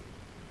 hey,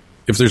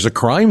 if there's a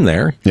crime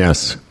there,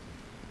 yes,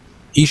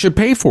 he should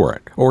pay for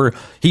it, or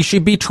he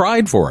should be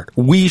tried for it.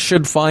 We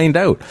should find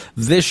out.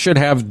 This should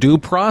have due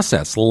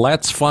process.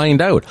 Let's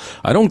find out.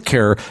 I don't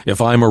care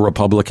if I'm a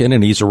Republican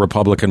and he's a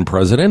Republican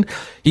president.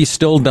 He's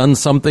still done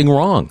something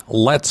wrong.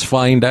 Let's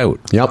find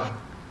out. Yep.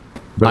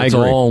 But I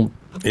agree.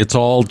 It's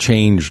all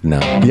changed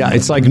now. Yeah,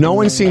 it's like no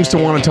one seems to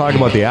want to talk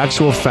about the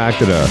actual fact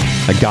that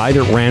a guy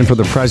that ran for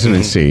the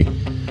presidency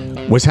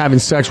was having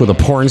sex with a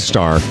porn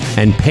star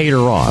and paid her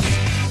off.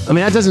 I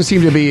mean, that doesn't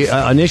seem to be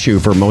an issue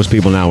for most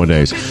people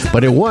nowadays,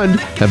 but it would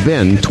have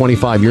been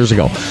 25 years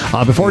ago.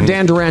 Before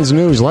Dan Duran's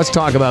news, let's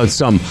talk about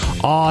some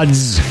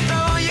odds.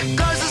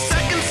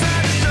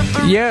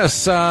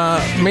 Yes,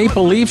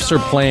 Maple Leafs are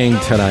playing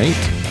tonight.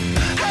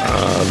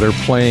 They're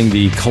playing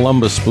the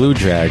Columbus Blue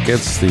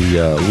Jackets,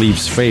 the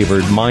Leafs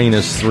favored,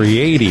 minus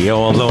 380,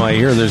 although I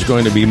hear there's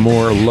going to be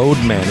more load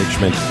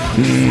management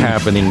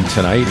happening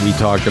tonight. We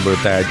talked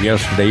about that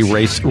yesterday,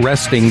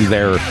 resting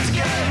their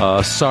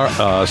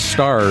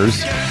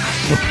stars,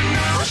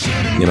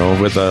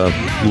 with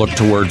a look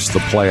towards the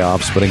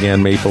playoffs. But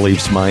again, Maple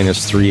Leafs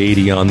minus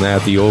 380 on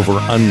that. The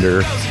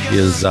over-under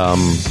is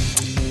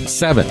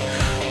 7.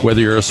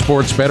 Whether you're a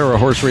sports bettor or a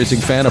horse racing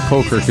fan, a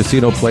poker,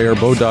 casino player,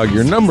 Bodog,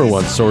 your number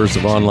one source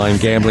of online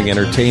gambling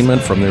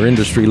entertainment, from their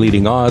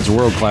industry-leading odds,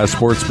 world-class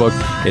sportsbook,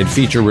 and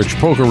feature-rich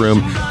poker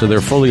room to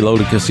their fully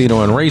loaded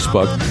casino and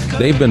racebook,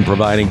 they've been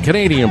providing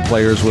Canadian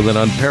players with an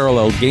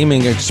unparalleled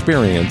gaming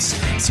experience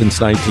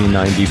since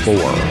 1994.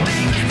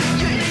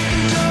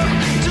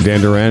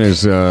 Dan Duran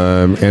has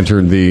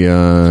entered the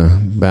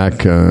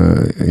back.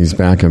 He's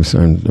back. I'm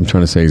trying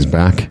to say he's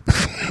back.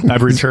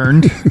 I've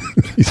returned.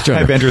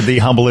 I've entered the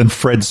Humble and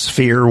Fred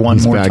sphere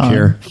once more back time.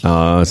 Here.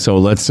 So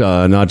let's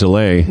not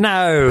delay.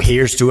 Now,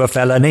 here's to a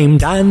fella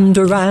named Dan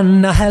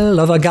Duran, a hell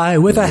of a guy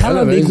with a hell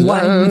of a big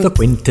wang, the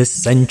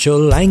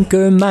quintessential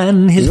anchor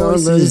man. His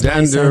voice is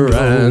Dan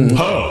Duran.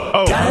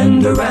 Dan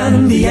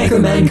Duran, the anchor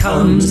man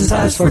comes.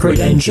 As for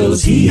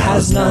credentials, he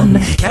has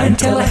none. Can't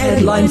tell a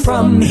headline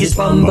from his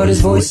bum, but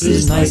his voice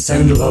is nice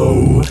and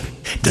low.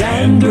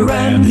 Dan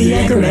Duran, the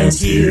anchorman's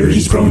here.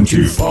 He's prone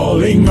to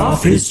falling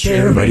off his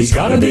chair, but he's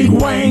got a big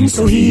wang,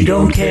 so he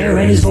don't care,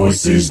 and his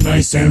voice is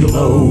nice and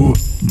low.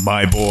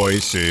 My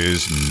voice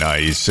is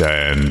nice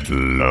and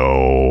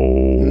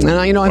low. And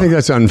I think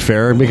that's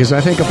unfair, because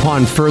I think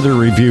upon further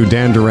review,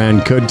 Dan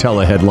Duran could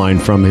tell a headline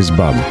from his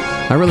bum.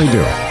 I really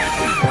do.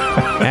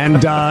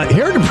 And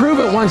here to prove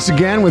it once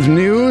again with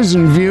news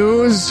and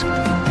views,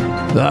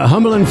 the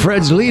Humble and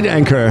Fred's lead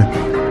anchor,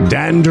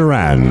 Dan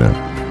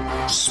Duran.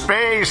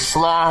 Space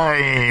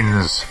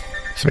lines.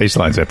 Space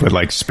lines. I put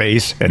like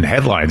space and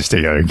headlines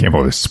together. I came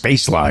up with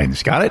space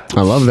lines. Got it?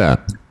 I love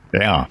that.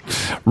 Yeah.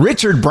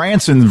 Richard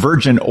Branson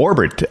Virgin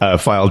Orbit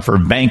filed for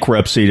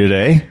bankruptcy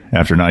today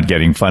after not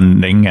getting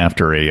funding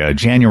after a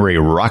January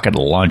rocket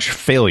launch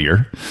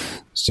failure.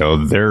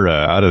 So they're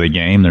out of the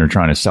game. They're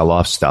trying to sell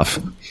off stuff.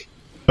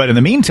 But in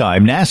the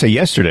meantime, NASA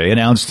yesterday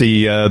announced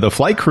the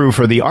flight crew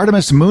for the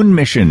Artemis moon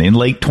mission in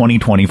late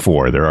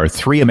 2024. There are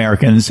 3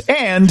 Americans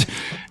and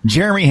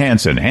Jeremy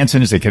Hansen.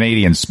 Hansen is a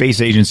Canadian Space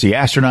Agency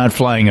astronaut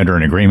flying under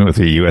an agreement with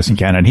the U.S. and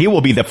Canada. He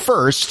will be the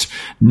first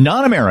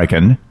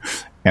non-American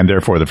and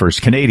therefore the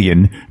first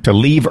Canadian to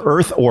leave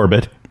Earth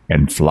orbit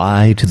and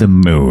fly to the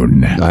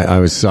moon. I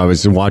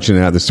was watching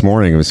that this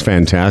morning. It was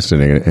fantastic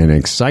and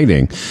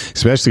exciting,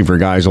 especially for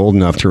guys old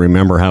enough to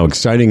remember how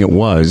exciting it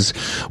was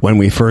when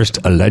we first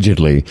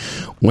allegedly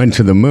went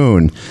to the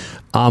moon.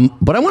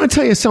 But I want to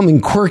tell you something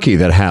quirky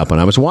that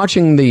happened. I was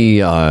watching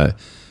the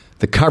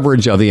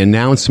coverage of the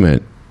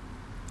announcement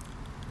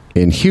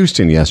in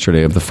Houston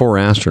yesterday of the 4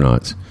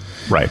 astronauts.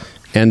 Right.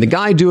 And the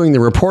guy doing the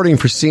reporting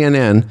for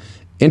CNN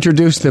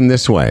introduced them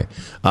this way.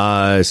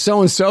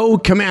 So-and-so,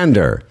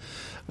 commander.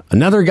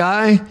 Another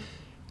guy,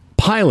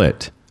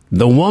 pilot.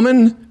 The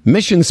woman,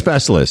 mission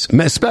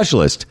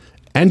specialist.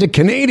 And a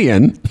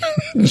Canadian,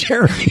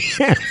 Jeremy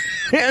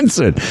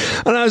Hansen.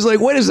 And I was like,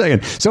 wait a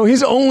second. So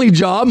his only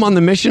job on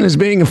the mission is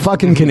being a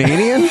fucking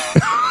Canadian?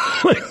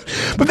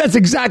 But that's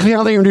exactly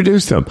how they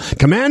introduced him.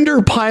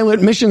 Commander,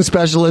 pilot, mission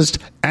specialist,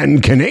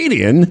 and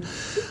Canadian.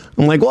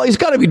 I'm like, well, he's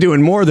got to be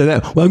doing more than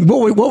that. Well,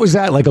 what was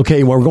that? Like,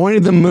 okay, well, we're going to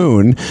the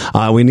moon.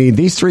 We need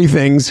these 3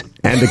 things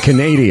and a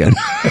Canadian.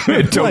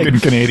 A token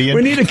Canadian.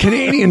 We need a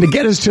Canadian to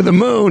get us to the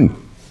moon.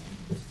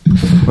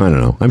 I don't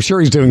know. I'm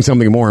sure he's doing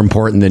something more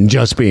important than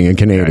just being a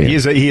Canadian.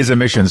 He is a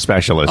mission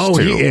specialist. Oh,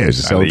 too. He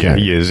is. Okay,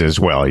 he is as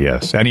well.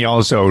 Yes, and he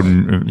also,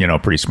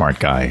 pretty smart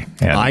guy.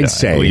 And, I'd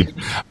say.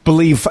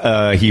 Believe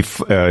he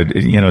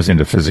is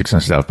into physics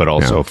and stuff, but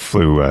also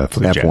flew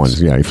F1s.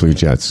 jets. Yeah, he flew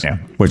jets. Yeah,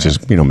 which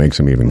is makes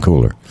him even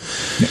cooler.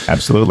 Yeah,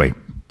 absolutely.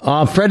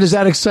 Fred, does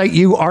that excite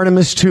you?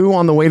 Artemis 2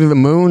 on the way to the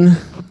moon?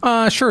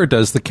 Sure, it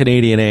does. The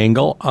Canadian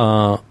angle.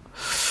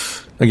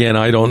 Again,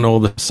 I don't know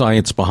the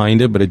science behind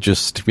it, but it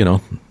just,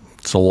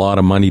 it's a lot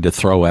of money to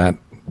throw at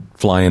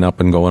flying up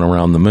and going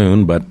around the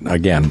moon. But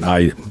again,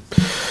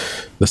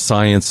 the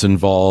science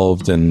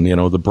involved and,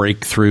 the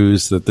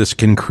breakthroughs that this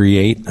can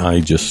create,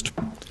 I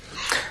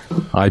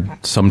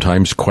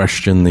sometimes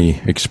question the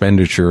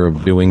expenditure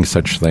of doing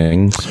such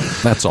things.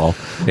 That's all.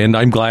 And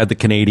I'm glad the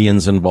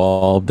Canadian's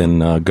involved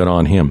and good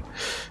on him.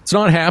 It's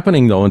not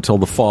happening, though, until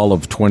the fall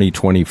of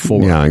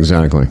 2024. Yeah,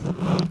 exactly.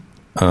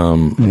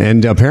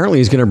 And apparently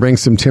he's going to bring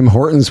some Tim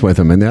Hortons with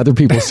him. And the other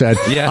people said,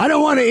 I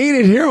don't want to eat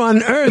it here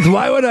on Earth.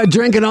 Why would I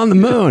drink it on the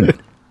moon?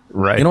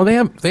 Right. They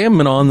haven't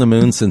been on the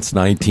moon since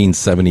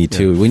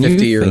 1972. When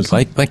 50 years.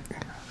 Think, like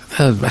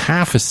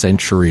half a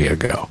century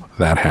ago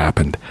that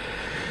happened.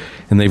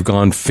 And they've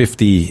gone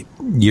 50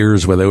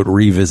 years without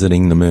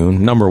revisiting the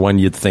moon. Number one,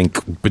 you'd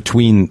think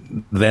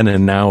between then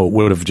and now it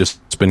would have just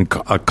been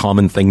a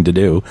common thing to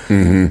do.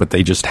 Mm-hmm. But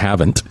they just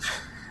haven't.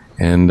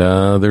 And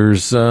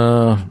there's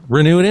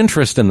renewed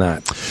interest in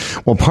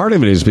that. Well, part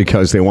of it is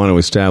because they want to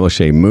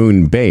establish a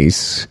moon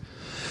base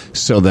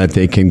so that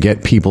they can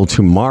get people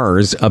to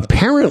Mars,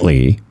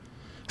 apparently,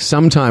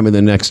 sometime in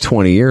the next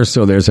 20 years.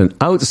 So there's an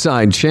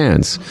outside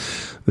chance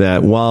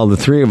that while the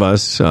 3 of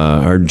us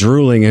are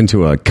drooling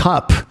into a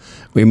cup,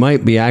 we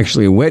might be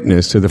actually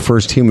witness to the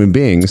first human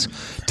beings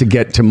to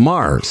get to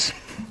Mars.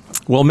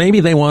 Well, maybe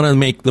they want to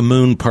make the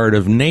moon part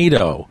of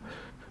NATO,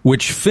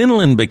 which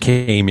Finland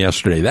became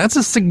yesterday. That's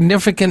a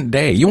significant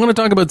day. You want to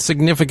talk about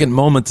significant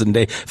moments in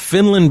day.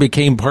 Finland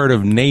became part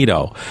of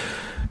NATO,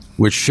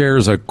 which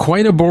shares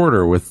quite a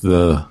border with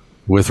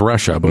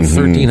Russia, about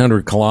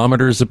 1,300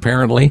 kilometers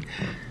apparently.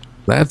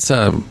 That's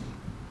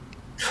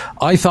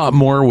I thought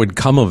more would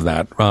come of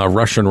that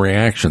Russian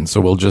reaction, so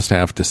we'll just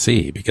have to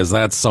see, because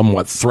that's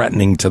somewhat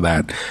threatening to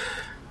that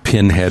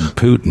pinhead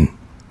Putin.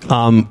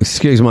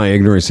 Excuse my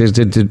ignorance.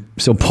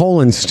 So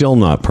Poland's still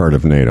not part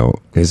of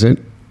NATO, is it?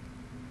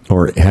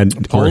 Poland.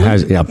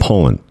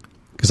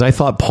 Because I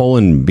thought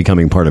Poland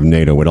becoming part of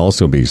NATO would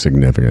also be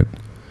significant.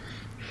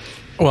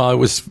 Well, it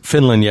was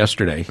Finland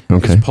yesterday.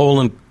 Okay. Is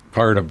Poland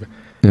part of it?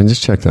 Yeah,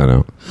 just check that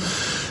out.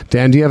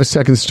 Dan, do you have a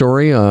second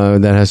story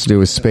that has to do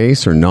with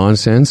space or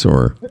nonsense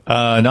or?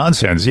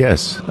 Nonsense,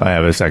 yes. I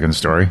have a second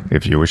story,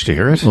 if you wish to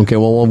hear it. Okay,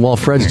 well, while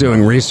Fred's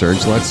doing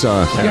research, let's...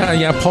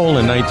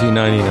 Poland,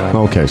 1999.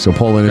 Okay, so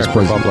Poland is...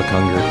 Republic of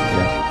Hungary,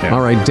 yeah. All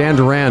right, Dan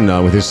Duran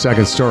with his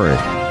second story.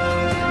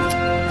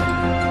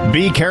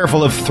 Be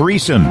careful of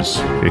threesomes.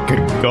 It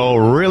could go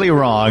really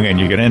wrong, and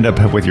you could end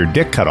up with your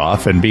dick cut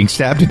off and being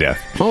stabbed to death.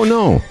 Oh,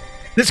 no.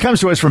 This comes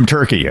to us from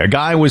Turkey. A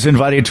guy was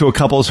invited to a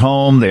couple's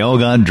home. They all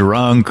got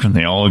drunk, and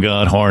they all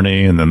got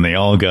horny, and then they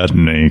all got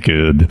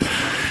naked.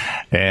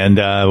 And,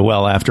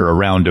 after a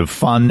round of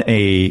fun,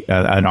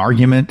 an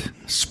argument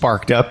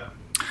sparked up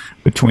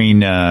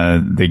between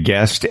the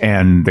guest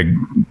and the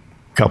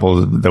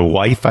couple, the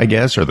wife, I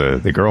guess, or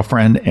the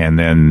girlfriend, and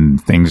then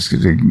things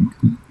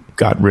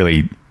got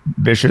really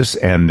vicious,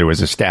 and there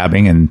was a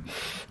stabbing, and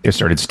they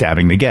started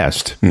stabbing the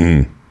guest.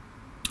 Mm-hmm.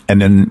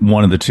 And then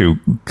one of the two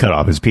cut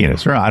off his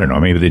penis. Or I don't know,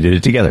 maybe they did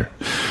it together.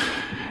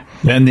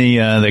 Then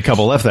the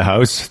couple left the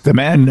house. The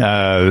man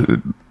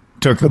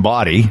took the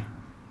body,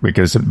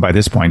 because by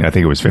this point, I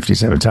think it was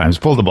 57 times,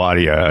 pulled the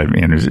body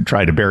and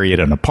tried to bury it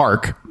in a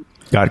park.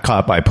 Got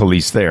caught by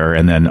police there.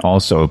 And then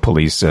also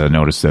police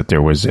noticed that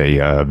there was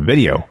a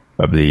video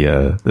of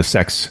the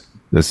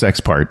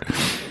sex part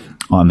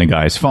on the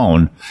guy's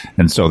phone,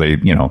 and so they,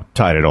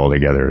 tied it all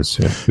together.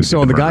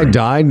 So the guy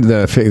died.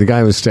 The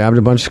guy who was stabbed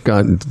a bunch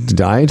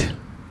died.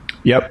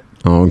 Yep.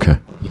 Oh, okay.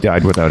 He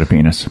died without a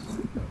penis.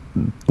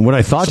 what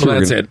I thought so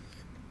that's it.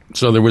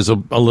 So there was a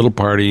little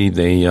party.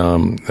 They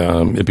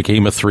it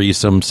became a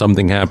threesome.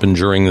 Something happened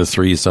during the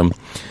threesome.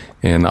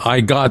 And I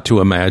got to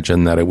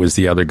imagine that it was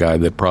the other guy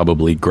that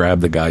probably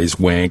grabbed the guy's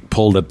wank,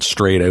 pulled it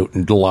straight out,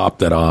 and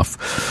lopped it off.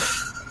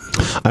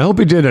 I hope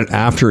he did it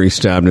after he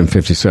stabbed him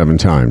 57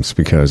 times,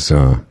 because...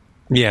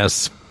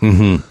 yes.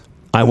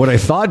 Mm-hmm. What I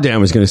thought Dan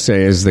was going to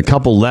say is the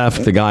couple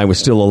left, the guy was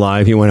still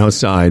alive, he went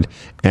outside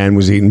and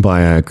was eaten by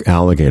an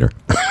alligator.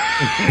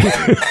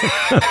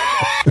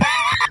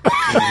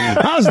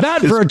 How's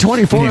that for a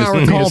 24-hour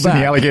callback? In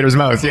the alligator's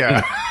mouth,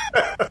 yeah.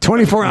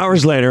 24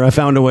 hours later, I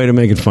found a way to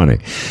make it funny.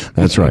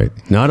 That's right.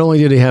 Not only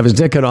did he have his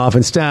dick cut off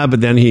and stabbed,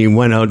 but then he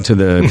went out to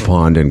the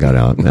pond and got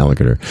out an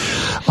alligator.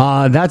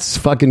 That's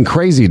fucking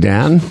crazy,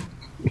 Dan.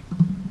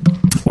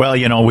 Well,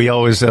 we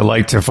always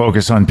like to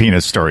focus on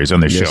penis stories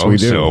on the show. We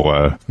do.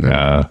 So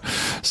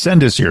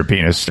send us your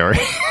penis story.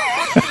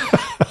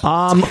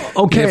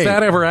 Okay. If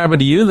that ever happened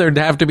to you, there'd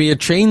have to be a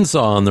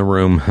chainsaw in the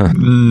room.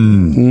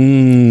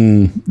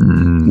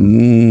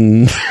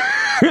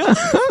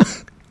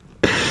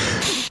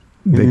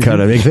 They cut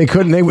it. They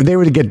couldn't. They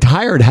would get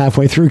tired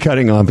halfway through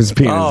cutting off his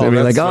penis. They'd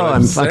be like,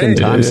 I'm so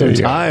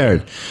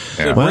tired.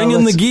 Yeah. Well, bring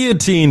in the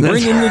guillotine.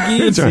 Bring in the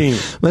guillotine.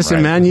 Right.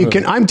 Listen, man,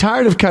 I'm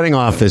tired of cutting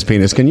off this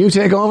penis. Can you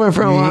take over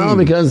for a while,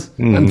 because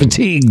I'm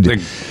fatigued?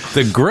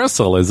 The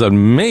gristle is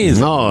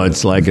amazing. Oh,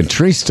 it's like a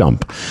tree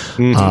stump.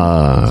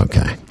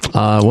 Okay.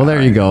 Well,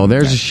 there you go.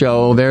 There's a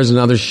show. There's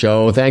another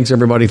show. Thanks,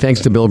 everybody.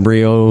 Thanks to Bill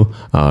Brioux,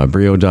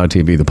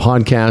 Brioux.tv, the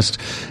podcast.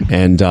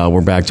 And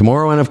we're back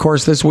tomorrow. And, of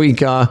course, this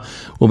week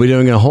we'll be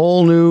doing a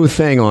whole new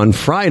thing on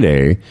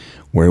Friday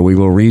where we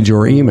will read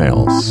your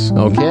emails.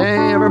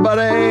 Okay,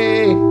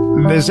 everybody?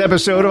 This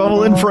episode of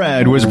Humble and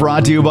Fred was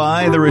brought to you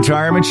by the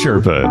Retirement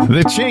Sherpa,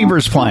 the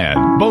Chambers Plan,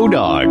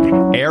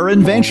 Bodog,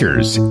 Aaron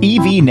Ventures,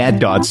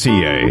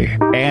 evnet.ca,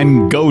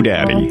 and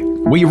GoDaddy.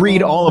 We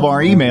read all of our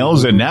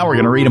emails, and now we're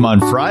going to read them on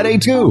Friday,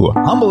 too.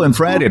 Humble and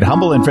Fred at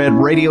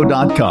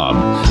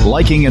humbleandfredradio.com.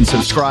 Liking and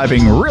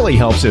subscribing really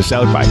helps us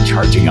out by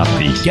charging up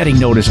the getting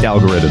noticed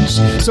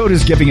algorithms. So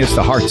does giving us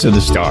the hearts and the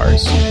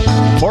stars.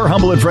 For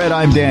Humble and Fred,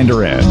 I'm Dan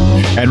Duran.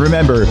 And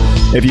remember,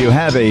 if you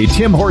have a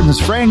Tim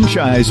Hortons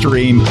franchise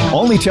dream,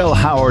 only tell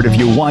Howard if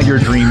you want your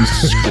dreams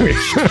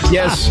squished.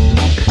 Yes,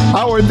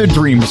 Howard the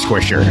Dream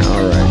Squisher.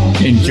 All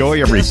right.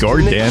 Enjoy every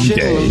goddamn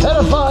day.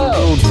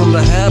 Pedophile from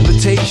the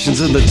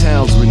habitations of the towns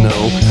we know.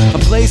 A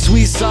place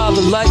we saw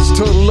the lights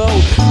turn low.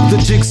 The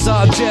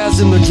jigsaw jazz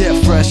and the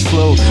get fresh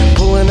flow.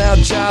 Pulling out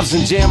jobs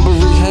and jamboree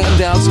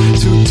handouts. 2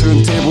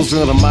 turntables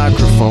and a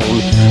microphone.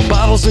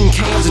 Bottles and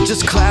cans, or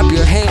just clap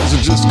your hands,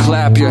 or just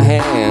clap your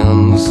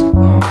hands.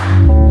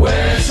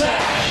 Where's that?